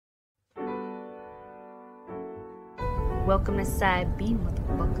Welcome to sideB,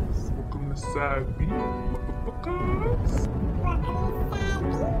 motherfuckers. Welcome to sideB, motherfuckers.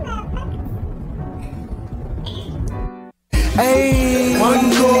 Hey,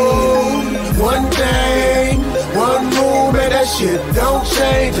 one goal, one thing, one rule, man, that shit don't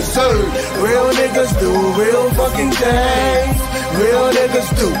change. Yes, sir. Real niggas do real fucking things. Real niggas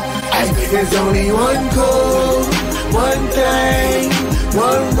do. Hey, there's only one goal, one thing,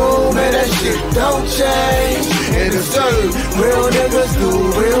 one rule, man, that shit don't change. And yes, sir. Real niggas do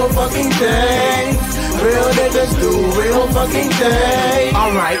real fucking things. Real niggas do real fucking things.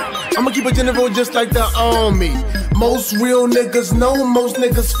 Alright, I'ma keep it general just like the army. Most real niggas know, most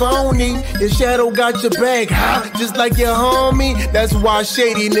niggas phony. Your shadow got your back, huh? Just like your homie. That's why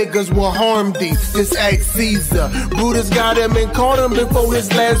shady niggas will harm thee. Just ask Caesar. Brutus got him and caught him before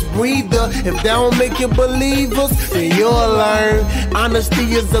his last breather. If they don't make you believers, then you'll learn. Honesty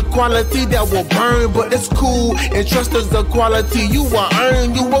is a quality that will burn, but it's cool. And trust is a quality you will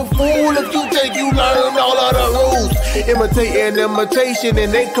earn. You a fool if you think you learn all of the rules. Imitating imitation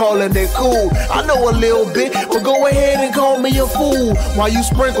and they calling it cool. I know a little bit, but go ahead and call me a fool. While you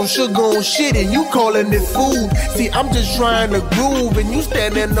sprinkle sugar on shit and you calling it food. See, I'm just trying to groove and you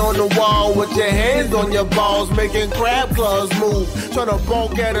standing on the wall with your hands on your balls, making crab claws move. Trying to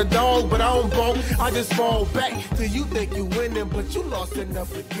bonk at a dog, but I don't bonk. I just fall back till you think you winning, but you lost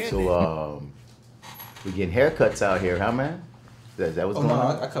enough again. So, we getting haircuts out here, huh, man? Is that what's going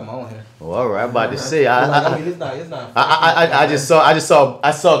on? I cut my own hair. Oh, all right, I'm about to say. I mean, it's not. I just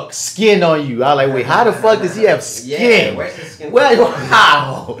saw skin on you. I was like, wait, how the fuck does he have skin? Yeah, where's the skin?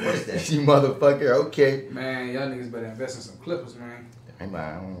 How? What is that? You motherfucker. Okay. Man, y'all niggas better invest in some clippers, man. Hey,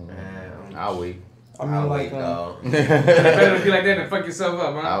 man, I'll wait. I mean, like, dog. better to be like that than fuck yourself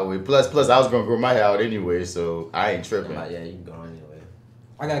up, man. I'll wait. Plus, I was gonna grow my hair out anyway, so I ain't tripping. Yeah, you can go anyway.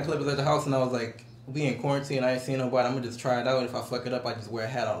 I got clippers at the house, and I was like, we in quarantine, I ain't seen nobody. I'm gonna just try it out. If I fuck it up, I just wear a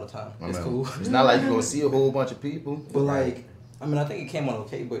hat all the time. It's cool. It's not like you're gonna see a whole bunch of people. But like, I mean, I think it came out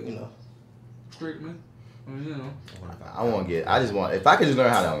okay, but you know. Straight, man. I mean, you know. If I could just learn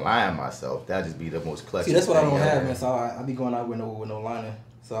how to line myself, that'd just be the most clutch. See, that's what I don't have, man. So I be going out with no lining.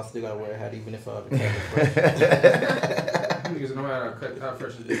 So I still gotta wear a hat even if I became fresh. Niggas know how to cut how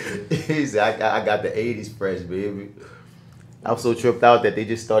fresh it is. He's I got the 80s fresh, baby. I'm so tripped out that they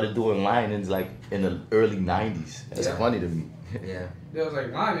just started doing linings like in the early 90s. That's funny to me. Yeah. There was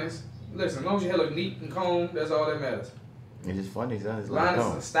like linings. Listen, as long as your hair look neat and combed, that's all that matters. It's just funny. It's like, Linings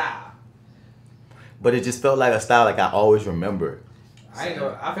is a style. But it just felt like a style like I always remember. I ain't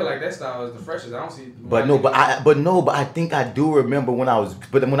know. I feel like that style is the freshest. I don't see. But I think I do remember when I was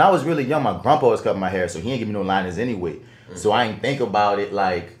really young, my grandpa was cutting my hair, so he ain't give me no liners anyway. So I ain't think about it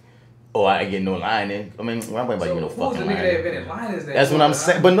like, oh, I ain't getting no lining. I mean, I'm talking about no fucking who's the nigga that invented liners? That's what I'm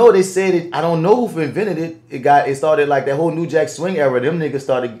saying. But no, they said it. I don't know who invented it. It started like that whole New Jack Swing era. Them niggas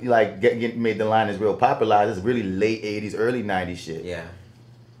started like made the liners real popular. It's really late 80s, early 90s shit. Yeah.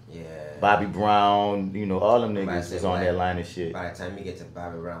 Yeah. Bobby Brown, you know, all them niggas was on that line and shit. By the time you get to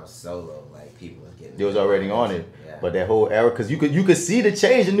Bobby Brown solo, like people was getting. They was already on it. Yeah. But that whole era, cause you could see the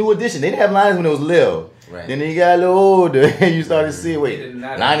change in New Edition. They didn't have lines when it was Lil. Right. Then you got a little older and you started seeing, wait,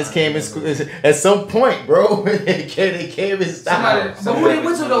 liners came in school at some point, bro. they came in style. So who they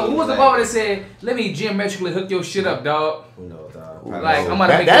went to though? Who was the barber that said, "Let me geometrically hook your shit up, dog"? Who knows, dog? Like I'm gonna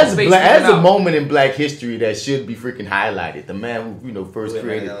make that's space. that's a moment in Black history that should be freaking highlighted. The man who first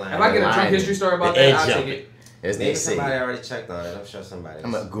created. If I get a drunk history story about that, I'll take it. As Maybe they say. somebody already checked on it. I'm sure somebody.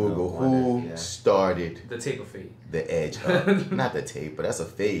 I'm gonna Google who started the taper fade. The edge up. Not the tape, but that's a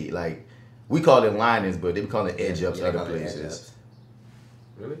fade. Like we call it linings, but they be calling it edge ups other places.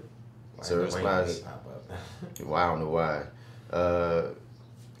 Really? Service class. Well, I don't know why.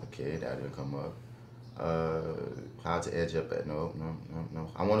 Okay, that didn't come up. How to edge up at no.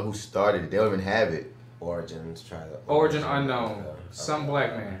 I wonder who started it. They don't even have it. Origins. Try the origin unknown. Some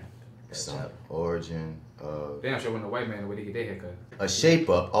black man. Some origin. Damn sure when the white man where they get their haircut. A shape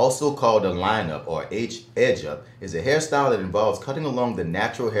up, also called a line up or edge up, is a hairstyle that involves cutting along the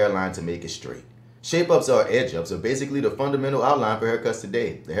natural hairline to make it straight. Shape ups or edge ups are basically the fundamental outline for haircuts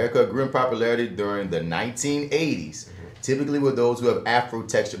today. The haircut grew in popularity during the 1980s. Typically with those who have afro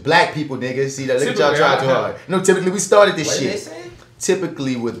texture. Black people, niggas. See that? Look at y'all trying too hard. No, typically we started this shit. What did they say?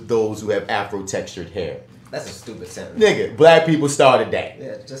 Typically with those who have afro textured hair. That's a stupid sentence. Nigga, black people started that.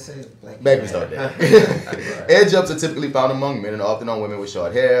 Yeah, just say black people started that. Edge ups are typically found among men and often on women with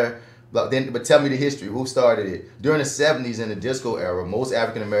short hair. But tell me the history. Who started it? During the 70s in the disco era, most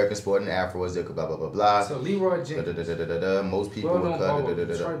African Americans sporting an afro was blah blah blah blah. So Leroy Jenkins. Most people were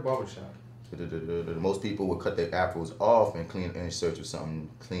cut. Barbershop. Most people would cut their afros off and clean in search of something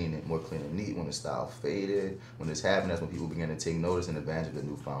clean and more clean and neat. When the style faded, when this happened, that's when people began to take notice and advantage of the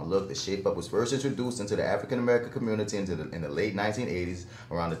newfound look. The shape up was first introduced into the African American community in the late 1980s.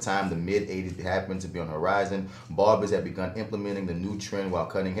 Around the time the mid 80s happened to be on the horizon, barbers had begun implementing the new trend while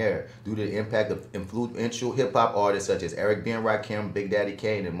cutting hair. Due to the impact of influential hip hop artists such as Eric B. and Rakim, Big Daddy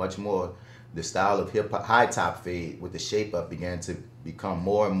Kane, and much more, the style of hip hop high top fade with the shape up began to become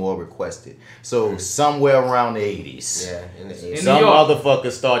more and more requested. So somewhere around the 80s, Yeah, in the 80s. some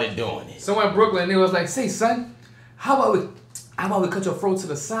motherfuckers started doing it. Somewhere in Brooklyn, they was like, "Say, son, how about we cut your fro to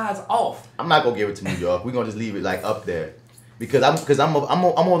the sides off?" I'm not gonna give it to New York. We're gonna just leave it like up there, because I'm one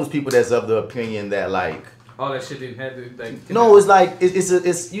of those people that's of the opinion that like. All that shit didn't have to like. No, it's like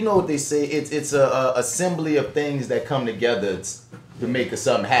it's you know what they say. It's a assembly of things that come together to make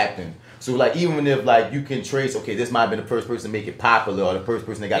something happen. So like even if like you can trace, okay, this might have been the first person to make it popular or the first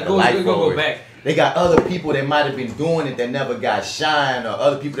person that got the light for it. They got other people that might have been doing it that never got shine, or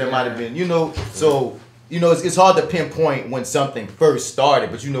other people that might have been, you know. So you know it's hard to pinpoint when something first started,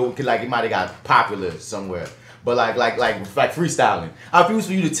 but you know like it might have got popular somewhere. But like freestyling, I refuse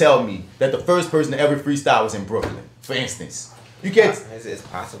for you to tell me that the first person to ever freestyle was in Brooklyn, for instance. You can't. It's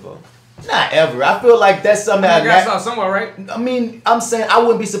possible. Not ever. I feel like that's something that I saw somewhere, right? I mean, I'm saying I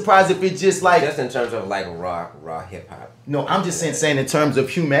wouldn't be surprised if it just like. Just in terms of like raw hip hop. No, I'm just saying in terms of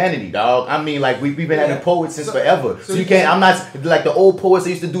humanity, dog. I mean, like we've been having poets since forever. So you can't. I'm not like the old poets that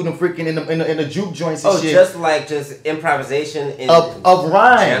used to do them freaking in the juke joints and shit. Just improvisation in of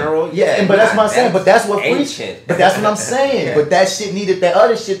rhyme. General, yeah. But that's what I'm saying. But that's what ancient. But that's what I'm saying. Yeah. But that shit needed that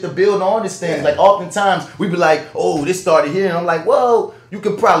other shit to build on this thing. Yeah. Like oftentimes we be like, oh, this started here, and I'm like, well, you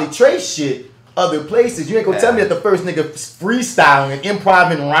could probably trace shit other places. You ain't gonna tell me that the first nigga freestyling,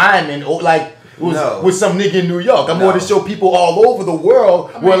 improv and rhyming, or like was some nigga in New York. I'm more to show people all over the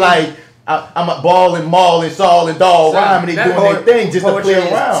world where like I'm a ball and maul and saul and dall rhyming, they doing their thing just to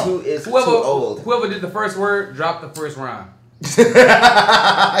play around. Whoever did the first word dropped the first rhyme. He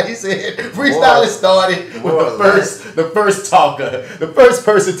said freestyling started with the first talker, the first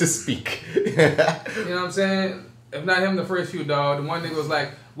person to speak. You know what I'm saying? If not him, the first few, dog. The one nigga was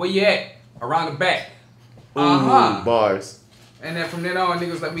like, "Where you at?" Around the back. Bars. And then from then on,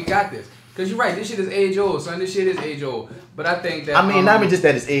 niggas like, we got this. Because you're right, this shit is age old, son. This shit is age old. But I think that... I mean, not even just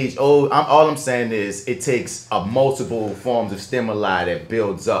that it's age old. All I'm saying is it takes multiple forms of stimuli that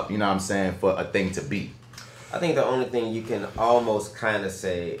builds up, you know what I'm saying, for a thing to be. I think the only thing you can almost kind of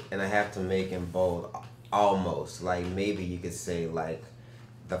say, and I have to make in bold, almost, like maybe you could say like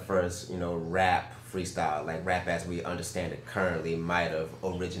the first, rap freestyle, like rap as we understand it currently, might have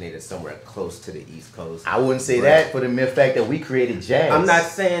originated somewhere close to the East Coast. I wouldn't say that for the mere fact that we created jazz. I'm not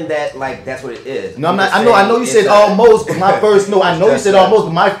saying that like that's what it is. No, I'm not. I know you said almost, but my first I know you said almost,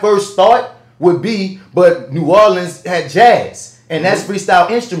 but my first thought would be, but New Orleans had jazz, and that's freestyle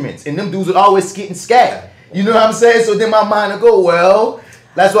instruments, and them dudes would always skit and scat. You know what I'm saying? So then my mind would go, well,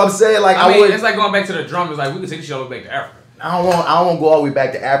 that's what I'm saying. Like I mean, it's like going back to the drums. Like we could take this shit all the way back to Africa. I don't want to go all the way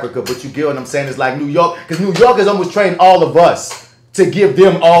back to Africa, but you get what I'm saying. It's like New York, because New York has almost trained all of us to give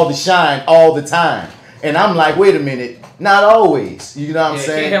them all the shine all the time. And I'm like, wait a minute, not always. You know what I'm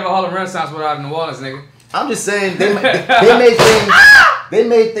saying? You can't have a Harlem Renaissance without New Orleans, nigga. I'm just saying they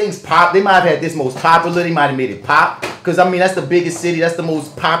made things pop. They might have had this most popular. They might have made it pop. Because, I mean, that's the biggest city. That's the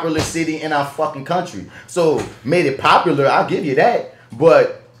most popular city in our fucking country. So, made it popular. I'll give you that.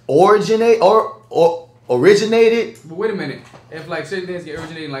 But originated. But wait a minute. If like certain things get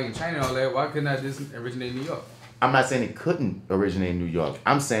originated like in China and all that, why couldn't that just originate in New York? I'm not saying it couldn't originate in New York.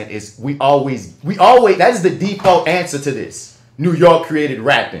 I'm saying we always that is the default answer to this. New York created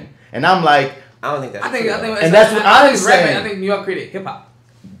rapping. And I'm like, I don't think that's true. And that's what I'm saying. I think New York created hip hop.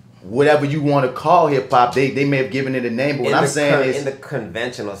 Whatever you want to call hip hop, they may have given it a name, but what I'm saying is in the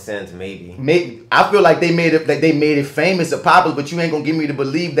conventional sense, maybe. I feel like they made it famous or popular, but you ain't gonna get me to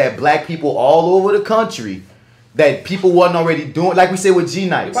believe that black people all over the country, that people wasn't already doing, like we said with G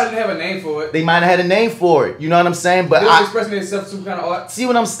Nights. They probably didn't have a name for it. They might have had a name for it. You know what I'm saying? But they were expressing themselves some kind of art. See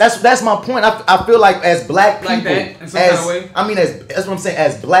what that's my point. I feel like as black people, like that, in some kind of way. I mean, that's what I'm saying.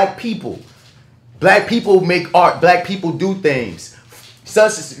 As black people make art. Black people do things.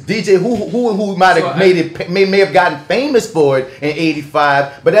 Such as DJ who might have may have gotten famous for it in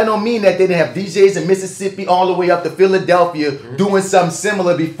 '85, but that don't mean that they didn't have DJs in Mississippi all the way up to Philadelphia doing something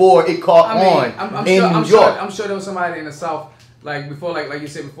similar before it caught on in New York. I'm sure there was somebody in the South, like before, like you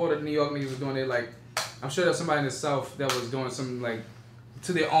said, before the New York niggas was doing it. Like I'm sure there was somebody in the South that was doing something like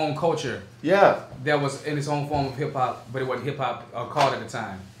to their own culture. Yeah, that was in its own form of hip hop, but it wasn't hip hop called at the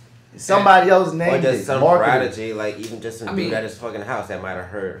time. Somebody else named or just some prodigy, like even just some dude at his fucking house that might have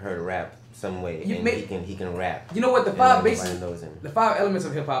heard rap some way, You and may- he can rap. You know what? The And five nobody basic, knows him. the 5 elements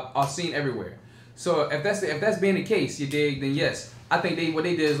of hip hop are seen everywhere. So if that's being the case, you dig? Then yes, I think what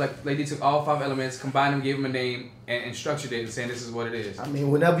they did is like they took all 5 elements, combined them, gave them a name, and structured it and saying this is what it is. I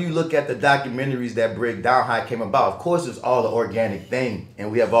mean, whenever you look at the documentaries that break down how it came about, of course it's all the organic thing,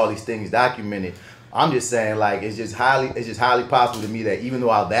 and we have all these things documented. I'm just saying, like, it's just highly possible to me that even though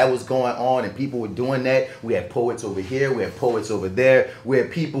all that was going on and people were doing that, we had poets over here, we had poets over there, we had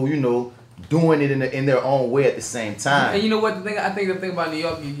people, you know, doing it in their own way at the same time. And you know what? I think the thing about New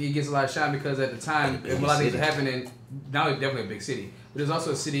York, it gets a lot of shine because at the time, a lot of things are happening. Now it's definitely a big city, but there's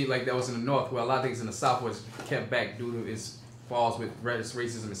also a city like that was in the north where a lot of things in the south was kept back due to its falls with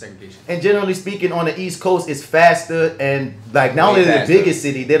racism and segregation. And generally speaking, on the East Coast, it's faster and like not only the biggest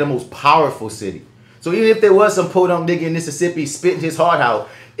city, they're the most powerful city. So even if there was some podunk nigga in Mississippi spitting his heart out,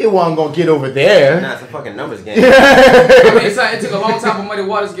 it wasn't gonna get over there. Nah, it's a fucking numbers game. I mean, it took a long time for Muddy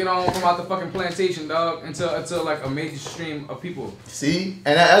Waters to get on from out the fucking plantation, dog, until like a major stream of people. See,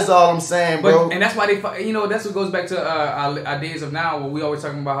 and that's all I'm saying, bro. And that's why that's what goes back to our days of now, where we always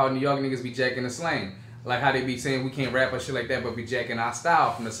talking about how New York niggas be jacking the slang, like how they be saying we can't rap or shit like that, but be jacking our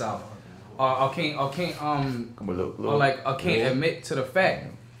style from the south, or can't admit to the fact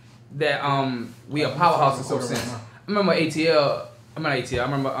that we a powerhouse in some sense. I remember ATL. I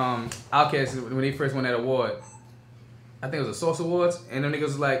remember Outkast when they first won that award. I think it was the Source Awards, and them niggas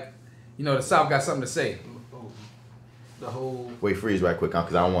was like, you know, the South got something to say. The whole. Wait, freeze right quick,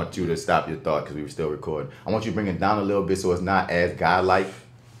 because I don't want you to stop your thought because we were still recording. I want you to bring it down a little bit so it's not as godlike.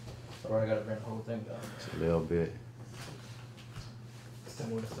 So I gotta bring the whole thing down. Just a little bit. Just tell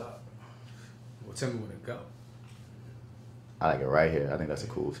me where to stop. Well, tell me where to go. I like it right here. I think that's a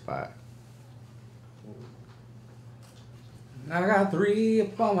cool spot. I got 3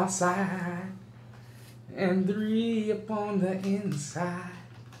 up on my side and 3 up on the inside.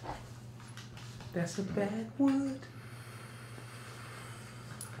 That's a bad wood.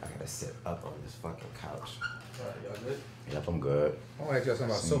 I gotta sit up on this fucking couch. Alright, y'all good? Yep, I'm good. I want to ask y'all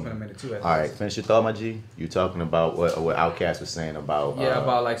something about soap in a minute too. All right, finish your thought, my G. You talking about what Outkast was saying about?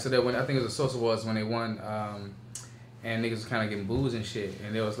 About like so that when I think it was the Source Awards when they won, and niggas was kind of getting booze and shit,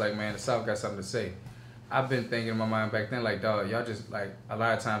 and it was like, man, the South got something to say. I've been thinking in my mind back then, like, dog, y'all just like a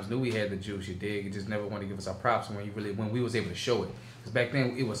lot of times knew we had the juice, you dig. You just never wanted to give us our props when we was able to show it. Because back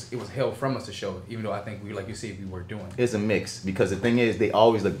then it was held from us to show it, even though I think we, like you said, we were doing it. It's a mix because the thing is, they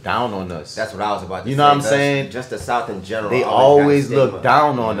always look down on us. That's what I was about to say. You know what I'm saying? Just the South in general. They always look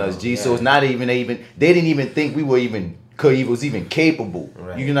down on us, G. So it's not even they didn't even think we were was even capable.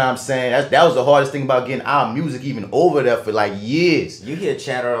 Right. You know what I'm saying? That was the hardest thing about getting our music even over there for like years. You hear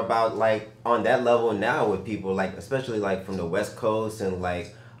chatter about like on that level now with people like especially like from the West Coast and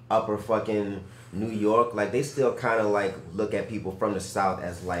like upper fucking New York, like they still kind of like look at people from the South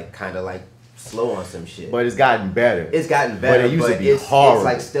as like kind of like slow on some shit. But it's gotten better. It's gotten better. But it used to be it's horrible. It's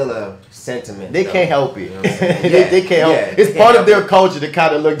like still a sentiment. They though. can't help it. You know what I'm saying? They can't help it. It's part of their culture to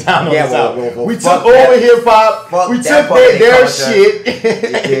kind of look down on us out. We took fuck over that- hip hop. fuck We that took part of their their shit.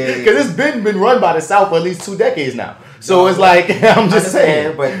 Yeah. Because it's been run by the South for at least 2 decades now. So it's like, I'm just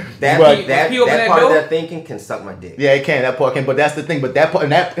saying. But that part of their thinking can suck my dick. Yeah, it can. That part can. But that's the thing. But that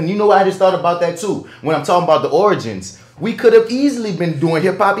part, and you know what? I just thought about that too. When I'm talking about the origins, we could have easily been doing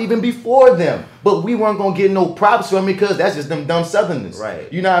hip hop even before them, but we weren't gonna get no props from it because that's just them dumb Southerners.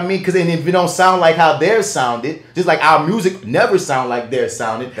 Right. You know what I mean? Because then if it don't sound like how theirs sounded, just like our music never sound like theirs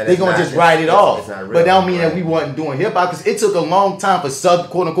sounded, they gonna just write it off. But that don't mean that we wasn't doing hip hop because it took a long time for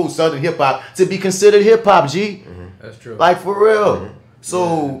quote unquote Southern hip hop to be considered hip hop. G. That's true. Like for real.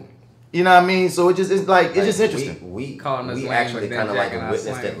 So. You know what I mean? So it's just interesting. We Calling us actually lame, kind of then like jacking our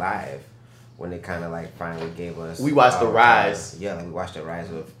witnessed slang. it live when they kind of like finally gave us. We watched the rise. Yeah, like we watched the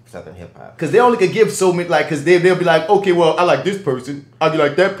rise of Southern hip hop. Cause they only could give so many, like, cause they'll be like, okay, well, I like this person, I do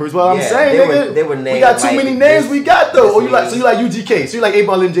like that person. Well, I'm Yeah, saying, they were we got too like many names. We got though. this Or you like, so you like UGK, so you like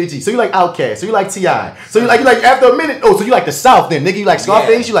 8-Ball MJG, so you like Outkast, so you like T.I., so you like after a minute. Oh, so you like the South then, nigga. You like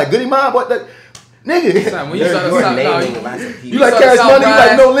Scarface, you like Goody Mob, what the. Nigga, Son, when you saw the South, lots of people. you like saw the Cash South Money, you like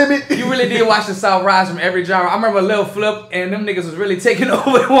rise. No Limit. You really did watch the South rise from every genre. I remember Lil Flip and them niggas was really taking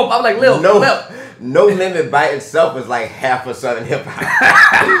over. I was like, Lil Flip. No Limit by itself is like half of Southern hip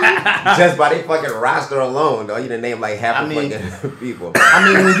hop. Just by their fucking roster alone, though. You done name like half of fucking people. I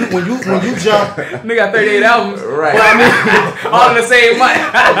mean, when you jump, Nigga got 38 albums. Right. well, I mean, All in the same month.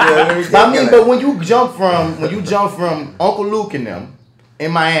 But I mean, but when you jump from Uncle Luke and them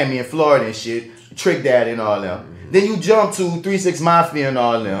in Miami and Florida and shit, Trick Daddy and all them, Then you jump to 3 6 Mafia and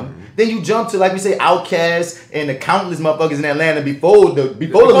all them. Then you jump to, like we say, Outkast and the countless motherfuckers in Atlanta before the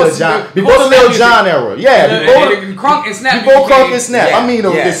Lil Jon era. Yeah, before Crunk and Snap. Before Crunk and Snap. Yeah, I mean, the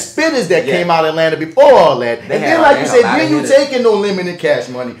spitters that came out of Atlanta before all that. And then, like you said, then you taking No Limit and Cash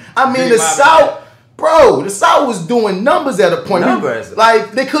Money. I mean, the South, bro, the South was doing numbers at a point.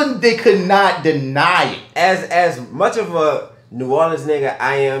 Like they could not deny it. As much of a New Orleans nigga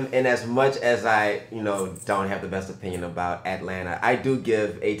I am, and as much as I, don't have the best opinion about Atlanta, I do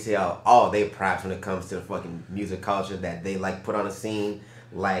give ATL all their props when it comes to the fucking music culture that they like put on a scene.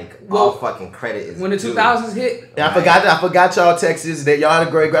 Like, all fucking credit is when the 2000s hit. Yeah, I forgot y'all Texas that y'all had a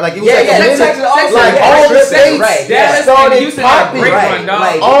great like it was Texas all the states started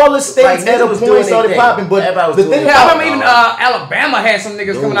popping. All the states at a point started popping, but the thing I remember even Alabama had some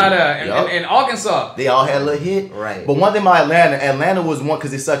niggas coming out of and Arkansas. They all had a little hit. Right. But one thing about Atlanta was one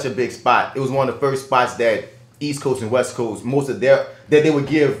because it's such a big spot. It was one of the first spots that East Coast and West Coast, most of their that they would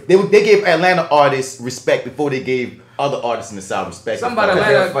give they gave Atlanta artists respect before they gave other artists in the South respect. Somebody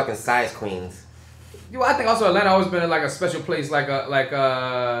Atlanta fucking size queens. I think also Atlanta always been like a special place, like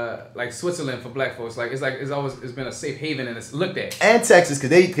Switzerland for black folks. It's been a safe haven and it's looked at. And Texas, cause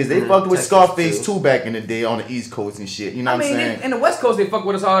they fucked with Scarface too back in the day on the East Coast and shit. You know what I'm saying? In the West Coast they fucked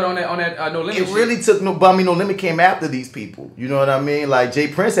with us hard on that No Limit. It really took No Limit came after these people. You know what I mean? Like Jay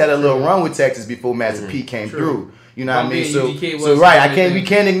Prince had a little run with Texas before Master P came through. You know what I mean? So right, we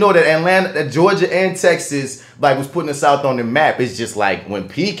can't ignore that Atlanta, that Georgia and Texas was putting the South on the map. It's just like when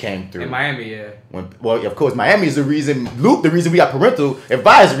P came through. In Miami, yeah. Of course, Miami is the reason we got parental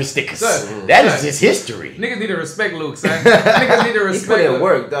advisory stickers. That is just history. Niggas need to respect Luke, son. Niggas need to respect. He put in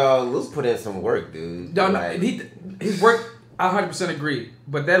work, dog. Luke's put in some work, dude. His work, I 100% agree.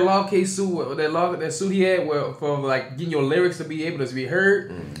 But that law case suit, that suit he had, for getting your lyrics to be able to be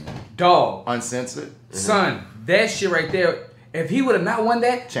heard, dog, uncensored, son. That shit right there, if he would have not won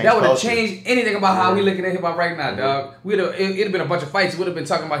that, that would have changed anything about how we looking at hip hop right now, dog. It'd have been a bunch of fights. We would have been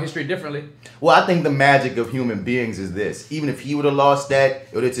talking about history differently. Well, I think the magic of human beings is this. Even if he would have lost that,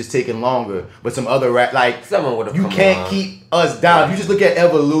 it would have just taken longer. But some other someone would have. You can't keep us down. If you just look at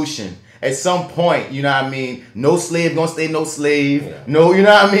evolution. At some point, you know what I mean? No slave gonna stay no slave. Yeah. No, you know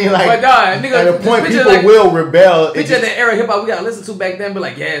what I mean? Like, nigga, at a point, people will rebel. Picture the era of hip hop we gotta listen to back then,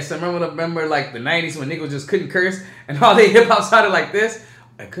 but yes, I remember like the 90s when niggas just couldn't curse and all they hip hop sounded like this.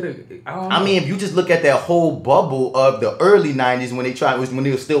 I mean, if you just look at that whole bubble of the early 90s when they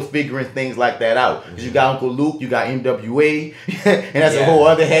were still figuring things like that out. Because you got Uncle Luke, you got NWA, and that's a whole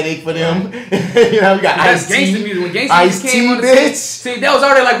other headache for them. You got Ice-T. When Gangsta came on the scene, see, that was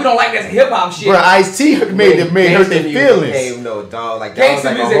already like, we don't like this hip hop shit. Bro, Ice-T hurt their feelings. No, dog. Like, that was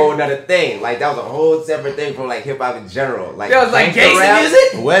like a whole nother thing. Like, that was a whole separate thing from like hip hop in general. Like, that was like gangsta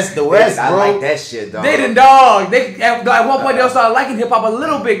music? The West, I bro. like that shit, dog. They didn't, dog. At one point, they started liking hip hop a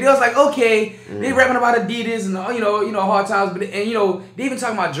little bit. They was like, okay, they rapping about Adidas and hard times, but they even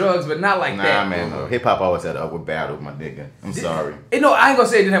talking about drugs, but not like that. Nah, man, no. Hip hop always had an upward battle, my nigga. I'm sorry. I ain't gonna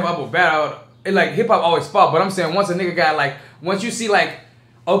say it didn't have an upward battle. Hip hop always fought, but I'm saying once a nigga got once you see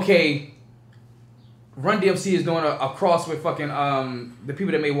okay, Run DMC is doing a cross with fucking the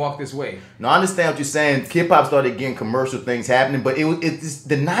people that may walk this way. No, I understand what you're saying. Hip hop started getting commercial things happening, but the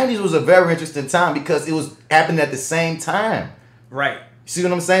 90s was a very interesting time because it was happening at the same time. Right. See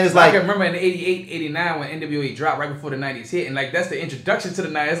what I'm saying? It's I can remember in 88, 89 when NWA dropped right before the 90s hit, and that's the introduction to the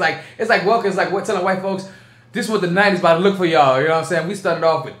 90s. It's like what telling white folks, this is what the 90s about to look for y'all. You know what I'm saying? We started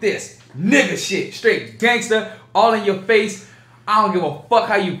off with this nigga shit, straight gangster, all in your face. I don't give a fuck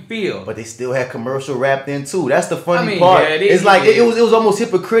how you feel. But they still had commercial rap then too. That's the funny part. Yeah, it was almost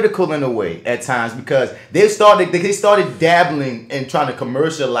hypocritical in a way at times because they started dabbling and trying to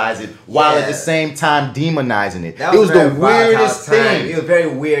commercialize it while at the same time demonizing it. It was the weirdest thing. It was a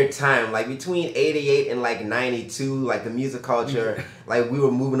very weird time. Like between 88 and 92, like the music culture, we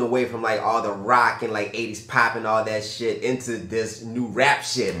were moving away from all the rock and 80s pop and all that shit into this new rap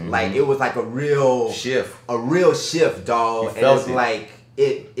shit. Mm-hmm. It was a real shift, dog. And it's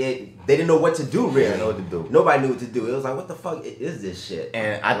they didn't know what to do really. They didn't know what to do. Nobody knew what to do. It was what the fuck is this shit?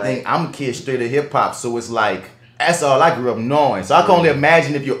 And I think I'm a kid straight of hip hop, so it's that's all I grew up knowing. So I can only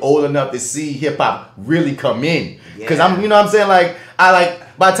imagine if you're old enough to see hip hop really come in. Because I'm, you know what I'm saying?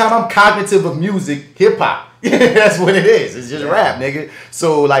 By the time I'm cognitive of music, hip hop. That's what it is. It's just rap, nigga.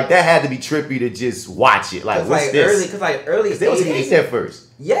 So that had to be trippy to just watch it. What's this? Early they was hating at first.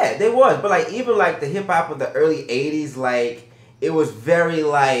 Yeah, they was. But even the hip hop of the early 80s, it was very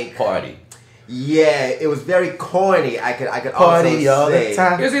party. Yeah, it was very corny. I could party also all say. the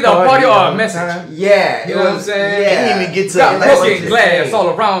time. It was either a party or a message. Yeah, you know what I'm saying? It didn't even get to got broken glass all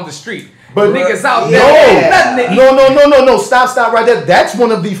around the street. But niggas out there. No. Stop right there. That's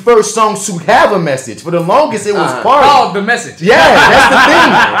one of the first songs to have a message. For the longest, it was party. Called The Message. Yeah,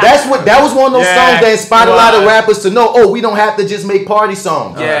 that's the thing. That was one of those songs that inspired a lot of rappers to know, oh, we don't have to just make party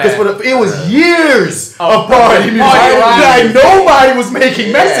songs. Because it was years of party music. Like, nobody was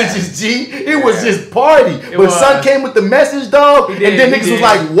making messages, G. It was just party. But Son came with the message, dog, and then niggas was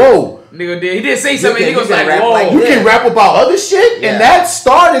like, whoa. Nigga did. He did say something. He was like, whoa. Like, you can rap about other shit, and that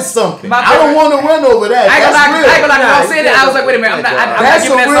started something. I don't want to run over that. I ain't gonna lie. I said that. I was like, wait a minute. I'm not giving that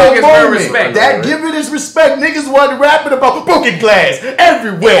song his real respect. That give it his respect. Niggas wasn't rapping about broken glass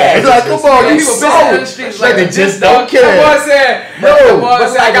everywhere. Like, come on, you so like they just don't care. The boy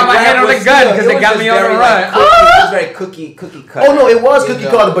said, I got my hand on the gun because they got me on the run. It was very cookie cutter. Oh no, it was cookie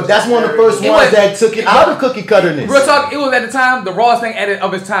cutter, but that's one of the first ones that took it out of cookie cutterness. Real talk, it was at the time the rawest thing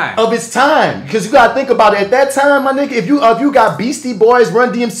of its time. Time, because you gotta think about it. At that time, my nigga, if you got Beastie Boys,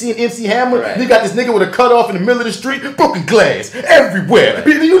 Run DMC, and MC Hammer, you got this nigga with a cut off in the middle of the street, broken glass everywhere.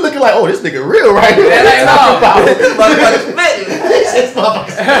 You looking like, oh, this nigga real right here.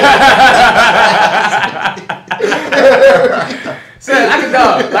 So I can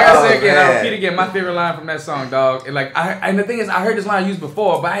dog. Like I said again, I'll repeat again. My favorite line from that song, dog. And like, and the thing is, I heard this line used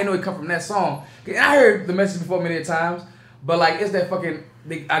before, but I didn't know it come from that song. And I heard the message before many times, but like, it's that fucking.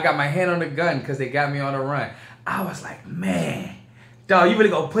 I got my hand on the gun because they got me on the run. I was like, man, dog, you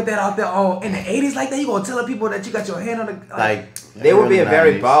really gonna put that out there in the 80s like that? You gonna tell people that you got your hand on the gun? Like they were being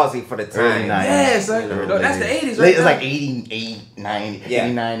very ballsy for the time. Yeah, son. That's the 80s, right? It's like 88, 90,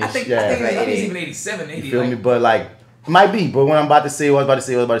 89. I think it's even 87, 80. You feel me? But like, might be. But when I'm about to say what I was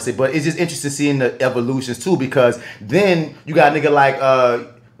about to say, but it's just interesting seeing the evolutions too, because then you got a nigga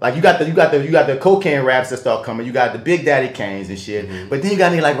like you got the cocaine raps that start coming. You got the Big Daddy Kanes and shit. But then you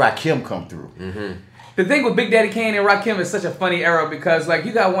got nigga like Rakim come through. The thing with Big Daddy Kane and Rakim is such a funny era because like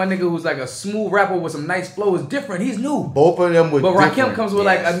you got one nigga who's like a smooth rapper with some nice flow. Is different. He's new. Both of them were different. Rakim comes with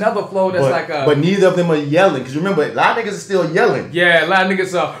like another flow that's like a. But neither of them are yelling. Because remember, a lot of niggas are still yelling. Yeah, a lot of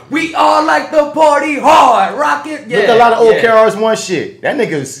niggas are. We all like the party hard, rock it. Yeah. Look at a lot of old KRS-One shit. That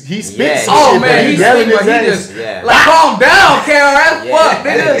nigga, he spits some shit. Oh man, he's yelling his ass. Like calm down, KRS. Fuck,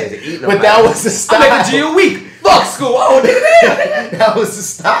 nigga. But that was the style. I'm making G a week. Fuck school. Oh, nigga. That was the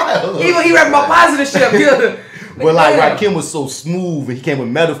style. Even he rapping about positive shit. But like Rakim was so smooth and he came with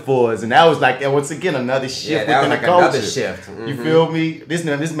metaphors and that was like once again another shift within the culture. Another shift. You feel me? This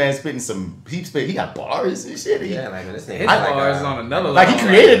man spitting some he got bars and shit. This nigga bars on another level. Like he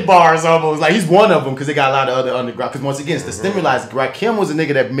created bars almost. Like he's one of them because they got a lot of other underground. Because once again, it's the stimuli. Rakim was a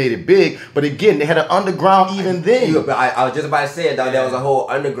nigga that made it big, but again, they had an underground even then. I was just about to say it, dog. There was a whole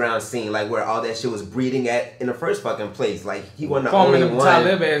underground scene like where all that shit was breeding at in the first fucking place. Like he wasn't the only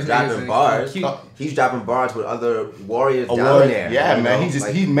one dropping bars. He's dropping bars with other warriors down there. Yeah, man.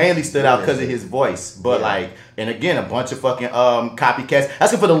 He mainly stood out because of his voice. But like, and again, a bunch of fucking copycats.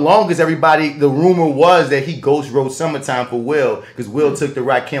 That's for the longest. The rumor was that he ghost wrote "Summertime" for Will because Will took the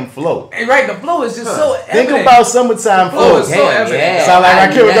Rakim flow. And the flow is just so evident. Think about "Summertime" flow. Is so evident. Sound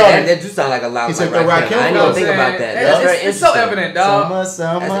like Rakim, dog. That do sound like a lot. He took the Rakim. I didn't even think about that. It's so evident, dog.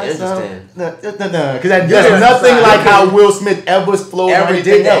 Summer. That's interesting. Because that's nothing like how Will Smith ever flowed or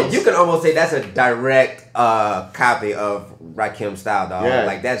anything else. You can almost say that's a direct copy of Rakim's style, dog. Yeah.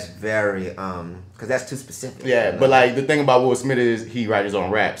 Like that's very because that's too specific. Yeah, but like the thing about Will Smith is he writes his own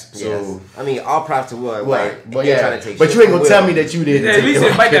raps. So I mean, all props to Will. Right, but trying to take but you ain't gonna tell me that you didn't. At least you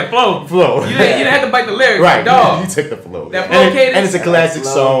didn't bite that flow. You didn't have to bite the lyrics, right? Dog. You took the flow. That flow cadence, and it's a classic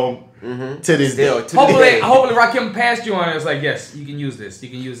song. To this day. Hopefully Rakim passed you on it. It's like, yes, you can use this. You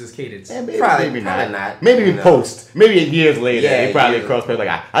can use this cadence. Yeah, maybe not. Maybe in post. Maybe years later. Yeah, they probably cross paths.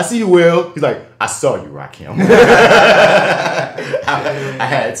 Like, I see you, Will. He's like, I saw you, Rakim. I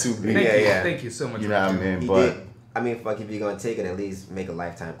had to be. Thank you so much. You know what I mean? But I mean, fuck, if you're gonna take it, at least make a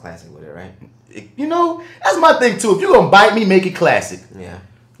lifetime classic with it, right? You know, that's my thing too. If you're gonna bite me, make it classic. Yeah.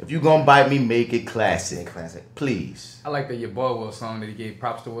 If you're gonna bite me, make it classic. Make classic. Please. I like that your boy Will song that he gave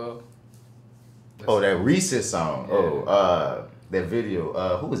props to Will. That recent song. Yeah. That video.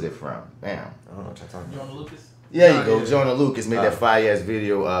 Who was it from? Damn. I don't know what you're talking about. Jonah Lucas? Yeah, you go. Jonah Lucas made that fire ass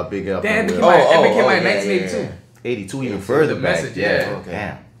video. Big up. Damn, it came out in 1982. 82, even further back. Message, Okay.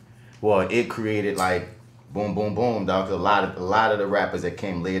 Damn. Well, it created like boom, boom, boom, dog. A lot of the rappers that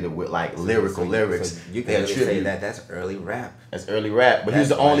came later with like lyrical lyrics. So you can really say that's early rap. That's early rap, but he was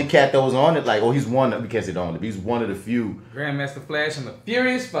the only cat that was on it. Like, he's one. Because it only. He's one of the few. Grandmaster Flash and the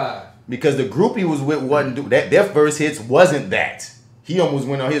Furious Five. Because the group he was with wasn't do that. Their first hits wasn't that. He almost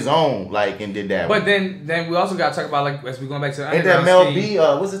went on his own, like, and did that. But then we also got to talk about, like, as we going back to the ain't that Mel B?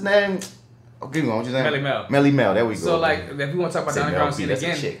 What's his name? Okay, what you saying? Melly Mel. Melly Mel, there we go. So like, if we want to talk about Say the underground Mel B, scene that's a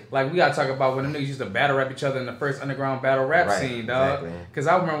again, chick. like we gotta talk about when the niggas used to battle rap each other in the first underground battle rap Right, scene, dog. exactly. Because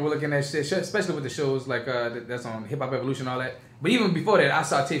I remember looking at shit, especially with the shows like that's on Hip Hop Evolution and all that. But even before that, I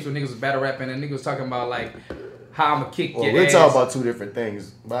saw tapes where niggas was battle rapping and niggas was talking about like how I'ma kick Well, your we're ass. talking about two different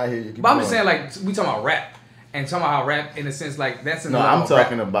things. But I hear you. But I'm just saying, like, we talking about rap. And talking about how rap, in a sense, like, that's No, another I'm level of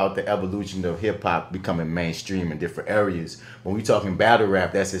talking about the evolution of hip hop becoming mainstream in different areas. When we talking battle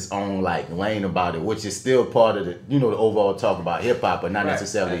rap, that's its own like lane about it, which is still part of the the overall talk about hip hop, but not Right,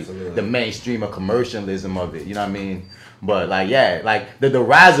 necessarily absolutely. the mainstream or commercialism of it. You know what I mean? But like, yeah, like the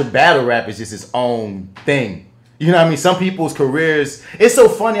rise of battle rap is just its own thing. You know what I mean? Some people's careers. It's so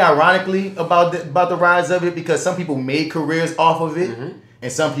funny, ironically, about the rise of it because some people made careers off of it, and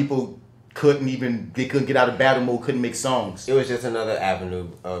some people couldn't get out of battle mode, couldn't make songs. It was just another avenue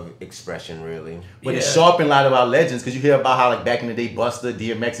of expression, really. But it sharpened a lot of our legends because you hear about how like back in the day, Busta,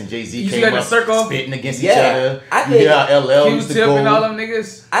 DMX, and JayZ You see came that in up the circle? spitting against each Yeah, other. I You think hear how LL used to Q-Tip go. and all them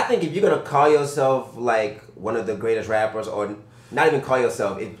niggas. I think if you're gonna call yourself like one of the greatest rappers, or not even call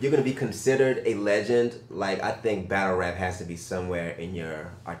yourself, if you're gonna be considered a legend, like I think battle rap has to be somewhere in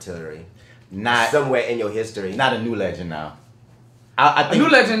your artillery, Not somewhere in your history. not a new legend now. I think New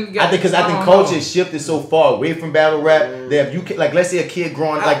legend. I think because I think don't culture know. has shifted so far away from battle rap that if you can, like, let's say a kid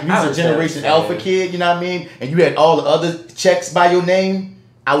growing like I you're a understand Generation what you're Alpha saying. kid, you know what I mean, and you had all the other checks by your name,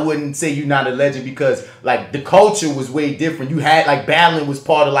 I wouldn't say you're not a legend because like the culture was way different. You had like battling was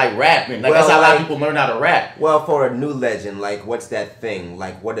part of like rapping. Like Well, that's how a lot of like- people learn how to rap. Well, for a new legend, like what's that thing?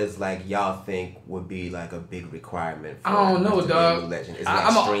 Like what is like y'all think would be like a big requirement? For I don't know, to be a dog. new legend? Is it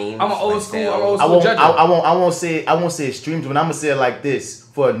I'm like a- streams? I'm a old like school- sales? I'm old I school won't. judging. I won't say extremes, but I'm gonna say it like this: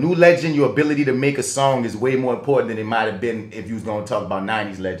 for a new legend, your ability to make a song is way more important than it might have been if you was gonna talk about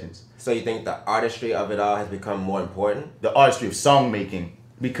 '90s legends. So you think the artistry of it all has become more important? The artistry of song making,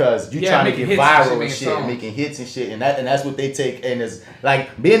 because you're Yeah, trying to making get hits and shit, viral and making shit, songs. making hits and shit, and that's what they take. And it's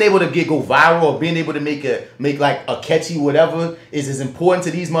like being able to go viral or being able to make like a catchy whatever is as important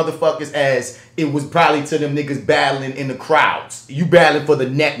to these motherfuckers as it was probably to them niggas battling in the crowds. You battling for the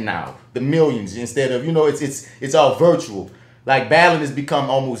net now, the millions, instead of it's all virtual. Like battling has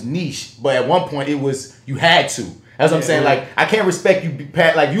become almost niche, but at one point it was you had to. That's what I'm saying. Like I can't respect you,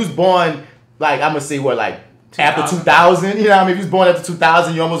 Pat. Like you was born like I'm gonna say what like. After 2000, you know what I mean? If you was born after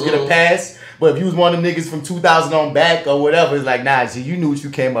 2000, you almost get a pass. But if you was one of them niggas from 2000 on back or whatever, it's like, nah, G, you knew what you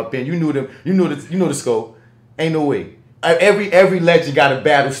came up in. You knew the scope. Ain't no way. Every legend got a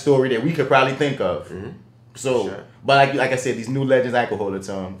battle story that we could probably think of. So, Sure. but like I said, these new legends, I ain't gonna hold it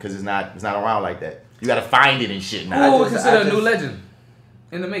to them because it's not around like that. You gotta find it and shit now. Who would just- consider I a new just- legend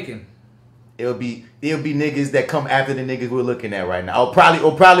in the making? It'll be niggas that come after the niggas we're looking at right now. Or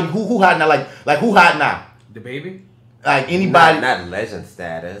probably who hot now? Like who hot now? The Baby? Like anybody. Not legend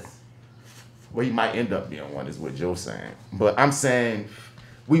status. Well, he might end up being one, is what Joe's saying. But I'm saying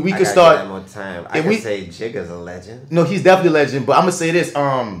we I could gotta start. give that more time. I if could we- say Jigga's a legend. No, he's definitely a legend. But I'm gonna say this.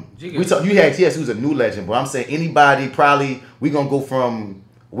 Jigga. We talk. You had TS, who's a new legend. But I'm saying anybody probably we gonna go from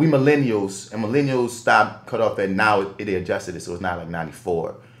we millennials, and millennials stopped cut off at now. They adjusted it, so it's not like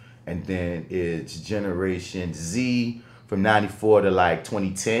 94, and then it's Generation Z from 94 to like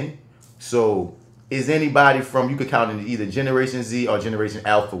 2010. So. Is anybody from, you could count in either Generation Z or Generation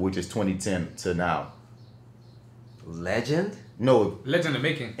Alpha, which is 2010 to now? Legend? Legend No, in the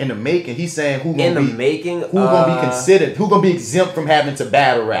making. in the making. He's saying who In gonna the be making? who gonna be considered, who gonna be exempt from having to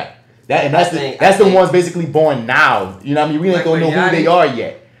battle rap. That's I the think- ones basically born now. You know what I mean? We ain't Like gonna know who Yanni? they are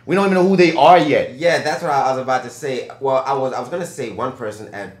yet. We don't even know who they are yet. Yeah, that's what I was about to say. Well, I was gonna say one person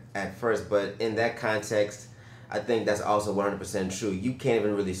at first, but in that context, I think that's also 100% true. You can't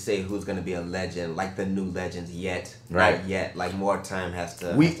even really say who's gonna be a legend, like the new legends yet. Right. Not yet. Like more time has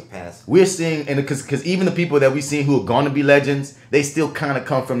to pass. We're seeing, and because even the people that we seen who are gonna be legends, they still kind of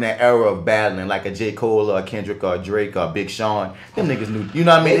come from that era of battling, like a J. Cole or a Kendrick or a Drake or a Big Sean. Them niggas knew, you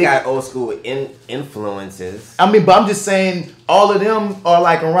know what I mean? They got old school influences. I mean, but I'm just saying, all of them are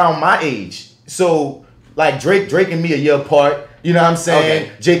like around my age. So, like Drake and me a year apart. You know what I'm saying?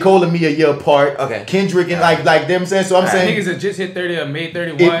 Okay. J. Cole and me a year apart. Okay. Kendrick and like them saying. So I'm saying, Niggas that just hit 30 or made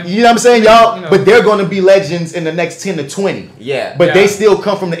 31. you know what I'm saying, y'all. You know. But they're gonna be legends in the next 10 to 20. Yeah. But Yeah. they still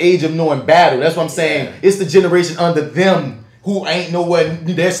come from the age of knowing battle. That's what I'm saying. Yeah. It's the generation under them who ain't know what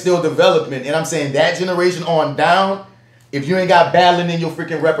they're still developing. And I'm saying that generation on down. If you ain't got battling in your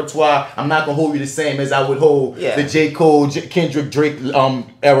freaking repertoire, I'm not gonna hold you the same as I would hold the J. Cole, Kendrick, Drake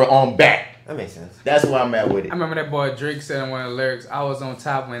era on back. That makes sense. That's where I'm at with I it. remember that boy Drake said in one of the lyrics, I was on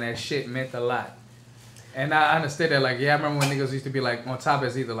top when that shit meant a lot. And I understood that, like, yeah, I remember when niggas used to be like on top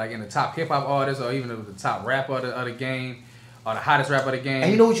as either like in the top hip hop artist or even the top rapper of the game. or the hottest rapper of the game.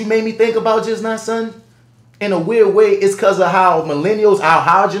 And you know what you made me think about just now, son? In a weird way, it's because of how millennials,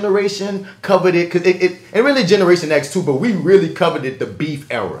 our generation covered it. Because and really Generation X too, but we really covered it the beef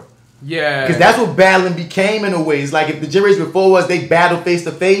era. Yeah. Because that's what battling became in a way. It's like if the generation before us, they battled face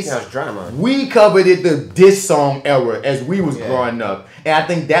to face. Yeah, it was drama. We covered it the diss song era as we was growing up. And I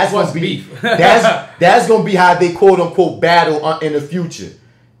think that's What's gonna be beef? that's gonna be how they quote unquote battle in the future.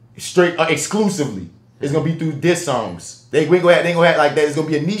 Straight exclusively. It's gonna be through diss songs. They ain't gonna have like that. It's gonna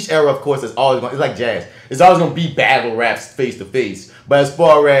be a niche era, of course. It's like jazz. It's always gonna be battle raps face to face. But as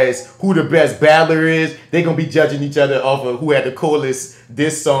far as who the best battler is, they gonna be judging each other off of who had the coolest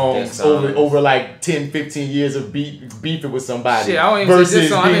diss songs over like 10, 15 years of beefing with somebody. Shit, I don't even versus say diss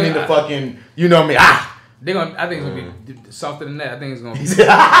song. being in the fucking, you know what I mean? I think it's gonna be softer than that. I think it's gonna be.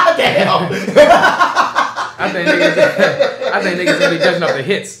 Damn. I think niggas gonna be judging off the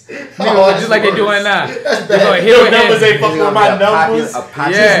hits. Niggas just like they doing now. They're gonna hit Your with numbers hit. ain't fucking with my numbers.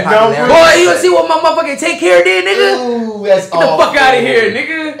 Yeah. Boy, you see what my motherfucking take care did, nigga? Ooh, that's Get the fuck out of here,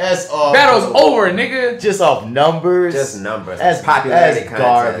 nigga. That's all. Battle's over, nigga. Just off numbers. Just numbers. That's popularity That's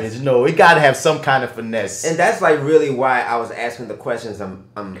garbage. No, it gotta have some kind of finesse. And that's like really why I was asking the questions I'm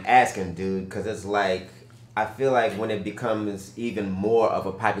asking, dude. Because it's like I feel like when it becomes even more of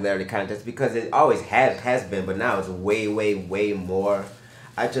a popularity contest, because it always has been, but now it's way, way, way more.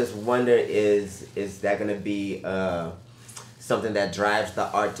 I just wonder is that gonna be something that drives the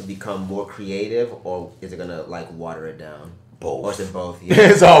art to become more creative, or is it gonna like water it down? Both. Or is it both? Yeah.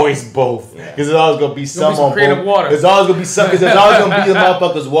 It's always both. Because there's always gonna be some on creative both. water. There's always gonna be some. Because there's always gonna be the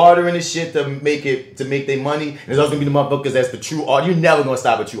motherfuckers watering this shit to make their money. And there's always gonna be the motherfuckers that's the true art. You're never gonna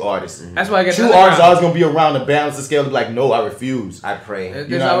stop a true artist. That's why I get true artists always gonna be around to balance the scale. To be like, no, I refuse. I pray.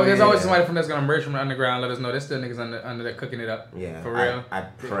 There's always somebody from that's gonna emerge from the underground. Let us know. There's still niggas under there cooking it up. Yeah, for real. I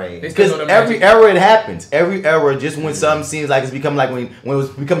pray. Because every era it happens. Every era, just when something seems like it's becoming like when it was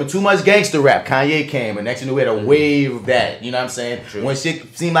becoming too much gangster rap, Kanye came, and next thing you know, we had a wave of that. You know what I'm saying? True. When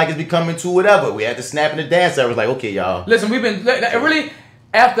shit seemed like it's becoming too whatever, we had to snap in the dance. I was like, okay, y'all. Listen, we've been really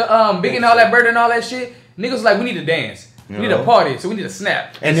after Big and all that Bird and all that shit. Niggas was like, we need to dance. We need a party, so we need to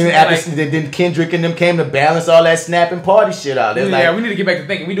snap. And then then Kendrick and them came to balance all that snapping party shit out. Yeah, like, we need to get back to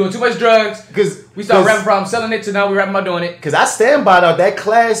thinking. We doing too much drugs. Because we started rapping from selling it to now we rapping about doing it. Because I stand by that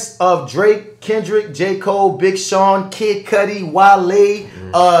class of Drake, Kendrick, J. Cole, Big Sean, Kid Cudi,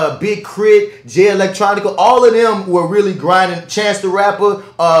 Wale, Big Crit, Jay Electronica. All of them were really grinding. Chance the Rapper,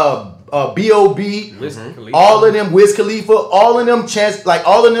 B.O.B. All of them, Wiz Khalifa, all of them,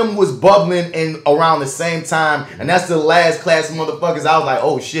 all of them was bubbling and around the same time, and that's the last class of motherfuckers. I was like,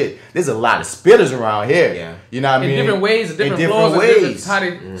 oh shit, there's a lot of spitters around here. Yeah. You know what I mean? In different ways, different flows, ways. How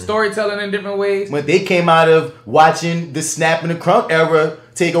they storytelling in different ways. But they came out of watching the Snap and the Crunk era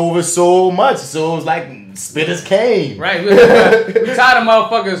take over so much, so it was like spitters came. Right, we tired of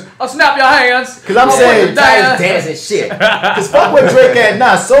motherfuckers. Oh, snap your hands. Because I'm saying, dancing shit. Because fuck what Drake had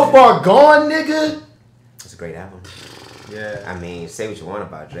now. So far gone, nigga. It's a great album. Yeah. I mean, say what you want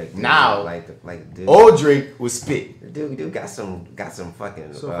about Drake. Now, like dude. Old Drake was spit. Dude got some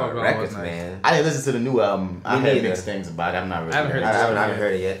fucking So records, nice. man. I didn't listen to the new album. I heard neither. mixed things about it. I'm not really. I haven't heard it. I haven't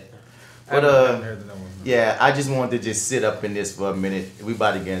heard it yet. But yeah, I just wanted to just sit up in this for a minute. We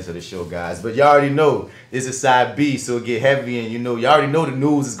about to get into the show, guys. But y'all already know this is side B, so it get heavy, and y'all already know the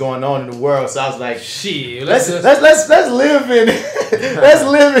news is going on in the world. So I was like, shit, let's live in let's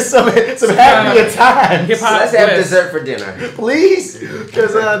live in some happier times. Let's have dessert for dinner, please,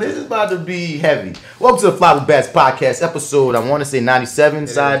 because this is about to be heavy. Welcome to the Fly with Bats podcast episode. I want to say 97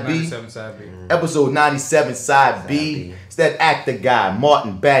 side B. 97 side B. Episode 97 side B. It's that actor guy,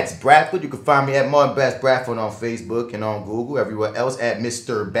 Martin Bats Bradford. You can find me at Martin Bats Bradford on Facebook and on Google. Everywhere else at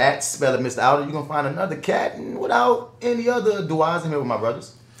Mr. Bats. Spell it Mr. Outer. You're going to find another cat and without any other duas. I'm here with my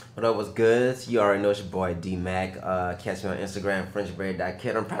brothers. What up, what's good? You already know it's your boy D-Mac. Catch me on Instagram,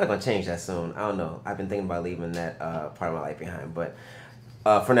 FrenchBread.kid. I'm probably going to change that soon. I don't know. I've been thinking about leaving that part of my life behind. But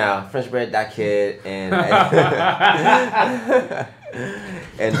for now, FrenchBread.kid and...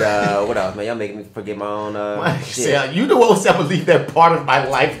 and what else, man? Y'all making me forget my own shit. You know what was ever leave that part of my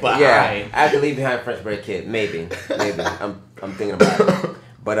life behind. Yeah, I have to leave behind French Bread Kid. Maybe. I'm thinking about it.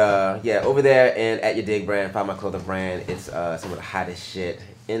 But yeah, over there and at your Dig brand, find my clothing brand. It's some of the hottest shit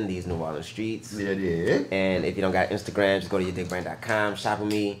in these New Orleans streets. Yeah, it is. And if you don't got Instagram, just go to yourdigbrand.com, shop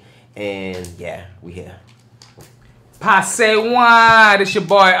with me, and yeah, we here. Passe one, it's your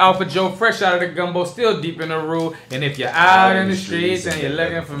boy AlphaJo, fresh out of the gumbo, still deep in the room. And if you're out in the streets and you're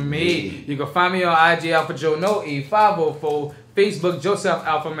looking for me, you can find me on IG AlphaJo NOOO 504, Facebook Joseph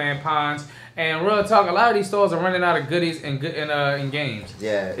Alpha Man Ponds. And real talk, a lot of these stores are running out of goodies and games.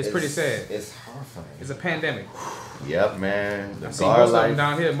 Yeah, it's pretty sad. It's horrifying. It's a pandemic. Yep, man. The I see car most of them life.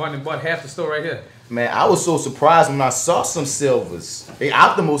 down here. Martin bought half the store right here. Man, I was so surprised when I saw some silvers. They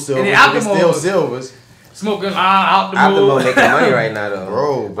optimal silvers, they but they still Optimals. silvers. Smoking out the Optimal mood. making money right now though.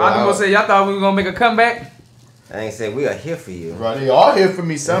 Bro, Optimal said, y'all thought we were going to make a comeback? I ain't say we are here for you. Bro, they are here for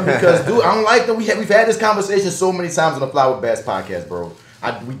me, son, because, dude, I don't like them. We've had this conversation so many times on the Fly with Bats podcast, bro.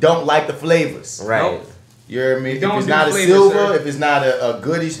 We don't like the flavors. Right. Nope. You hear me? If don't it's do not a flavors, silver, sir. if it's not a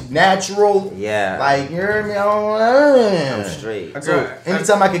goodish natural, Yeah. like, you hear me? I'm I'm straight. So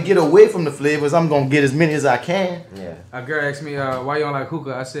anytime I can get away from the flavors, I'm gonna get as many as I can. Yeah. A girl asked me, why you don't like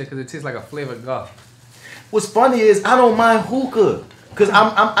hookah? I said, because it tastes like a flavored golf. What's funny is I don't mind hookah, cause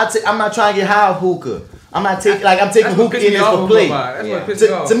I'm not trying to get high off hookah. I'm taking That's what hookah pissed in me this off for with play. hookah. That's what Yeah. pissed me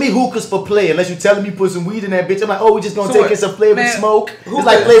off. To me, hookah's for play. Unless you telling me put some weed in that bitch, I'm like, oh, we just gonna So take in some what? flavored Man, smoke. hookah- It's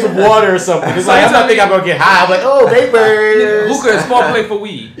like flavored water or something. It's So like you I'm not tell thinking I'm me- gonna get high. I'm like, oh, vapors. Hookah is small play for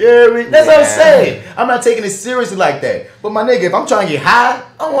weed. Yeah, that's what I'm Yeah. saying. I'm not taking it seriously like that. But my nigga, if I'm trying to get high,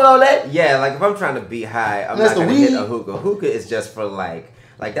 I don't want all that. Yeah, like if I'm trying to be high, I'm That's not the gonna hit weed. a hookah. Hookah is just for like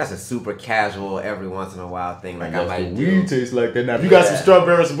that's a super casual every once in a while thing. Like I might do. tastes like that now. If you got some Yeah.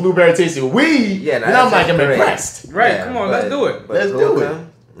 strawberry, some blueberry tasting weed, Yeah, then I'm like, I'm great. impressed. Right, come on, let's do it. But Let's do it. hookah,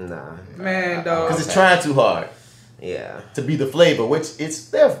 Nah. Man, dog. Because it's trying too hard Yeah. to be the flavor, which it's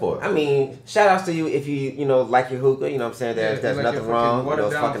there for. I mean, shout outs to you if you like your hookah. You know what I'm saying? There's like nothing your wrong. Watered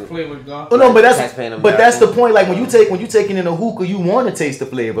Those down fucking flavored golf. Oh no, but Taxpaying that's the American. point. Like when you taking in a hookah, you want to taste the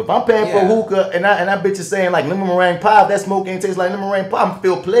flavor. If I'm paying for a Yeah. hookah and I bitch is saying like lemon meringue pie, if that smoke ain't taste like lemon meringue pie, I'm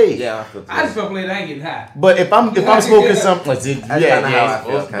feel played. Yeah, I feel I just feel played. I ain't getting high. But if I'm smoking something, That's kinda how I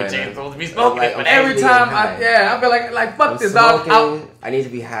feel, kinda. Every time, I feel like fuck I'm this, dog. smoking, I need to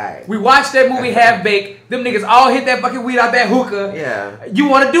be high. We watched that movie Half Baked. Them niggas all hit that fucking weed out that hookah. Yeah. You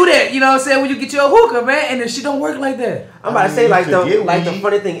want to do that, you know what I'm saying? When you get your hookah, man, and this shit don't work like that. I'm about I to say mean, like you could get the weed.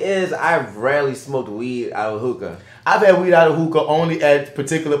 funny thing is I've rarely smoked weed out of hookah. I've had weed out of hookah only at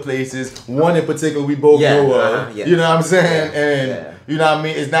particular places. One in particular we both Yeah, know of. yeah. You know what I'm saying? Yeah, And yeah. you know what I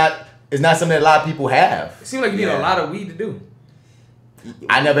mean? It's not something that a lot of people have. It seems like you need a Yeah. lot of weed to do.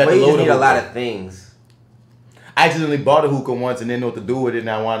 I never had But to you load just a need a hookah. lot of things. I accidentally bought a hookah once and didn't know what to do with it, and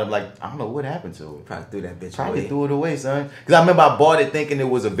I wound up like, I don't know what happened to it. Probably threw that bitch Probably away. threw it away, son. Because I remember I bought it thinking it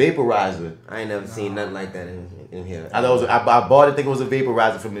was a vaporizer. I ain't never seen nothing like that in here. I thought I bought it thinking it was a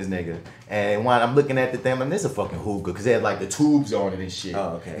vaporizer from this nigga. And when I'm looking at the thing, I'm like, this is a fucking hookah. Because they had like the tubes on it and shit.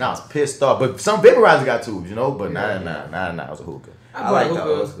 Oh, okay. And I was pissed off. But some vaporizers got tubes, you know? But nah, it was a hookah. I bought like a the hookah.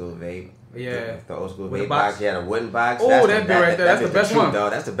 old school vape. Yeah. The old school With a vape box? box. Yeah, the wooden box. Oh, That's that bit right there. That's the bitch best truth, one.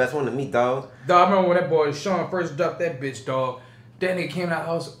 dog. That's the best one to me, dog. Dog, I remember when that boy Sean first dropped that bitch, dog. That nigga came out the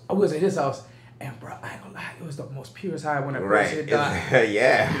house. I was at his house. And bro, I ain't gonna lie, it was the most purest high when I first hit dog.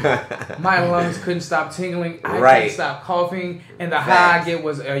 Yeah. My lungs couldn't stop tingling. I Right. couldn't stop coughing. And the Facts. high I get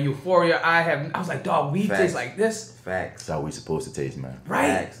was a euphoria. I was like, dog, weed Facts. tastes like this. Facts. That's how we supposed to taste, man. Right.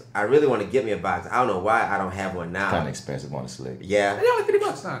 Facts. I really want to get me a box. I don't know why I don't have one now. Kind of expensive on the slick. Yeah. And they're only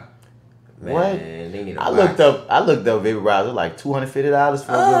 $50 now. Man, What? they need a I box. looked up vaporizer, like $250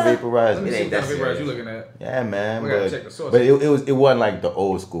 for a good vaporizer. Let me It see ain't what that kind of vaporizer serious. you looking at. Yeah, man. We gotta check the source. But it wasn't like the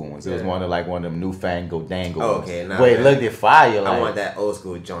old school ones. It was Yeah. one of them newfangled dangle Oh, ones. okay, nah, but it man. looked at fire. I Like, want that old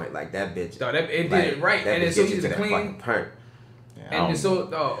school joint, like that bitch. Dog, it did Like, it right. that And bitch it's so gets you easy to that clean. fucking perk. And it's so,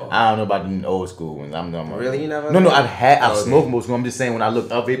 I don't know about the old school ones. Really? You never? No, I've Oh, smoked okay. most of them. I'm just saying when I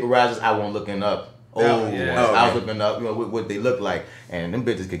looked up vaporizers, I wasn't looking up old Oh, ones. yeah. Oh, I was okay. looking up, what they look like, and them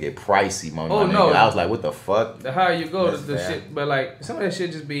bitches could get pricey, man. Oh, my no. nigga. I was like, what the fuck? the higher you go, That's the fair. shit. But like some of that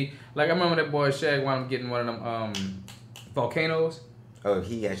shit just be like I remember that boy Shag when I'm getting one of them volcanoes. Oh,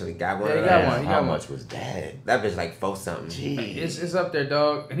 he actually got one. Yeah, he of got them? one. He How got much was that? That bitch like 4 something. Jeez. It's up there,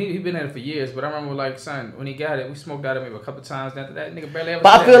 dog. And he been at it for years. But I remember like son when he got it, we smoked out of it maybe a couple times. After that, nigga barely ever. But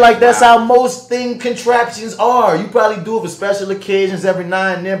I said feel that. like that's Wow. how most contraptions are. You probably do it for special occasions every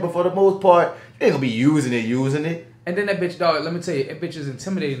now and then, but for the most part, you ain't gonna be using it. And then that bitch, dog, let me tell you, that bitch is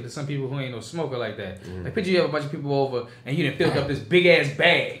intimidating to some people who ain't no smoker like that. Mm. Like, picture you have a bunch of people over and you done filled up this big ass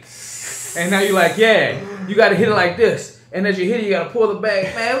bag. And now you're like, yeah, you gotta hit it like this. And as you hit it, you gotta pull the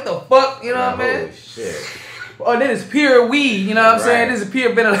bag. Man, what the fuck? You know what I mean? Holy shit. Oh, then it's pure weed, you know what I'm saying? Right. This is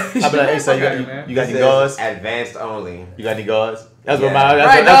pure ventilation. I'll be like, hey, son, Fuck outta here, man. you got This any is gauze? Advanced only. You got any gauze? That's Yeah. what my, that's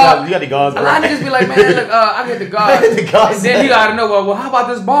Right, what, that's dog. what, you got any gauze, A bro? lot of niggas be like, man, look, I get the gauze. The gauze. And then you gotta know, well, how about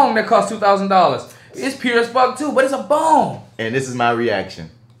this bong that costs $2,000? It's pure as fuck too, but it's a bong. And this is my reaction.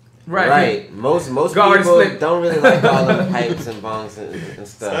 Right. Most Guard people split. don't really like all them pipes and bongs and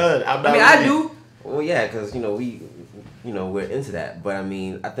stuff. Son, I'm not I mean, I really- do. Well, yeah, because, you know, we you know, we're into that. But I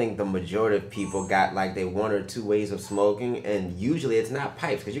mean, I think the majority of people got like they 1 or 2 ways of smoking, and usually it's not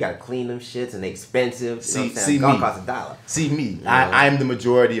pipes because you got to clean them shits and they're expensive. See me. Costs $1. See me. I'm the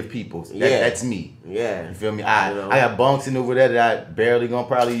majority of people. That's me. Yeah. You feel me? I got bunks in over there that I barely gonna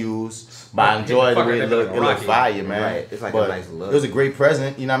probably use, but I enjoy the way it look fire, man. Right. It's like but a nice look. It was a great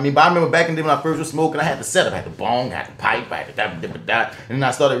present, you know what I mean? But I remember back in the day when I first was smoking, I had the setup, I had the bong, I had the pipe, I had the and then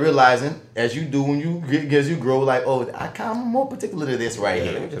I started realizing, as you do when you grow, like, oh, I kind of more particular to this right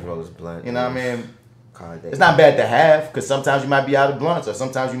here. Let me just roll this blunt. You know what I mean? It's not bad to have, because sometimes you might be out of blunts, or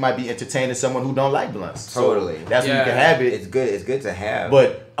sometimes you might be entertaining someone who don't like blunts. Totally. So that's when you can have it. It's good to have.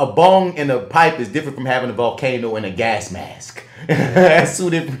 But a bong and a pipe is different from having a volcano and a gas mask. That's 2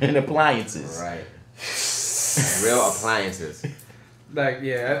 different appliances. Right. Real appliances. Like,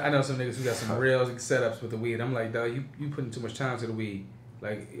 yeah, I know some niggas who got some real setups with the weed. I'm like, dog, you putting too much time to the weed.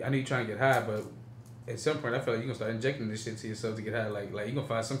 Like, I know you trying to get high, but at some point, I feel like you're going to start injecting this shit to yourself to get high. Like you're going to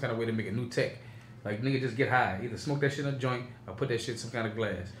find some kind of way to make a new tech. Like, nigga, just get high. Either smoke that shit in a joint or put that shit in some kind of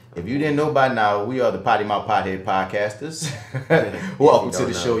glass. If you didn't know by now, we are the Potty Mouth Pothead Podcasters. Welcome to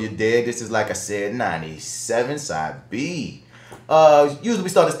the show, you dig. This is, like I said, 97 Side B. Usually we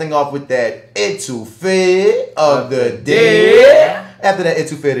start this thing off with that ETOUFEE of the day. After that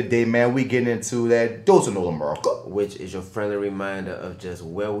ETOUFEE of the day, man, we getting into that dose of NOLA'Murica, which is your friendly reminder of just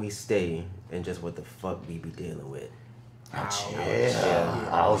where we stay and just what the fuck we be dealing with. Yeah.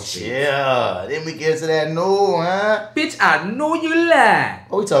 Then we get to that NOOO, huh? Bitch, I know you lie.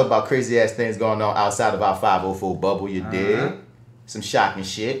 Oh, we talk about crazy ass things going on outside of our 504 bubble, you dig? Some shocking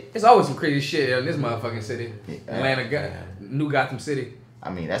shit. There's always some crazy shit in this motherfucking city. Atlanta, New Gotham City. I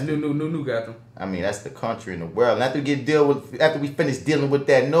mean, that's New Gotham. I mean, that's the country in the world. And after we finish dealing with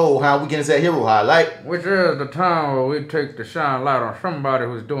that NOOO, how we get into that hero highlight? Which is the time where we take to shine light on somebody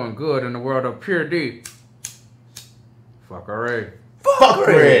who's doing good in the world of pure D. Fuckery.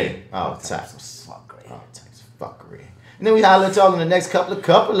 All types of fuckery. And then we holler at y'all in the next couple of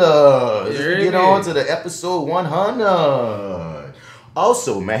Let's get on to the episode 100.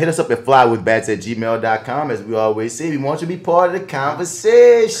 Also, man, hit us up at FlyWithBats@gmail.com. As we always say, we want you to be part of the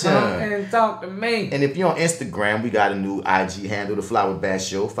conversation. Come and talk to me. And if you're on Instagram, we got a new IG handle, the Fly with Bats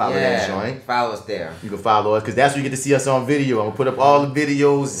Show. Follow that joint. Follow us there. You can follow us because that's where you get to see us on video. I'm gonna put up all the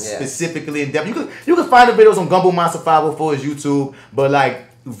videos specifically in depth. You can find the videos on Gumbo Monster 504's YouTube, but like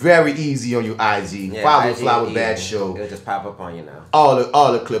very easy on your IG. Follow the Fly with Bats Show. It'll just pop up on you now. All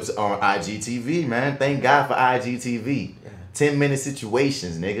the clips are on IGTV, man. Thank God for IGTV. 10-minute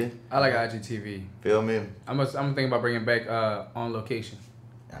situations, nigga. I like IGTV. Feel me? I'm thinking about bringing back On Location.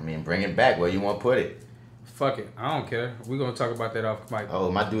 I mean, bring it back. Where you want to put it? Fuck it. I don't care. We're going to talk about that off mic.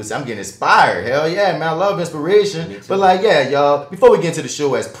 Oh, my dude, I'm getting inspired. Hell yeah, man. I love inspiration. But like, yeah, y'all, before we get into the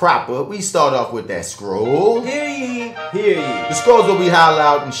show as proper, we start off with that scroll. Hear ye. The scroll's where we holler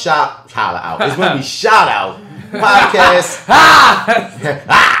out. It's when we shout out podcasts.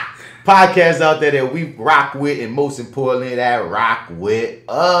 Podcasts out there that we rock with, and most importantly, that rock with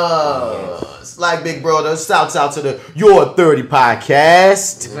us. Like Big Brother, shouts out to the Your 30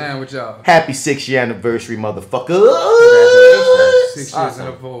 podcast. Man, with y'all. Happy 6-year anniversary, motherfucker. Congratulations. 6 years in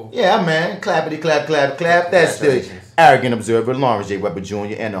a row. Yeah, man. Clappity, clap, clap, clap. That's the arrogant observer, Lawrence J. Webber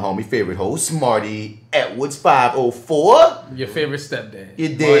Jr., and the homie favorite host, Smarty Edwards 504. Your favorite stepdad. You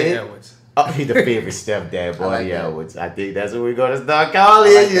did. Edwards. Oh, he the favorite stepdad, Marty Edwards. I think that's what we're gonna start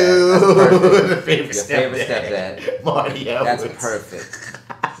calling like you. The favorite stepdad. Marty Edwards. That's perfect.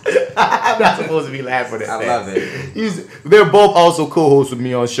 I'm not supposed to be laughing at that. I love it. They're both also co-hosts with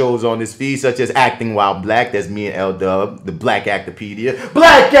me on shows on this feed, such as Acting While Black. That's me and L-Dub, the Black Actopedia.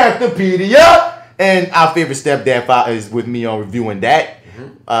 And our favorite stepdad is with me on reviewing that.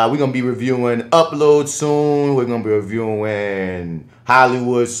 We're going to be reviewing Upload soon. We're going to be reviewing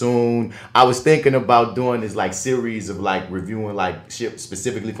Hollywood soon. I was thinking about doing this like series of like reviewing like shit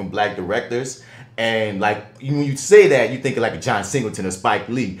specifically from black directors. And like when you say that, you think of like a John Singleton or Spike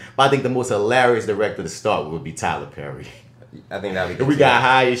Lee. But I think the most hilarious director to start with would be Tyler Perry. I think that would be good. And we got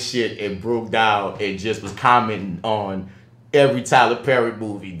high as shit and broke down and just was commenting on every Tyler Perry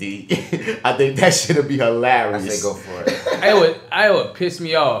movie, D. I think that shit'll be hilarious. I say go for it. I would piss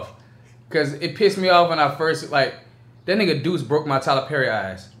me off. Because it pissed me off when I first, like, that nigga Deuce broke my Tyler Perry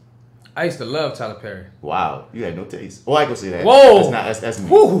eyes. I used to love Tyler Perry. Wow, you had no taste. Oh, I can see that. Whoa. That's me.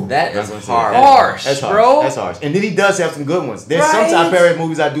 Woo. That is hard. Harsh, bro. That's harsh. And then he does have some good ones. There's some Tyler Perry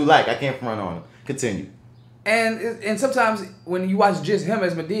movies I do like. I can't front on him. Continue. And sometimes when you watch just him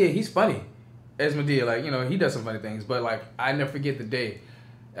as Medea, he's funny. As Medea, like, you know, he does some funny things. But, like, I never forget the day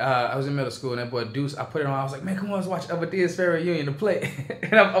I was in middle school and that boy Deuce, I put it on. I was like, man, come on, let's watch Abadia's Fair Reunion to play.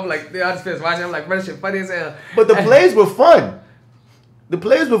 And I'm like, I just finished watching. I'm like, man, that shit funny as hell. But the plays were fun. The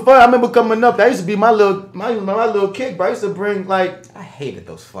plays were fun. I remember coming up. That used to be my little kick, bro. I used to bring like. I hated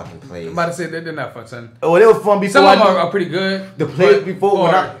those fucking plays. I'm about to say they're not fun, son. Oh, they were fun before. Some of them are pretty good. The plays before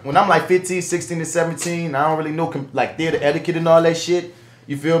when I'm like 15, 16, and 17, I don't really know like theater etiquette and all that shit.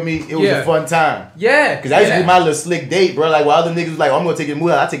 You feel me? It was a fun time. Yeah. Because that used to be my little slick date, bro. Like, while other niggas was like, oh, I'm going to take it to the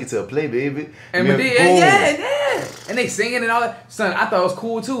movie, I take it to a play, baby. And yeah. And they singing and all that. Son, I thought it was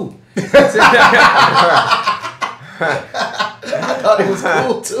cool, too. I thought it was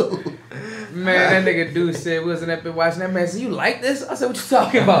cool, too. Man, that nigga dude said, we was in that bit watching that man said, you like this? I said, what you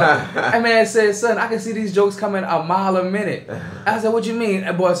talking about? That man said, son, I can see these jokes coming a mile a minute. I said, what you mean?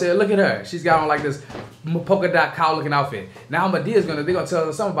 That boy said, look at her. She's got on like this polka dot cow looking outfit. Now they're gonna tell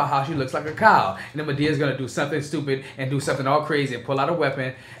her something about how she looks like a cow. And then Medea's gonna do something stupid and do something all crazy and pull out a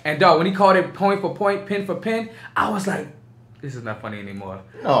weapon. And dog, when he called it point for point, pin for pin, I was like, this is not funny anymore.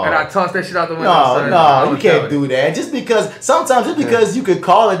 No. And I tossed that shit out the window. No, you can't do that. Just because you could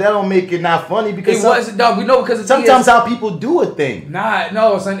call it, that don't make it not funny. Because dog. We know because sometimes how people do a thing.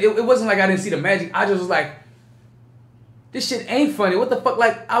 No, son. It wasn't like I didn't see the magic. I just was like, this shit ain't funny. What the fuck?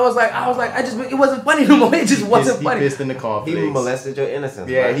 Like I was like, it wasn't funny no more. It just wasn't funny. He pissed in the cornflakes. He molested your innocence.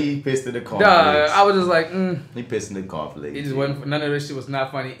 Yeah, right? he pissed in the cornflakes. I was just like, He pissed in the cornflakes. It just wasn't. None of this shit was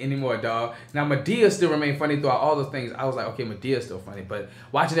not funny anymore, dog. Now Medea still remained funny throughout all the things. I was like, okay, Medea's still funny, but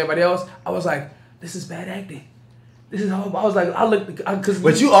watching everybody else, I was like, this is bad acting. This is horrible. I was like,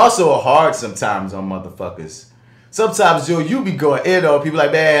 But you also are hard sometimes on motherfuckers. Sometimes you be going in on people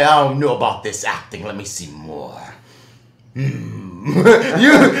like, man, I don't know about this acting. Let me see more. Joe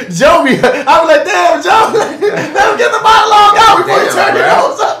be, I was like, damn, Joe, let him get the monologue out before you turn it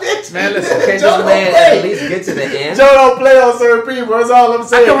on, bitch. Man, listen, can't this man at least get to the end? Joe don't play on certain people, that's all I'm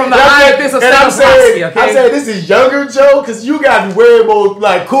saying. I come from the high this of I'm saying this is younger Joe, because you got to be way more,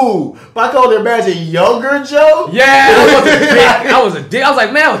 like, cool. But I can imagine younger Joe. Yeah, I was a dick. I was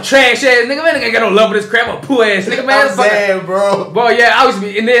like, man, I'm a trash ass nigga. Man, I ain't got no love for this crap. I'm a poo ass nigga, man. I'm saying, bro. Boy, yeah, I was,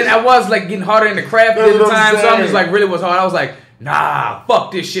 and then I was like getting harder in the craft at the time, so I'm just like really was hard. I was like, nah,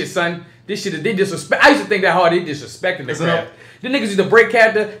 fuck this shit, son. This shit, they disrespect. I used to think that hard. They disrespected the craft. The niggas used to break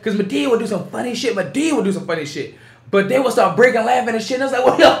character because Medea would do some funny shit. But they would start breaking, laughing and shit. And I was like,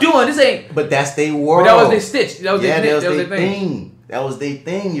 what y'all doing? This ain't. But that's their world. But that was their stitch. That was their thing. That was their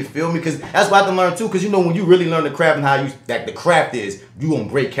thing. You feel me? Because that's what I had to learn too. Because you know when you really learn the craft and how the craft is, you gonna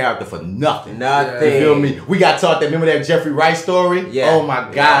break character for nothing. Nothing. You feel me? We got taught that. Remember that Jeffrey Wright story? Yeah. Oh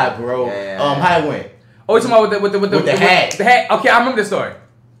my God, bro. Yeah. How it went? Oh, you talking about with the hat? The hat. Okay, I remember the story.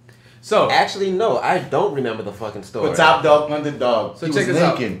 So actually, no, I don't remember the fucking story. But top dog, underdog. So he check was this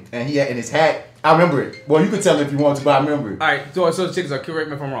Lincoln, and he had in his hat. I remember it. Well, you could tell if you want to, but I remember it. All right, so check this out. Correct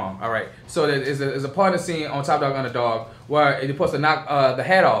me if I'm wrong. All right, so there's a part of the scene on Top Dog Underdog where they're supposed to knock the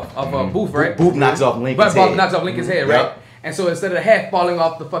hat off of Booth, right? Booth knocks off Lincoln's head. Knocks off Lincoln's head, right? And so instead of the hat falling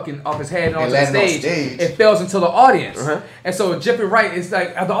off his head and onto the stage, it falls into the audience. And so Jeffrey Wright is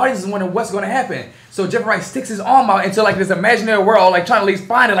like, the audience is wondering what's going to happen. So Jeffrey Wright sticks his arm out into like this imaginary world, like trying to at least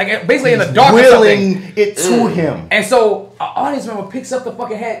find it, like basically in the dark or something. Willing it to him. And so an audience member picks up the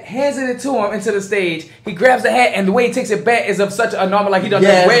fucking hat, hands it to him into the stage. He grabs the hat, and the way he takes it back is of such a normal, like he doesn't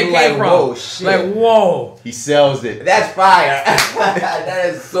know where it came from. Whoa, shit. Like, whoa. He sells it. That's fire. That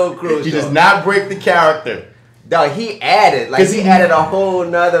is so crucial. He does not break the character. Dog, he added a whole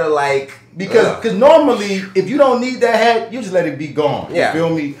nother like because normally if you don't need that hat, you just let it be gone. Yeah, you feel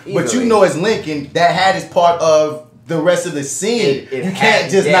me? easily. But you know, as Lincoln, that hat is part of the rest of the scene. You can't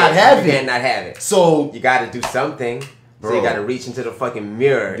just not have it. You can't not have it. So you got to do something. Bro. So you got to reach into the fucking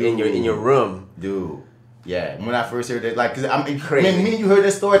mirror in your room, dude. Yeah, when I first heard that, like, cause I mean, me and you heard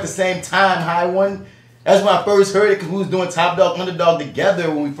that story at the same time. High one. That's when I first heard it because we was doing Top Dog Underdog together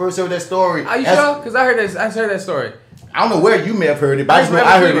when we first heard that story. Are you sure? Because I heard that story. I don't know where you may have heard it, but I just know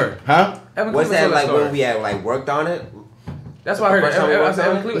I heard it. Huh? Was that like when we had like worked on it? That's why I heard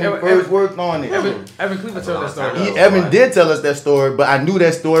it. Evan first worked on it. Evan Cleveland told that story. Evan did tell us that story, but I knew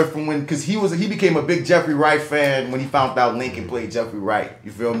that story from when, because he became a big Jeffrey Wright fan when he found out Lincoln played Jeffrey Wright. You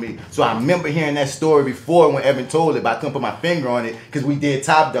feel me? So I remember hearing that story before when Evan told it, but I couldn't put my finger on it because we did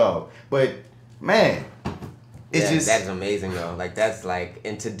Top Dog. But man, it's just that's amazing though. Like that's like,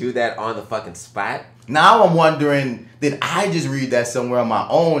 and to do that on the fucking spot. Now I'm wondering, did I just read that somewhere on my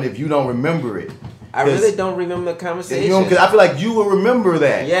own if you don't remember it? I really don't remember the conversation. Because I feel like you will remember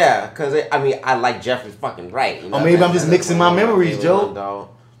that. Yeah, because I mean, I like Jeffrey fucking Wright. You know? Or maybe I'm just mixing my memories, Joe.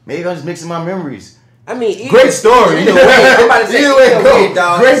 Maybe I'm just mixing my memories. I mean, great story. Either way, I'm about to say, either way,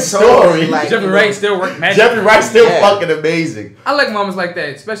 dog. Great story. Like, Jeffrey Wright still work magic. Jeffrey Wright still fucking amazing. I like moments like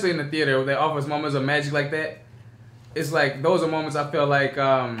that, especially in the theater where they offer us moments of magic like that. It's like those are moments I feel like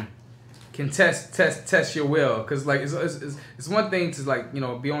can test your will, cause like it's one thing to like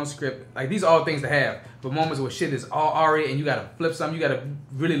be on script, like these are all things to have, but moments where shit is all already and you gotta flip something, you gotta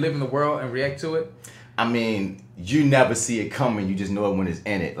really live in the world and react to it. I mean, you never see it coming. You just know it when it's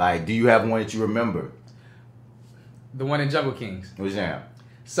in it. Like, do you have one that you remember? The one in Jungle Kings. What's that?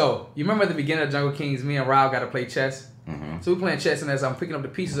 So you remember at the beginning of Jungle Kings, me and Rob got to play chess. Mm-hmm. So we're playing chess, and as I'm picking up the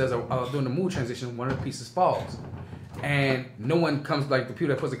pieces, as I was doing the mood transition, one of the pieces falls. And no one comes, like the people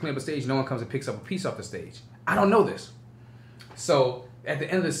that supposed to clean up the stage, no one comes and picks up a piece off the stage. I don't know this. So at the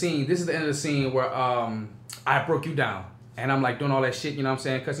end of the scene, this is the end of the scene where I broke you down. And I'm like doing all that shit, you know what I'm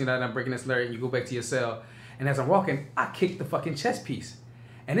saying? Cussing you out, and I'm breaking this lyric, and you go back to your cell. And as I'm walking, I kick the fucking chess piece.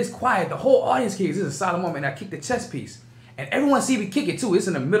 And it's quiet, the whole audience kicks. This is a silent moment, and I kick the chess piece. And everyone see me kick it too. It's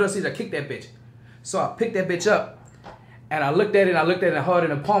in the middle of the stage, I kick that bitch. So I picked that bitch up, and I looked at it, and held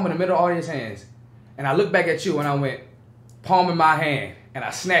it in the palm in the middle of the audience hands. And I looked back at you, and I went, palm in my hand, and I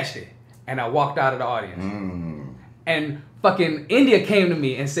snatched it, and I walked out of the audience. And fucking India came to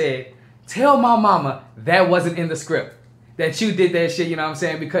me and said, tell my mama that wasn't in the script. That you did that shit, you know what I'm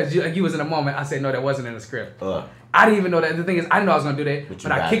saying? Because you was in a moment. I said, no, that wasn't in the script. I didn't even know that. The thing is, I didn't know I was gonna do that.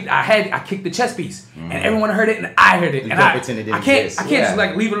 But I kicked the chess piece. And everyone heard it, and I heard it. And I can't just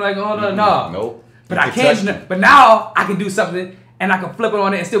like leave it like, oh no. Nope. But I can't. But now I can do something, and I can flip it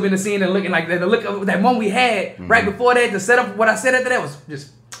on it and still be in the scene and looking like that. The look of that moment we had right before that, the setup, what I said after that was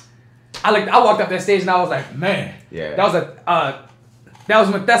just. I walked up that stage and I was like, man, that was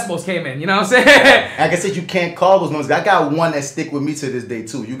when decibels came in. You know what I'm saying? Like I said, you can't call those moments. I got one that stick with me to this day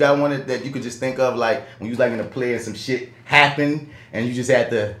too. You got one that you could just think of like when you was like in a play and some shit happened and you just had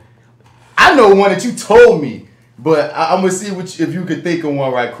to. I know one that you told me, but I'm gonna see if you could think of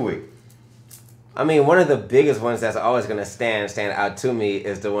one right quick. I mean, one of the biggest ones that's always gonna stand out to me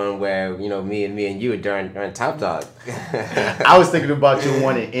is the one where me and you during Top Dog. I was thinking about your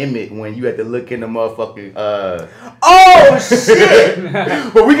one in Emmett when you had to look in the motherfucking. Oh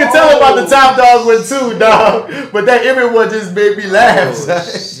shit! But we can tell about the Top Dog one too, dog. But that Emmett one just made me laugh. Oh,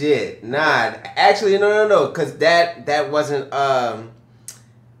 shit! Nah, actually, no, because that wasn't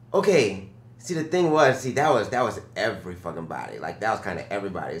okay. See, the thing was, that was every fucking body. Like, that was kind of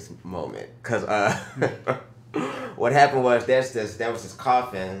everybody's moment. Because what happened was, there was this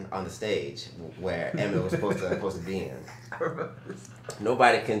coffin on the stage where Emmett was supposed to be in.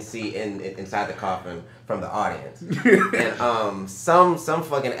 Nobody can see inside the coffin from the audience. And some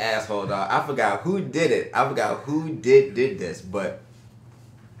fucking asshole, dog. I forgot who did it. I forgot who did this, but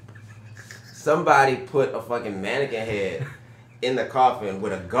somebody put a fucking mannequin head in the coffin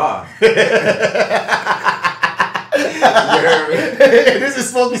with a guard. You heard me? This is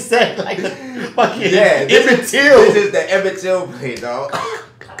supposed to be said like the fucking Emmett Till. This is the Emmett Till play, dog.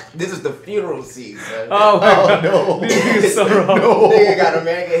 This is the funeral scene, son. Oh no. This is so wrong. No. Nigga got a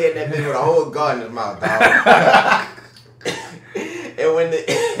mannequin head in that bitch with a whole gun in his mouth, dog. And when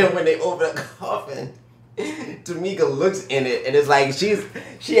they open the coffin, Tamika looks in it and it's like she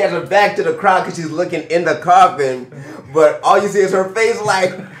has her back to the crowd because she's looking in the coffin, but all you see is her face like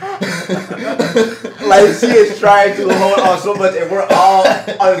she is trying to hold on so much, and we're all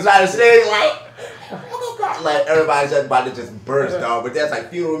on the side of the stage like everybody's just about to just burst, dog. But that's like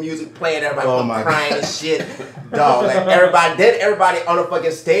funeral music playing, everybody crying and shit, dog. Like everybody on the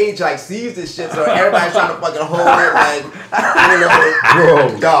fucking stage like sees this shit, so everybody's trying to fucking hold it, like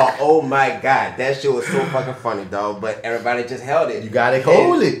bro, dog. Oh my god, that shit was so fucking funny, dog. But everybody just held it. You gotta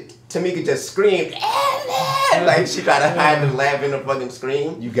hold it. Tamika just screamed, like she tried to hide the laugh in the fucking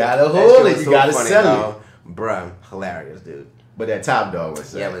scream. You gotta hold it. You gotta sell it, bruh. Hilarious, dude. But that Top Dog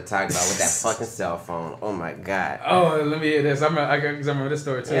was but Top Dog with that fucking cell phone. Oh my god. Oh, let me hear this. I remember this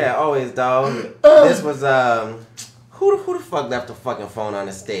story too. Yeah, always, dog. This was who the fuck left the fucking phone on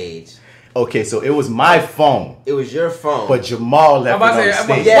the stage? Okay, so it was my phone. It was your phone. But Jamal left it on the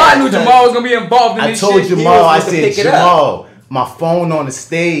stage. I knew Jamal was gonna be involved in this shit. I told Jamal, I said, Jamal, my phone on the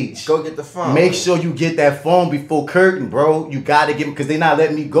stage. Go get the phone. Make sure you get that phone before curtain, bro. You gotta get, because they not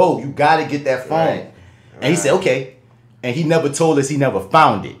letting me go. You gotta get that phone. Right. And he said, okay. And he never told us he never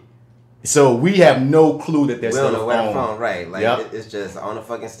found it. So we have no clue that there's still a phone. We don't know where the phone, right. Like, it's just on the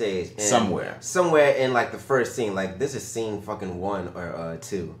fucking stage. And somewhere in, like, the first scene. Like, this is scene fucking 1 or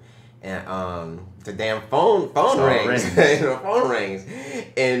 2. And the damn phone rings. The phone rings.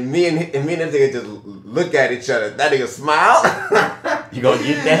 And me and this nigga just look at each other. That nigga smile. You gonna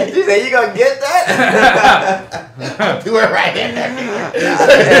get that? He said, you gonna get that? Do it right there.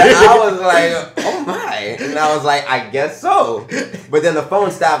 And I was like, oh my guy? And I was like, I guess so. But then the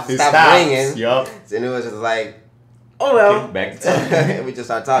phone stopped ringing. Yup. And it was just like, oh well. Back to time. We just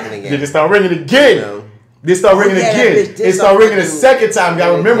started talking again. They just start ringing again. You know? They start ringing again. It started ringing a second time. I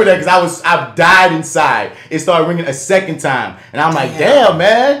remember that because I died inside. It started ringing a second time, and I'm like, damn,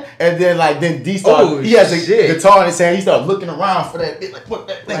 man. And then D started. He has a guitar in his hand. He started looking around for that bit, like what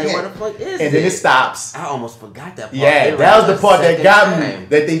that thing is. What the fuck is and then it stops. I almost forgot that part. Yeah, that was the part that got me.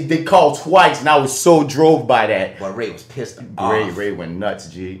 That they called twice, and I was so drove by that. Well, Ray was pissed off. Ray went nuts,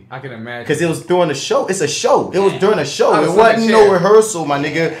 G. I can imagine. Because it was during the show. It's a show. It was during a show. It wasn't no rehearsal, my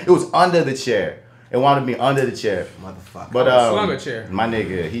nigga. It was under the chair. It wanted to be under the chair. Motherfucker. But slung a chair. My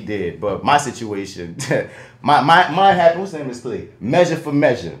nigga, he did. But my situation, my happened. What's the name of this play? Measure for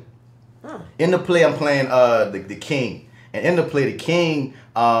Measure. Huh. In the play, I'm playing the king, and in the play, the king,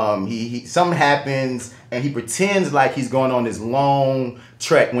 he something happens, and he pretends like he's going on this long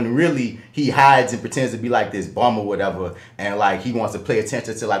trek when really he hides and pretends to be like this bum or whatever, and like he wants to pay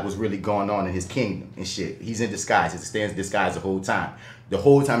attention to like what's really going on in his kingdom and shit. He's in disguise. He stands in disguise the whole time. The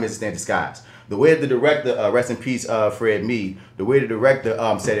whole time he's in disguise. The way the director, rest in peace, Fred Mead, the way the director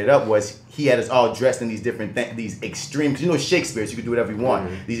set it up was he had us all dressed in these different these extreme, because you know Shakespeare, so you could do whatever you want.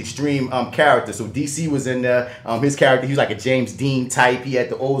 These extreme characters. So DC was in there. His character, he was like a James Dean type. He had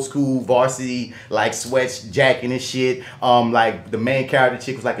the old school varsity like sweats, jacket and shit. Like the main character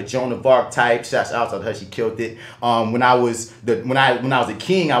chick was like a Joan of Arc type. Shouts out to her, she killed it. When I was a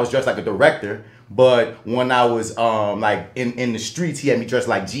king, I was dressed like a director. But when I was like in the streets, he had me dressed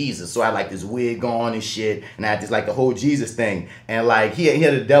like Jesus. So I had like this wig on and shit, and I had this like the whole Jesus thing. And like he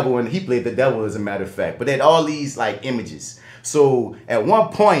had the devil, and he played the devil as a matter of fact. But they had all these like images. So at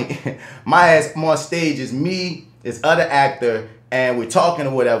one point, my ass on stage is me, this other actor, and we're talking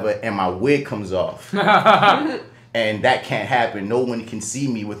or whatever, and my wig comes off. And that can't happen. No one can see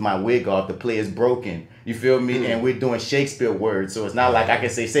me with my wig off. The play is broken. You feel me? And we're doing Shakespeare words, so it's not like I can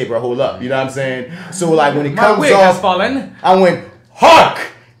say, bro, hold up. You know what I'm saying? So like when it comes wig off, has fallen. I went,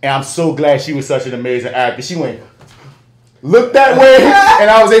 hark! And I'm so glad she was such an amazing actor. She went, look that way, and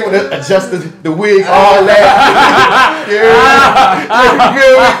I was able to adjust the wig, all that. They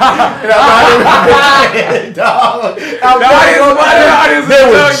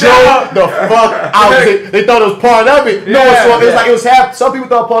would joke the fuck out of it. They thought it was part of it. No, it was like it was half. Some people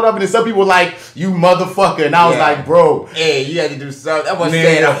thought part of it, and some people were like, "You motherfucker," and I was like, "Bro, hey, you had to do something." That was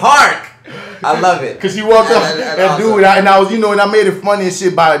saying hark. I love it. Cause you walked up and dude, and I was, and I made it funny and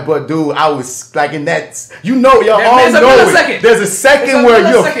shit by it, but dude, I was like in that, y'all all know it. There's a second where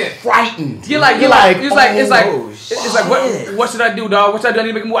you're frightened. You're like, what should I do, dog? What should I do? I need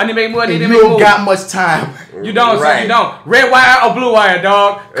to make a move. I need to make a move. You don't got much time. You don't, son. You don't. Red wire or blue wire,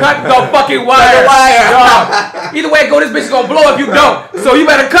 dog. Cut the fucking wire, dog. Either way it go, this bitch is gonna blow if you don't. So you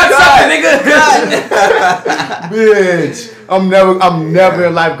better cut something, nigga. Bitch. I'm never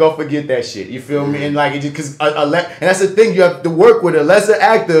in life gonna forget that shit. You feel me? And like it just and that's the thing, you have to work with. A lesser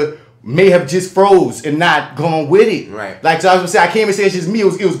actor may have just froze and not gone with it. Right. Like so I was gonna say, I can't even say it's just me. It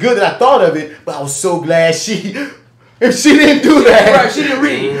was good that I thought of it, but I was so glad she didn't do that. Right, she didn't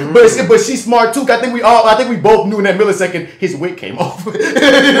read. But she's smart too. I think we both knew in that millisecond his wig came off.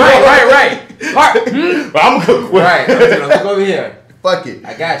 Right. But I'm good. Right. Look over here. Fuck it.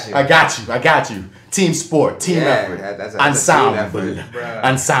 I got you. Team sport, team effort, that's ensemble.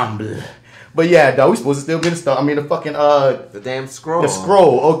 But yeah, dog, we supposed to still be the fucking the damn scroll. The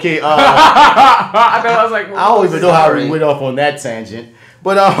scroll. Okay. I was like, I don't even know how we went off on that tangent.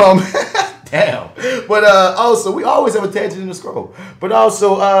 But damn. But also we always have a tangent in the scroll. But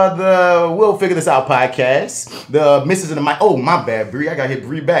also the We'll Figure This Out podcast. The Missus in the Mic. Oh, my bad, Bree. I got hit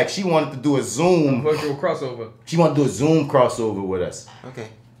Bree back. She wanted to do a Zoom virtual crossover. She wanted to do a Zoom crossover with us. Okay.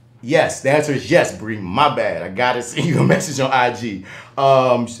 Yes, the answer is yes, Bree. My bad. I gotta send you a message on IG.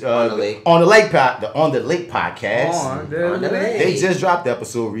 On the Lake podcast. On the Lake. They just dropped the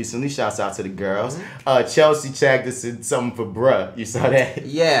episode recently. Shouts out to the girls. Chelsea tagged us in something for bruh. You saw that?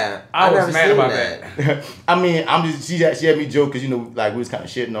 Yeah, I was mad about that. I mean, she had me joke because like we was kind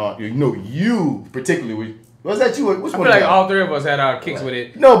of shitting on you particularly. Was that you? Which I one? feel like all three of us had our kicks with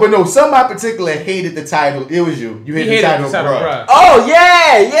it. No, somebody particular hated the title. It was you. You hated the title, bruh. Oh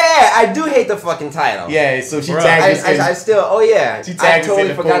yeah, I do hate the fucking title. Yeah, so she tagged us. I still. Oh yeah, she tagged I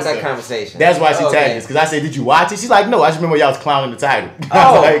totally forgot that conversation. That's why she tagged us because I said, "Did you watch it?" She's like, "No, I just remember y'all was clowning the title."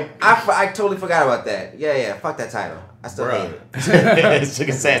 Oh, I totally forgot about that. Yeah, fuck that title. I still hate it.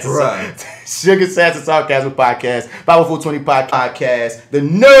 Sugar Sass and Sarcasm Podcast, 50420 podcast, the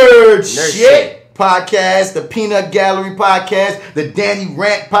nerd shit Podcast, the Peanut Gallery Podcast, the Danny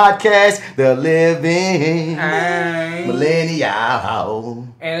Rant Podcast, the Living Millennial.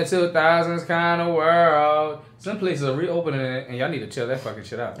 And the 2000s kind of world. Some places are reopening it, and y'all need to chill that fucking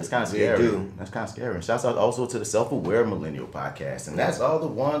shit out. That's kind of scary. That's kind of scary. And shouts out also to the Self-Aware Millennial Podcast. And that's all the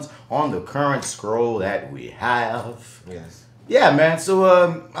ones on the current scroll that we have. Yes. Yeah, man. So,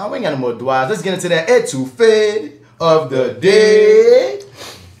 we ain't got no more dwells. Let's get into that ETOUFEE of the day.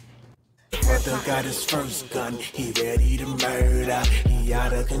 Brother got his first gun, he ready to murder. He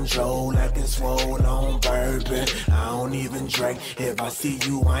out of control like a swole on bourbon. I don't even drink. If I see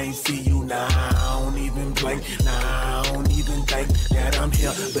you, I ain't see you. Nah, I don't even blink. Nah, I don't even think that I'm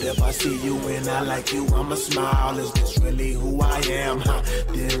here. But if I see you and I like you, I'ma smile. Is this really who I am? Huh?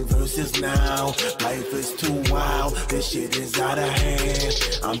 Then versus now, life is too wild. This shit is out of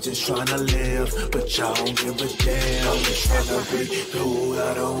hand. I'm just trying to live, but y'all don't give a damn. I'm just trying to be cool.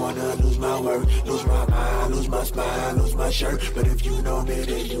 I don't wanna lose my word, lose my mind, lose my spine, lose my shirt. But if you know me,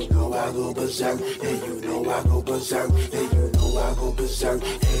 then you know I go berserk. And you know I go berserk. And you know I go berserk.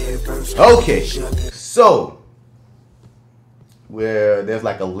 Head first. Okay, so where there's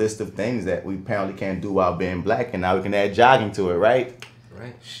like a list of things that we apparently can't do while being black, and now we can add jogging to it, right?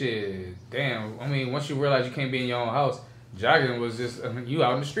 Right. Shit, damn. I mean, once you realize you can't be in your own house, jogging was just you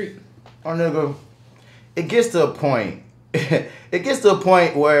out in the street. Oh, nigga, it gets to a point. It gets to a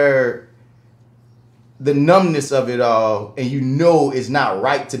point where the numbness of it all, and you know it's not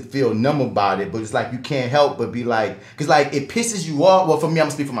right to feel numb about it, but it's like you can't help but be like, because like it pisses you off. Well, for me, I'm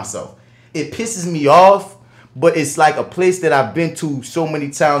gonna speak for myself. It pisses me off, but it's like a place that I've been to so many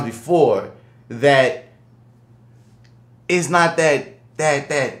times before that it's not that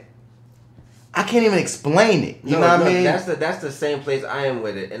I can't even explain it. You know what I mean? That's the same place I am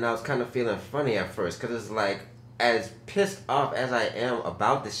with it, and I was kind of feeling funny at first because it's like, as pissed off as I am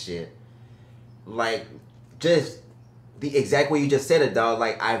about this shit, like, just the exact way you just said it, dog.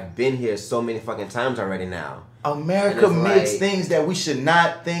 Like, I've been here so many fucking times already now. America makes things that we should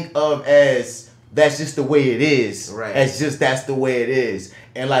not think of as that's just the way it is. Right. As just that's the way it is.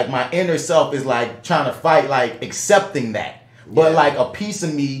 And like my inner self is like trying to fight, like accepting that. But like a piece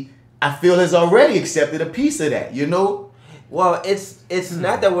of me, I feel has already accepted a piece of that, you know? Well, it's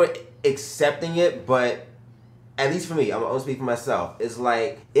not that we're accepting it, but at least for me, I'm gonna speak for myself. It's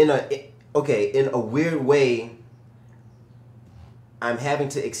like in a weird way, I'm having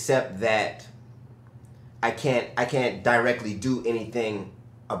to accept that I can't directly do anything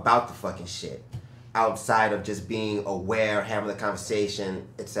about the fucking shit outside of just being aware, having the conversation,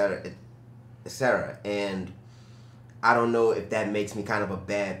 etc., etc. And I don't know if that makes me kind of a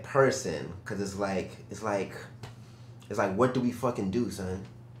bad person, because it's like what do we fucking do, son?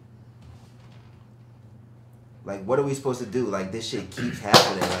 Like, what are we supposed to do? Like, this shit keeps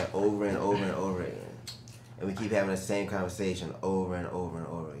happening, like, over and over and over again. And we keep having the same conversation over and over and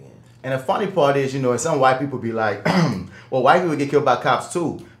over again. And the funny part is, you know, some white people be like, well, white people get killed by cops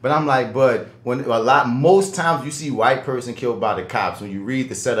too. But I'm like, but most times you see white person killed by the cops, when you read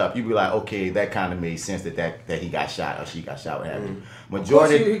the setup, you be like, okay, that kind of made sense that he got shot or she got shot, what have you.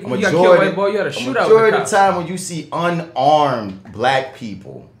 Majority of the time when you see unarmed black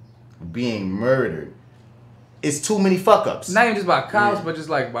people being murdered, it's too many fuck ups. Not even just by cops, but just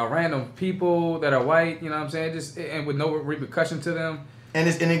like by random people that are white, you know what I'm saying? Just and with no repercussion to them. And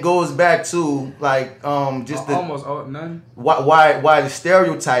it goes back to like just almost none. Why the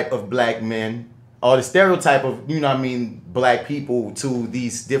stereotype of black men, or the stereotype of, you know what I mean, black people to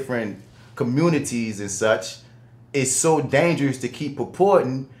these different communities and such is so dangerous to keep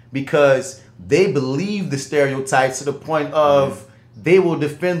purporting, because they believe the stereotypes to the point of they will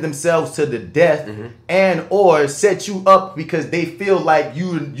defend themselves to the death and or set you up because they feel like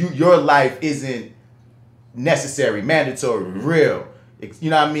your life isn't necessary, mandatory, real. You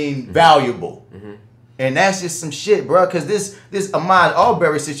know what I mean? Valuable. And that's just some shit, bro. Because this Ahmaud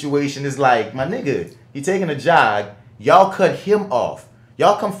Arbery situation is like, my nigga, he taking a jog. Y'all cut him off.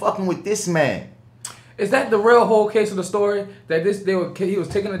 Y'all come fucking with this man. Is that the real whole case of the story? That he was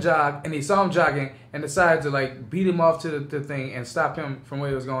taking a jog and he saw him jogging and decided to like beat him off to the thing and stop him from where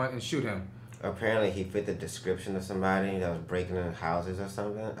he was going and shoot him? Apparently he fit the description of somebody that was breaking into houses or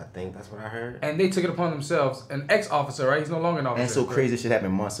something. I think that's what I heard. And they took it upon themselves. An ex-officer, right? He's no longer an officer. And so crazy shit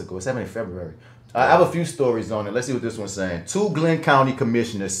happened months ago. It's happened in February. I have a few stories on it. Let's see what this one's saying. 2 Glenn County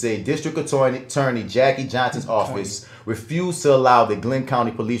commissioners say District Attorney Jackie Johnson's office refused to allow the Glenn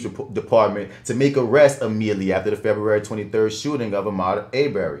County Police Department to make arrests immediately after the February 23rd shooting of Ahmaud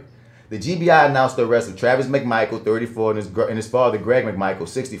Arbery. The GBI announced the arrest of Travis McMichael, 34, and his father, Greg McMichael,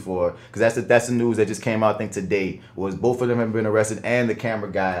 64. Because that's the news that just came out, I think, today. Was both of them have been arrested, and the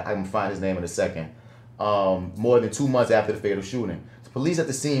camera guy, I can find his name in a second, more than 2 months after the fatal shooting. The police at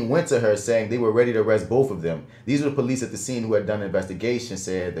the scene went to her saying they were ready to arrest both of them. These were the police at the scene who had done the investigation,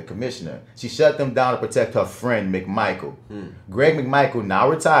 said the commissioner. She shut them down to protect her friend, McMichael. Greg McMichael, now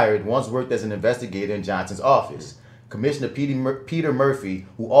retired, once worked as an investigator in Johnson's office. Commissioner Peter Murphy,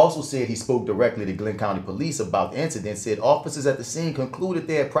 who also said he spoke directly to Glenn County Police about the incident, said officers at the scene concluded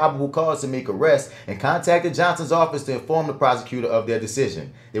they had probable cause to make arrests and contacted Johnson's office to inform the prosecutor of their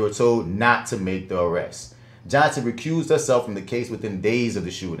decision. They were told not to make the arrest. Johnson recused herself from the case within days of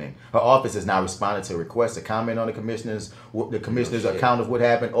the shooting. Her office has now responded to requests to comment on the commissioner's account of what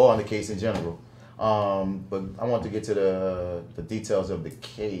happened or on the case in general. But I want to get to the details of the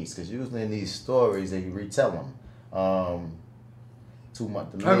case, because usually in these stories they retell them. 2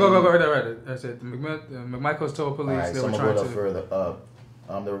 months. Go right. That's it. McMichael's told police right, they so were I'm trying gonna to. go further up.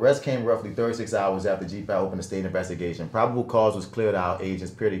 The arrest came roughly 36 hours after GPI opened a state investigation. Probable cause was cleared out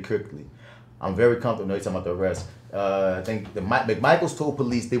agents pretty quickly. I'm very comfortable. No, you're talking about the arrest. I think McMichaels told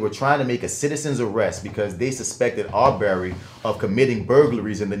police they were trying to make a citizen's arrest because they suspected Arbery of committing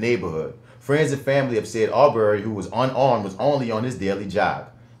burglaries in the neighborhood. Friends and family have said Arbery, who was unarmed, was only on his daily job.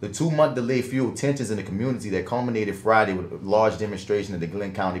 The 2-month delay fueled tensions in the community that culminated Friday with a large demonstration at the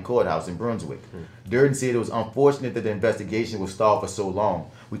Glenn County Courthouse in Brunswick. Durden said it was unfortunate that the investigation was stalled for so long.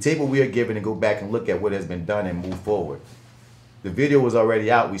 We take what we are given and go back and look at what has been done and move forward. The video was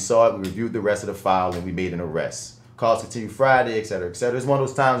already out. We saw it. We reviewed the rest of the file and we made an arrest. Calls continue Friday, etc., etc. It's one of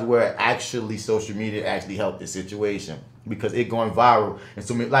those times where actually social media actually helped this situation because it going viral. And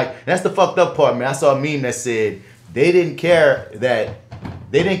so, like, that's the fucked up part, man. I saw a meme that said they didn't care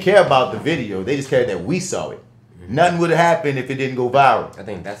about the video. They just cared that we saw it. Nothing would have happened if it didn't go viral. I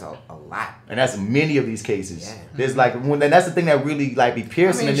think that's a lot. And that's many of these cases. Yeah. There's like, and that's the thing that really like be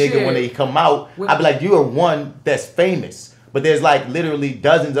piercing a nigga shit. when they come out. I be like, you are one that's famous. But there's like literally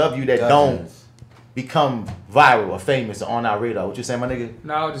dozens of you that don't become viral or famous or on our radar. What you saying, my nigga?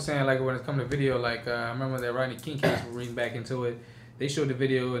 No, I was just saying, like, when it comes to video, like, I remember that Rodney King case, we're reading back into it. They showed the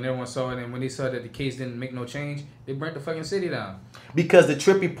video and everyone saw it, and when they saw that the case didn't make no change, they burnt the fucking city down. Because the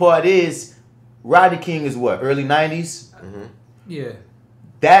trippy part is, Rodney King is what, early 90s? Yeah.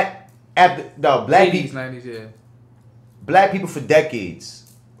 That, after, no, black 80s, people, 90s, yeah. black people for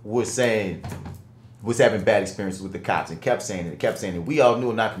decades was having bad experiences with the cops and kept saying it. We all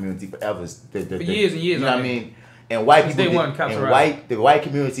knew in our community forever. For years and years. You know what I mean? And white people, the white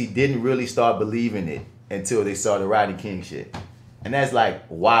community didn't really start believing it until they saw the Rodney King shit. And that's like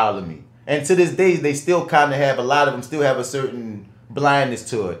wild to me. And to this day, they still kind of have, a lot of them still have a certain blindness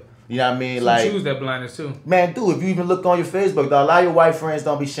to it. You know what I mean? Some like, choose that blindness too. Man, dude, if you even look on your Facebook, dog, a lot of your white friends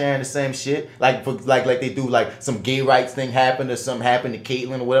don't be sharing the same shit. Like they do, like some gay rights thing happened or something happened to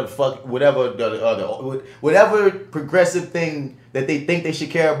Caitlyn or whatever progressive thing that they think they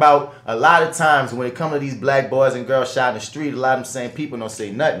should care about. A lot of times when it comes to these black boys and girls shot in the street, a lot of them same people don't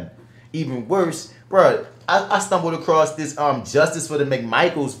say nothing. Even worse, bro, I stumbled across this Justice for the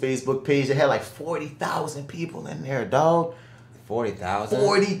McMichaels Facebook page that had like 40,000 people in there, dog. 40,000?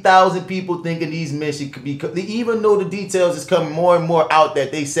 40,000 people thinking these men should be, even though the details is coming more and more out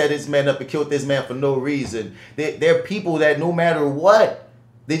that they set this man up and killed this man for no reason. They're people that no matter what,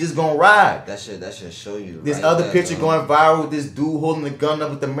 they just gonna ride. That should show you. This right other there, picture going viral with this dude holding the gun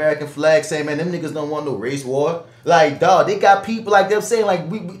up with the American flag saying, man, them niggas don't want no race war. Like, dog, they got people like them saying,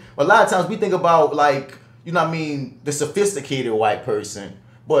 like, we a lot of times we think about, like, you know what I mean, the sophisticated white person.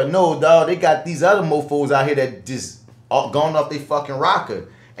 But no, dog, they got these other mofos out here that just gone off they fucking rocker.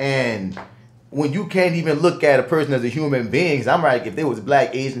 And when you can't even look at a person as a human being, I'm like, if they was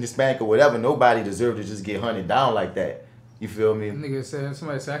black, Asian, Hispanic, or whatever, nobody deserved to just get hunted down like that. You feel me? Nigga said,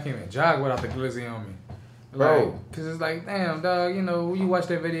 somebody said, I can't even jog without the glizzy on me. Like, Bro. Because it's like, damn, dog, you know, you watch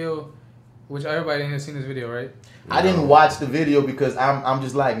that video, which everybody in here seen this video, right? I didn't watch the video because I'm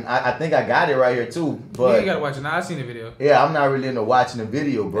just like, I think I got it right here too. But you gotta watch it now. I seen the video. Yeah, I'm not really into watching the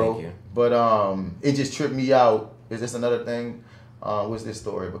video, bro. Thank you. But it just tripped me out. Is this another thing? What's this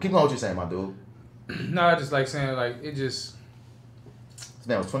story? But keep going what you're saying, my dude. No, I just like saying, like, it just... This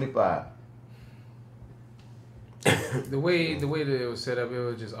man was 25. the way that it was set up, it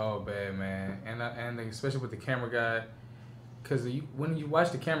was just all bad, man. And especially with the camera guy, because when you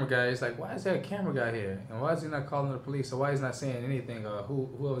watch the camera guy, it's like, why is there a camera guy here? And why is he not calling the police? Or why is he not saying anything? Who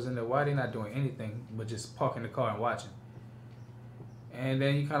was in there? Why are they not doing anything but just parking the car and watching? And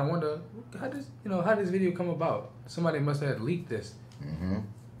then you kind of wonder, how did this video come about? Somebody must have leaked this. Mm-hmm.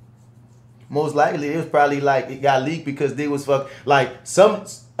 Most likely, it was probably like it got leaked because they was like some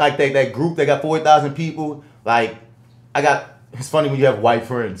like that group that got 40,000 people. Like, it's funny when you have white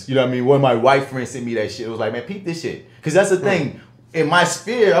friends. You know what I mean? One of my white friends sent me that shit. It was like, man, peep this shit. Because that's the thing. In my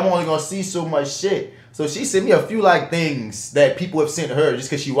sphere, I'm only going to see so much shit. So she sent me a few, like, things that people have sent her just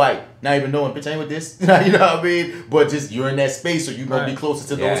because she white. Not even knowing, bitch, I ain't with this. You know what I mean? But just, you're in that space, so you're going to be closer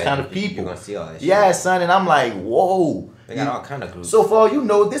to those kind of people. You're going to see all that shit. Yeah, son. And I'm like, whoa. They got all kind of groups. So for all you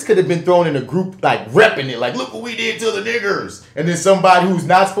know, this could have been thrown in a group, like, repping it. Like, look what we did to the niggers. And then somebody who's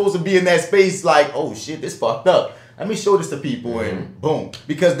not supposed to be in that space, like, oh, shit, this fucked up. Let me show this to people, and boom.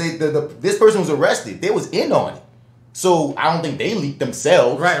 Because this person was arrested. They was in on it. So I don't think they leaked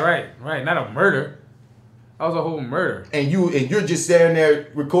themselves. Right. Not a murder. That was a whole murder. And you're just sitting there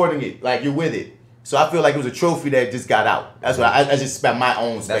recording it like you're with it. So I feel like it was a trophy that just got out. That's what I just spent my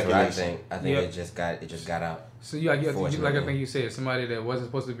own speculation. That's what I think. I think it just got out. So like I think you said, somebody that wasn't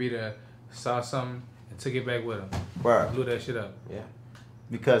supposed to be there saw something and took it back with them. Bruh. Blew that shit up. Yeah.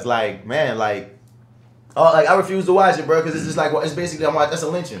 Because like, man, like, I refuse to watch it, bro, because it's just like, it's basically, that's a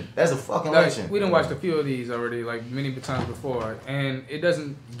lynching. That's a fucking lynching. We done watched a few of these already, like many times before, and it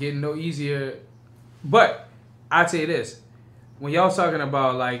doesn't get no easier. But I tell you this, when y'all talking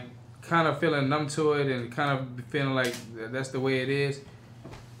about like kind of feeling numb to it and kind of feeling like that's the way it is,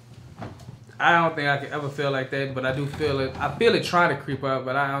 I don't think I could ever feel like that, but I do feel it. I feel it trying to creep up,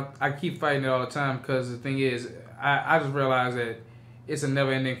 but I keep fighting it all the time because the thing is, I just realize that it's a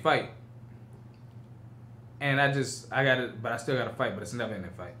never-ending fight. And I still gotta fight, but it's a never-ending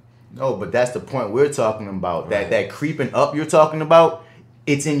fight. No, but that's the point we're talking about. Right. That creeping up you're talking about,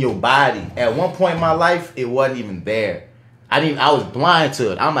 it's in your body. At one point in my life, it wasn't even there. I was blind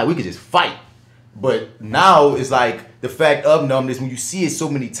to it. I'm like, we could just fight. But now it's like the fact of numbness, when you see it so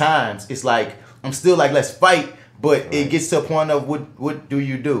many times, it's like, I'm still like, let's fight. But it gets to a point of what do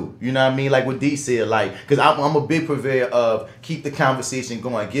you do? You know what I mean? Like what D said, like, because I'm a big purveyor of keep the conversation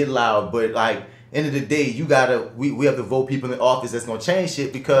going, get loud. But like, end of the day, we have to vote people in office that's gonna change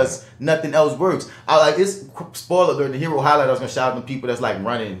shit because nothing else works. I like this spoiler alert, the hero highlight, I was gonna shout out to people that's like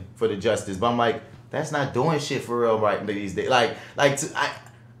running for the justice, but I'm like, that's not doing shit for real right these days.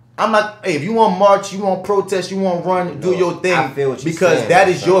 I'm not. Hey, if you want to march, you want to protest, you want to run, do your thing. I feel what you're saying, that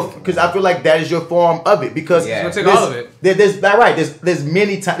is because I feel like that is your form of it. Because it's gonna take all of it.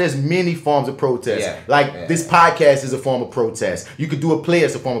 There's many forms of protest. Yeah. This podcast is a form of protest. You could do a play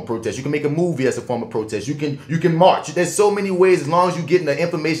as a form of protest. You can make a movie as a form of protest. You can march. There's so many ways as long as you getting the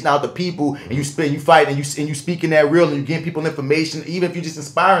information out to people and you fight and you speaking that real and you getting people information. Even if you're just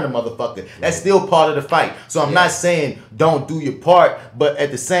inspiring a motherfucker, that's still part of the fight. So I'm not saying don't do your part, but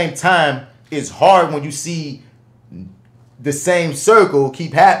at the same time, it's hard when you see the same circle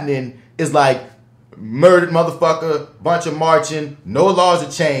keep happening. It's like murdered motherfucker, bunch of marching, no laws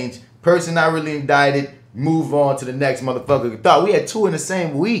of change, person not really indicted, move on to the next motherfucker. Thought we had two in the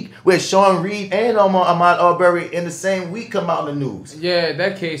same week. We had Sean Reed and Ahmaud Arbery in the same week come out in the news. Yeah,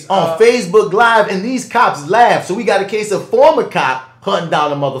 that case on Facebook Live, and these cops laugh. So we got a case of former cop hunting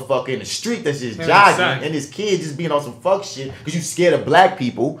down a motherfucker in the street that's just jogging, and his kid just being on some fuck shit because you scared of black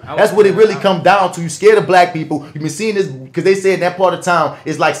people. That's what it really come down to. You scared of black people. You've been seeing this because they said in that part of town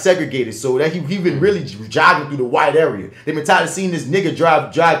is like segregated, so that he been really jogging through the white area. They've been tired of seeing this nigga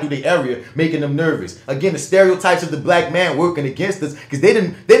drive through the area, making them nervous. Again, the stereotypes of the black man working against us because they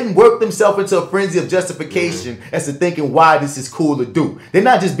didn't work themselves into a frenzy of justification as to thinking why this is cool to do. They're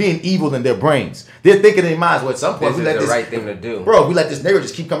not just being evil in their brains. They're thinking in their minds, well, at some point we let this right thing to do, bro. We let this nigga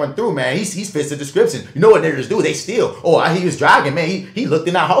just keep coming through, man. He fits the description. You know what niggas do? They steal. Oh, he was dragging, man. He looked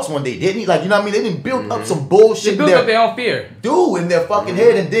in our house one day, didn't he? Like, you know what I mean? They didn't build up some bullshit. They built up their own fear. In their fucking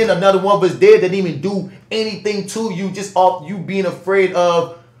head, and then another one was dead that didn't even do anything to you, just off you being afraid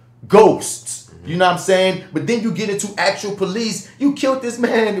of ghosts. You know what I'm saying? But then you get into actual police. You killed this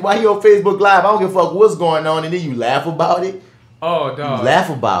man while he on Facebook Live. I don't give a fuck what's going on, and then you laugh about it. Oh, dog. You laugh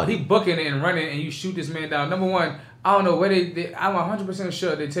about it. He booking it and running, and you shoot this man down. Number one, I don't know where I'm 100%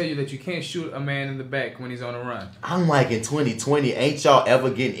 sure they tell you that you can't shoot a man in the back when he's on a run. I'm like, in 2020, ain't y'all ever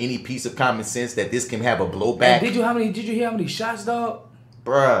getting any piece of common sense that this can have a blowback? And did you hear how many shots, dog?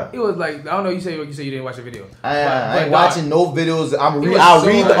 Bruh. It was like, I don't know, you say you didn't watch the video. I ain't watching no videos. I'll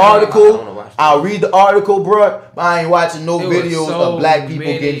read the article. I'll read the article, bruh. But I ain't watching no videos of black people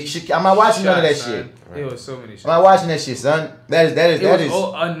getting shit. I'm not watching none of that shit. It was so many shots. I'm not watching that shit, son. That is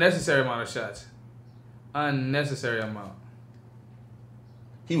unnecessary amount of shots. Unnecessary amount.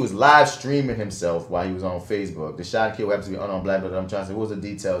 He was live streaming himself while he was on Facebook. The shot kill happens to be unarmed black, but I'm trying to say, what was the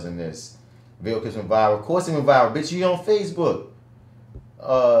details in this? Video clips went viral. Of course it went viral. Bitch, you on Facebook.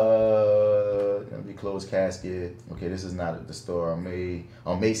 Gonna be closed casket. Okay, this is not at the store. On May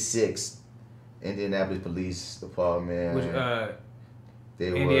 6th, Indianapolis Police Department.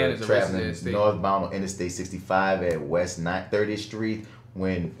 They were Indiana's a traveling resident state. northbound on Interstate 65 at West 30th Street.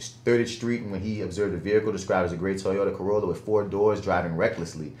 When 30th Street, when he observed a vehicle described as a gray Toyota Corolla with 4 doors driving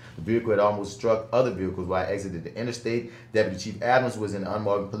recklessly. The vehicle had almost struck other vehicles while it exited the interstate. Deputy Chief Adams was in an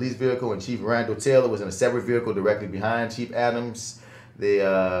unmarked police vehicle, and Chief Randall Taylor was in a separate vehicle directly behind Chief Adams.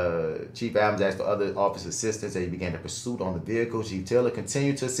 Chief Adams asked for other officer assistance, and he began the pursuit on the vehicle. Chief Taylor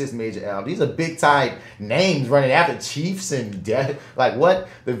continued to assist Major Adams. These are big-time names running after chiefs and like what?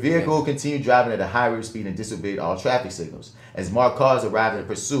 The vehicle continued driving at a high rate of speed and disobeyed all traffic signals. As marked cars arrived in the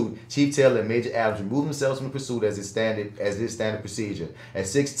pursuit, Chief Taylor and Major Adams removed themselves from the pursuit as is standard procedure. At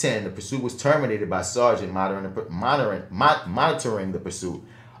 6:10, the pursuit was terminated by Sergeant monitoring the pursuit.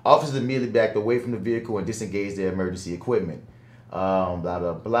 Officers immediately backed away from the vehicle and disengaged their emergency equipment. Blah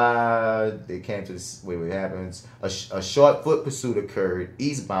blah blah. They came to this. Wait, what happens? A short foot pursuit occurred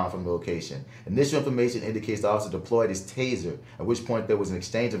eastbound from the location. Initial information indicates the officer deployed his taser, at which point there was an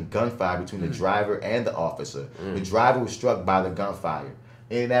exchange of gunfire between the driver and the officer. The driver was struck by the gunfire.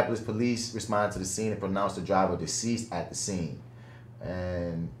 Indianapolis police responded to the scene and pronounced the driver deceased at the scene.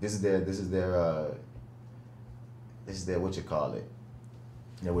 And this is their what you call it?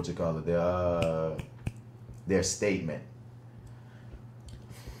 Their statement.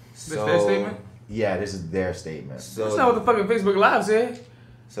 This their statement? Yeah, this is their statement. So That's not what the fucking Facebook Live said.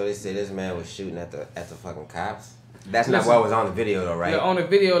 So they say this man was shooting at the fucking cops. That's not what was on the video though, right? Yeah, on the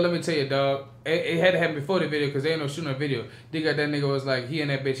video, let me tell you, dog. It had to happen before the video because they ain't no shooting a video. They got that nigga was like, he and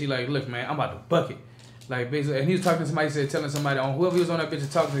that bitch, he like, look, man, I'm about to buck it. Like, basically, and he was talking to somebody, telling somebody, on whoever he was on that bitch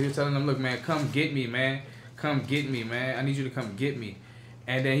talking to, he was telling them, look, man, come get me, man. Come get me, man. I need you to come get me.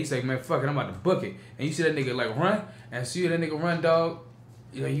 And then he's like, man, fuck it, I'm about to book it. And you see that nigga like run, and see that nigga run, dog.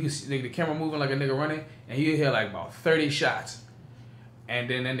 You know, you see the camera moving like a nigga running, and you hear like about 30 shots, and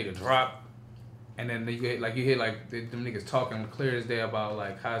then that nigga drop, and then you hear them niggas talking clear as day about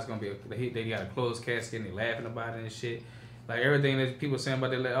like how it's gonna be. They got a closed casket and they laughing about it and shit. Like everything that people saying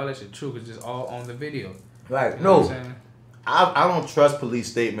about that, all that shit true, is just all on the video. Like you know no, I don't trust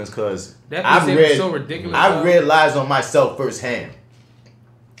police statements because I've so ridiculous. I've read lies on myself firsthand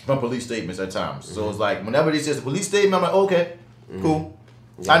from police statements at times. So it's like whenever they say a police statement, I'm like, okay, cool.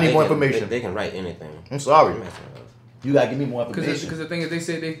 Yeah, I need more information. They can write anything. I'm sorry. You gotta give me more information. Because the thing is, they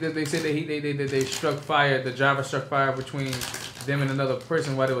said that they struck fire. The driver struck fire between them and another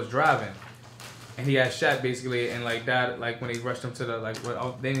person while they was driving, and he got shot basically, and like died like when they rushed him to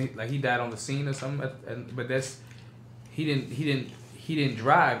the then he died on the scene or something. But that's he didn't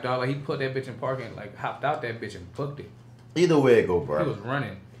drive, dog. Like he put that bitch in parking, like hopped out that bitch and booked it. Either way it go, bro. He was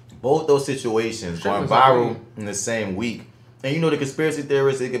running. Both those situations going viral in the same week. And you know the conspiracy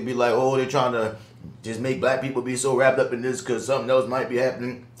theorists, they could be like, oh, they're trying to just make black people be so wrapped up in this because something else might be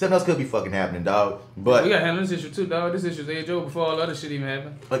happening. Something else could be fucking happening, dog. But we got to handle this issue too, dog. This issue is AlphaJo before all the other shit even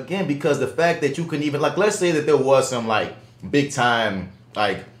happened. Again, because the fact that you can even, like, let's say that there was some, like, big time,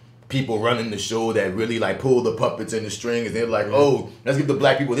 like, people running the show that really, like, pull the puppets and the strings. And they're like, oh, let's give the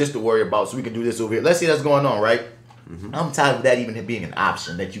black people this to worry about so we can do this over here. Let's say that's going on, right? I'm tired of that even being an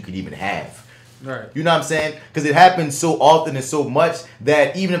option that you could even have. Right. You know what I'm saying? Because it happens so often and so much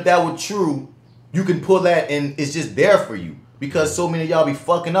that even if that were true, you can pull that and it's just there for you. Because so many of y'all be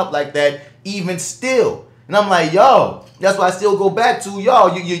fucking up like that even still. And I'm like, yo, that's why I still go back to,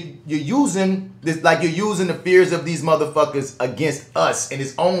 y'all, you're using this, like you're using the fears of these motherfuckers against us. And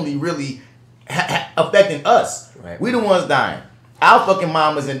it's only really affecting us. Right. We the ones dying. Our fucking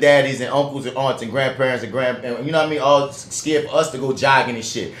mamas and daddies and uncles and aunts and grandparents and you know what I mean, all scared for us to go jogging and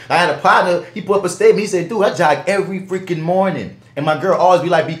shit. I had a partner, he put up a statement, he said, dude, I jog every freaking morning. And my girl always be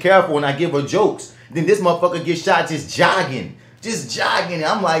like, be careful when I give her jokes. Then this motherfucker gets shot just jogging. And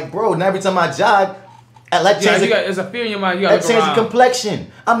I'm like, bro, and every time I jog, I like there's a fear in your mind. You gotta change the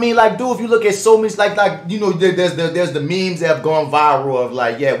complexion. I mean, like, dude, if you look at so many, like you know, there's the memes that have gone viral of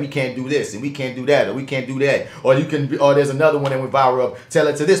like, yeah, we can't do this and we can't do that or we can't do that, or there's another one that went viral of tell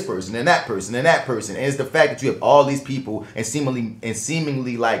it to this person and that person and that person. And it's the fact that you have all these people and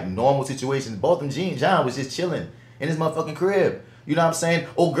seemingly like normal situations. Both of them, Gene John was just chilling in his motherfucking crib. You know what I'm saying?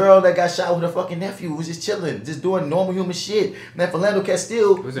 Old girl that got shot with her fucking nephew was just chilling, just doing normal human shit. Man, Philando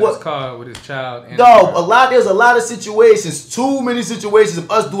Castile was in his car with his child. And there's a lot of situations, too many situations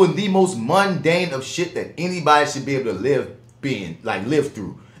of us doing the most mundane of shit that anybody should be able to live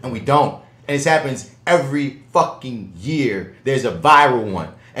through, and we don't. And it happens every fucking year. There's a viral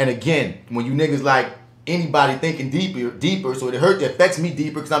one, and again, when you niggas like anybody thinking deeper, so it affects me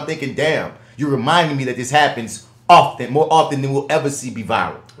deeper because I'm thinking, damn, you're reminding me that this happens more often than we'll ever see be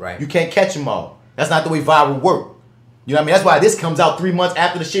viral. Right. You can't catch them all. That's not the way viral work. You know what I mean? That's why this comes out 3 months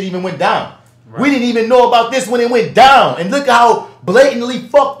after the shit even went down. We didn't even know about this when it went down. And look how blatantly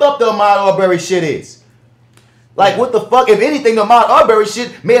fucked up the Ahmaud Arbery shit is. Like, what the fuck? If anything, the Ahmaud Arbery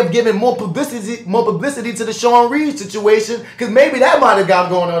shit may have given more publicity to the Sean Reed situation, because maybe that might have got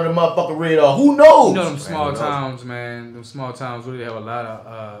going on the motherfucking radar. Who knows? You know them small towns, man. Them small towns really have a lot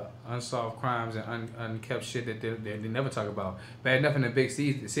of unsolved crimes and unkept shit that they never talk about. Bad enough in the big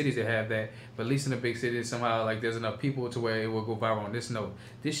cities that have that, but at least in the big cities, somehow like there's enough people to where it will go viral on this note.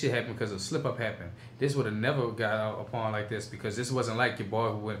 This shit happened because a slip up happened. This would have never got out upon like this because this wasn't like your boy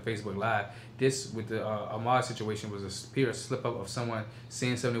who went Facebook Live. This with the Ahmaud situation was a pure slip up of someone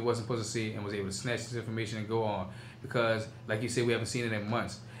seeing something he wasn't supposed to see and was able to snatch this information and go on. Because like you said, we haven't seen it in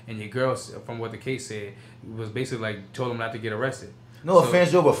months. And your girl, from what the case said, was basically like told him not to get arrested. No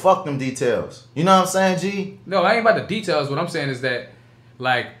offense, Joe, but fuck them details. You know what I'm saying, G? No, I ain't about the details. What I'm saying is that,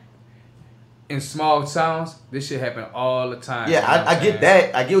 like, in small towns, this shit happen all the time. Yeah, you know I get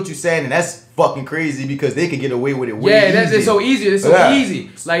that. I get what you're saying, and that's fucking crazy because they could get away with it way easy. It's so easy. It's so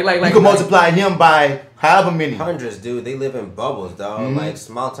easy. Like you can multiply him by however many. Hundreds, dude. They live in bubbles, dog. Like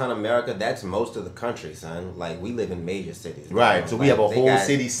small town America, that's most of the country, son. Like we live in major cities. Right. So we have a whole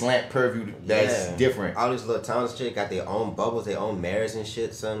city slant purview that's different. All these little towns, shit, got their own bubbles, their own mayors and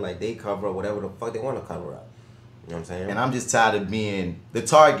shit, son. Like they cover up whatever the fuck they want to cover up. You know what I'm saying? And I'm just tired of being the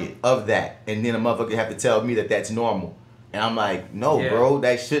target of that. And then a motherfucker have to tell me that that's normal. And I'm like, no, bro,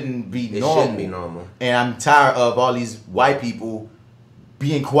 that shouldn't be normal. It shouldn't be normal. And I'm tired of all these white people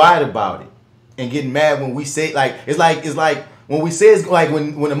being quiet about it and getting mad when we say, like, it's like when we say it's like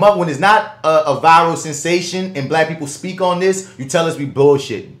when it's not a viral sensation and black people speak on this, you tell us we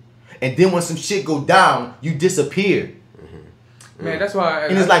bullshitting. And then when some shit go down, you disappear. Man, that's why.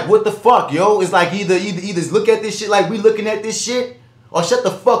 And it's like, what the fuck, yo? It's like either look at this shit like we looking at this shit, or shut the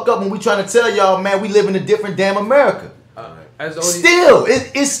fuck up when we trying to tell y'all, man, we live in a different damn America. Still,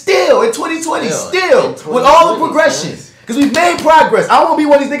 it's still in 2020, still with all the progression. Because we've made progress. I don't want to be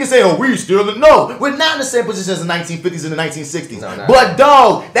one of these niggas saying, oh, we still no. We're not in the same position as the 1950s and the 1960s. No, but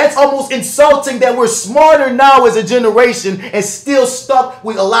dog, that's almost insulting that we're smarter now as a generation and still stuck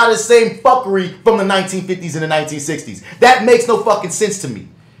with a lot of the same fuckery from the 1950s and the 1960s. That makes no fucking sense to me.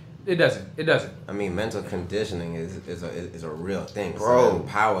 It doesn't. It doesn't. I mean, mental conditioning is a real thing, bro.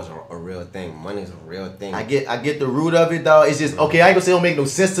 Power's a real thing. Money's a real thing. I get the root of it, dog. It's just okay. I ain't gonna say it don't make no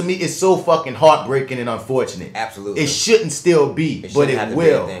sense to me. It's so fucking heartbreaking and unfortunate. Absolutely. It shouldn't still be, but it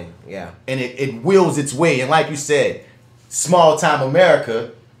will. Be a thing. Yeah. And it wills its way. And like you said, small time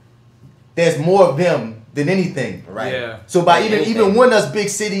America, there's more of them than anything. Right. Yeah. So by even when us big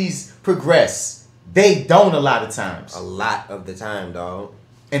cities progress, they don't a lot of times. A lot of the time, dog.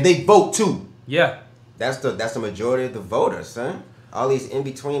 And they vote too. Yeah. That's the majority of the voters, son. All these in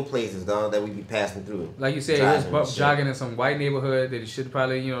between places, dog, that we be passing through. Like you said, he was jogging in some white neighborhood that he should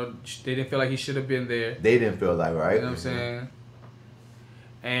probably, they didn't feel like he should have been there. They didn't feel like, right? You know what I'm saying?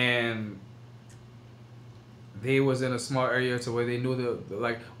 And they was in a small area to where they knew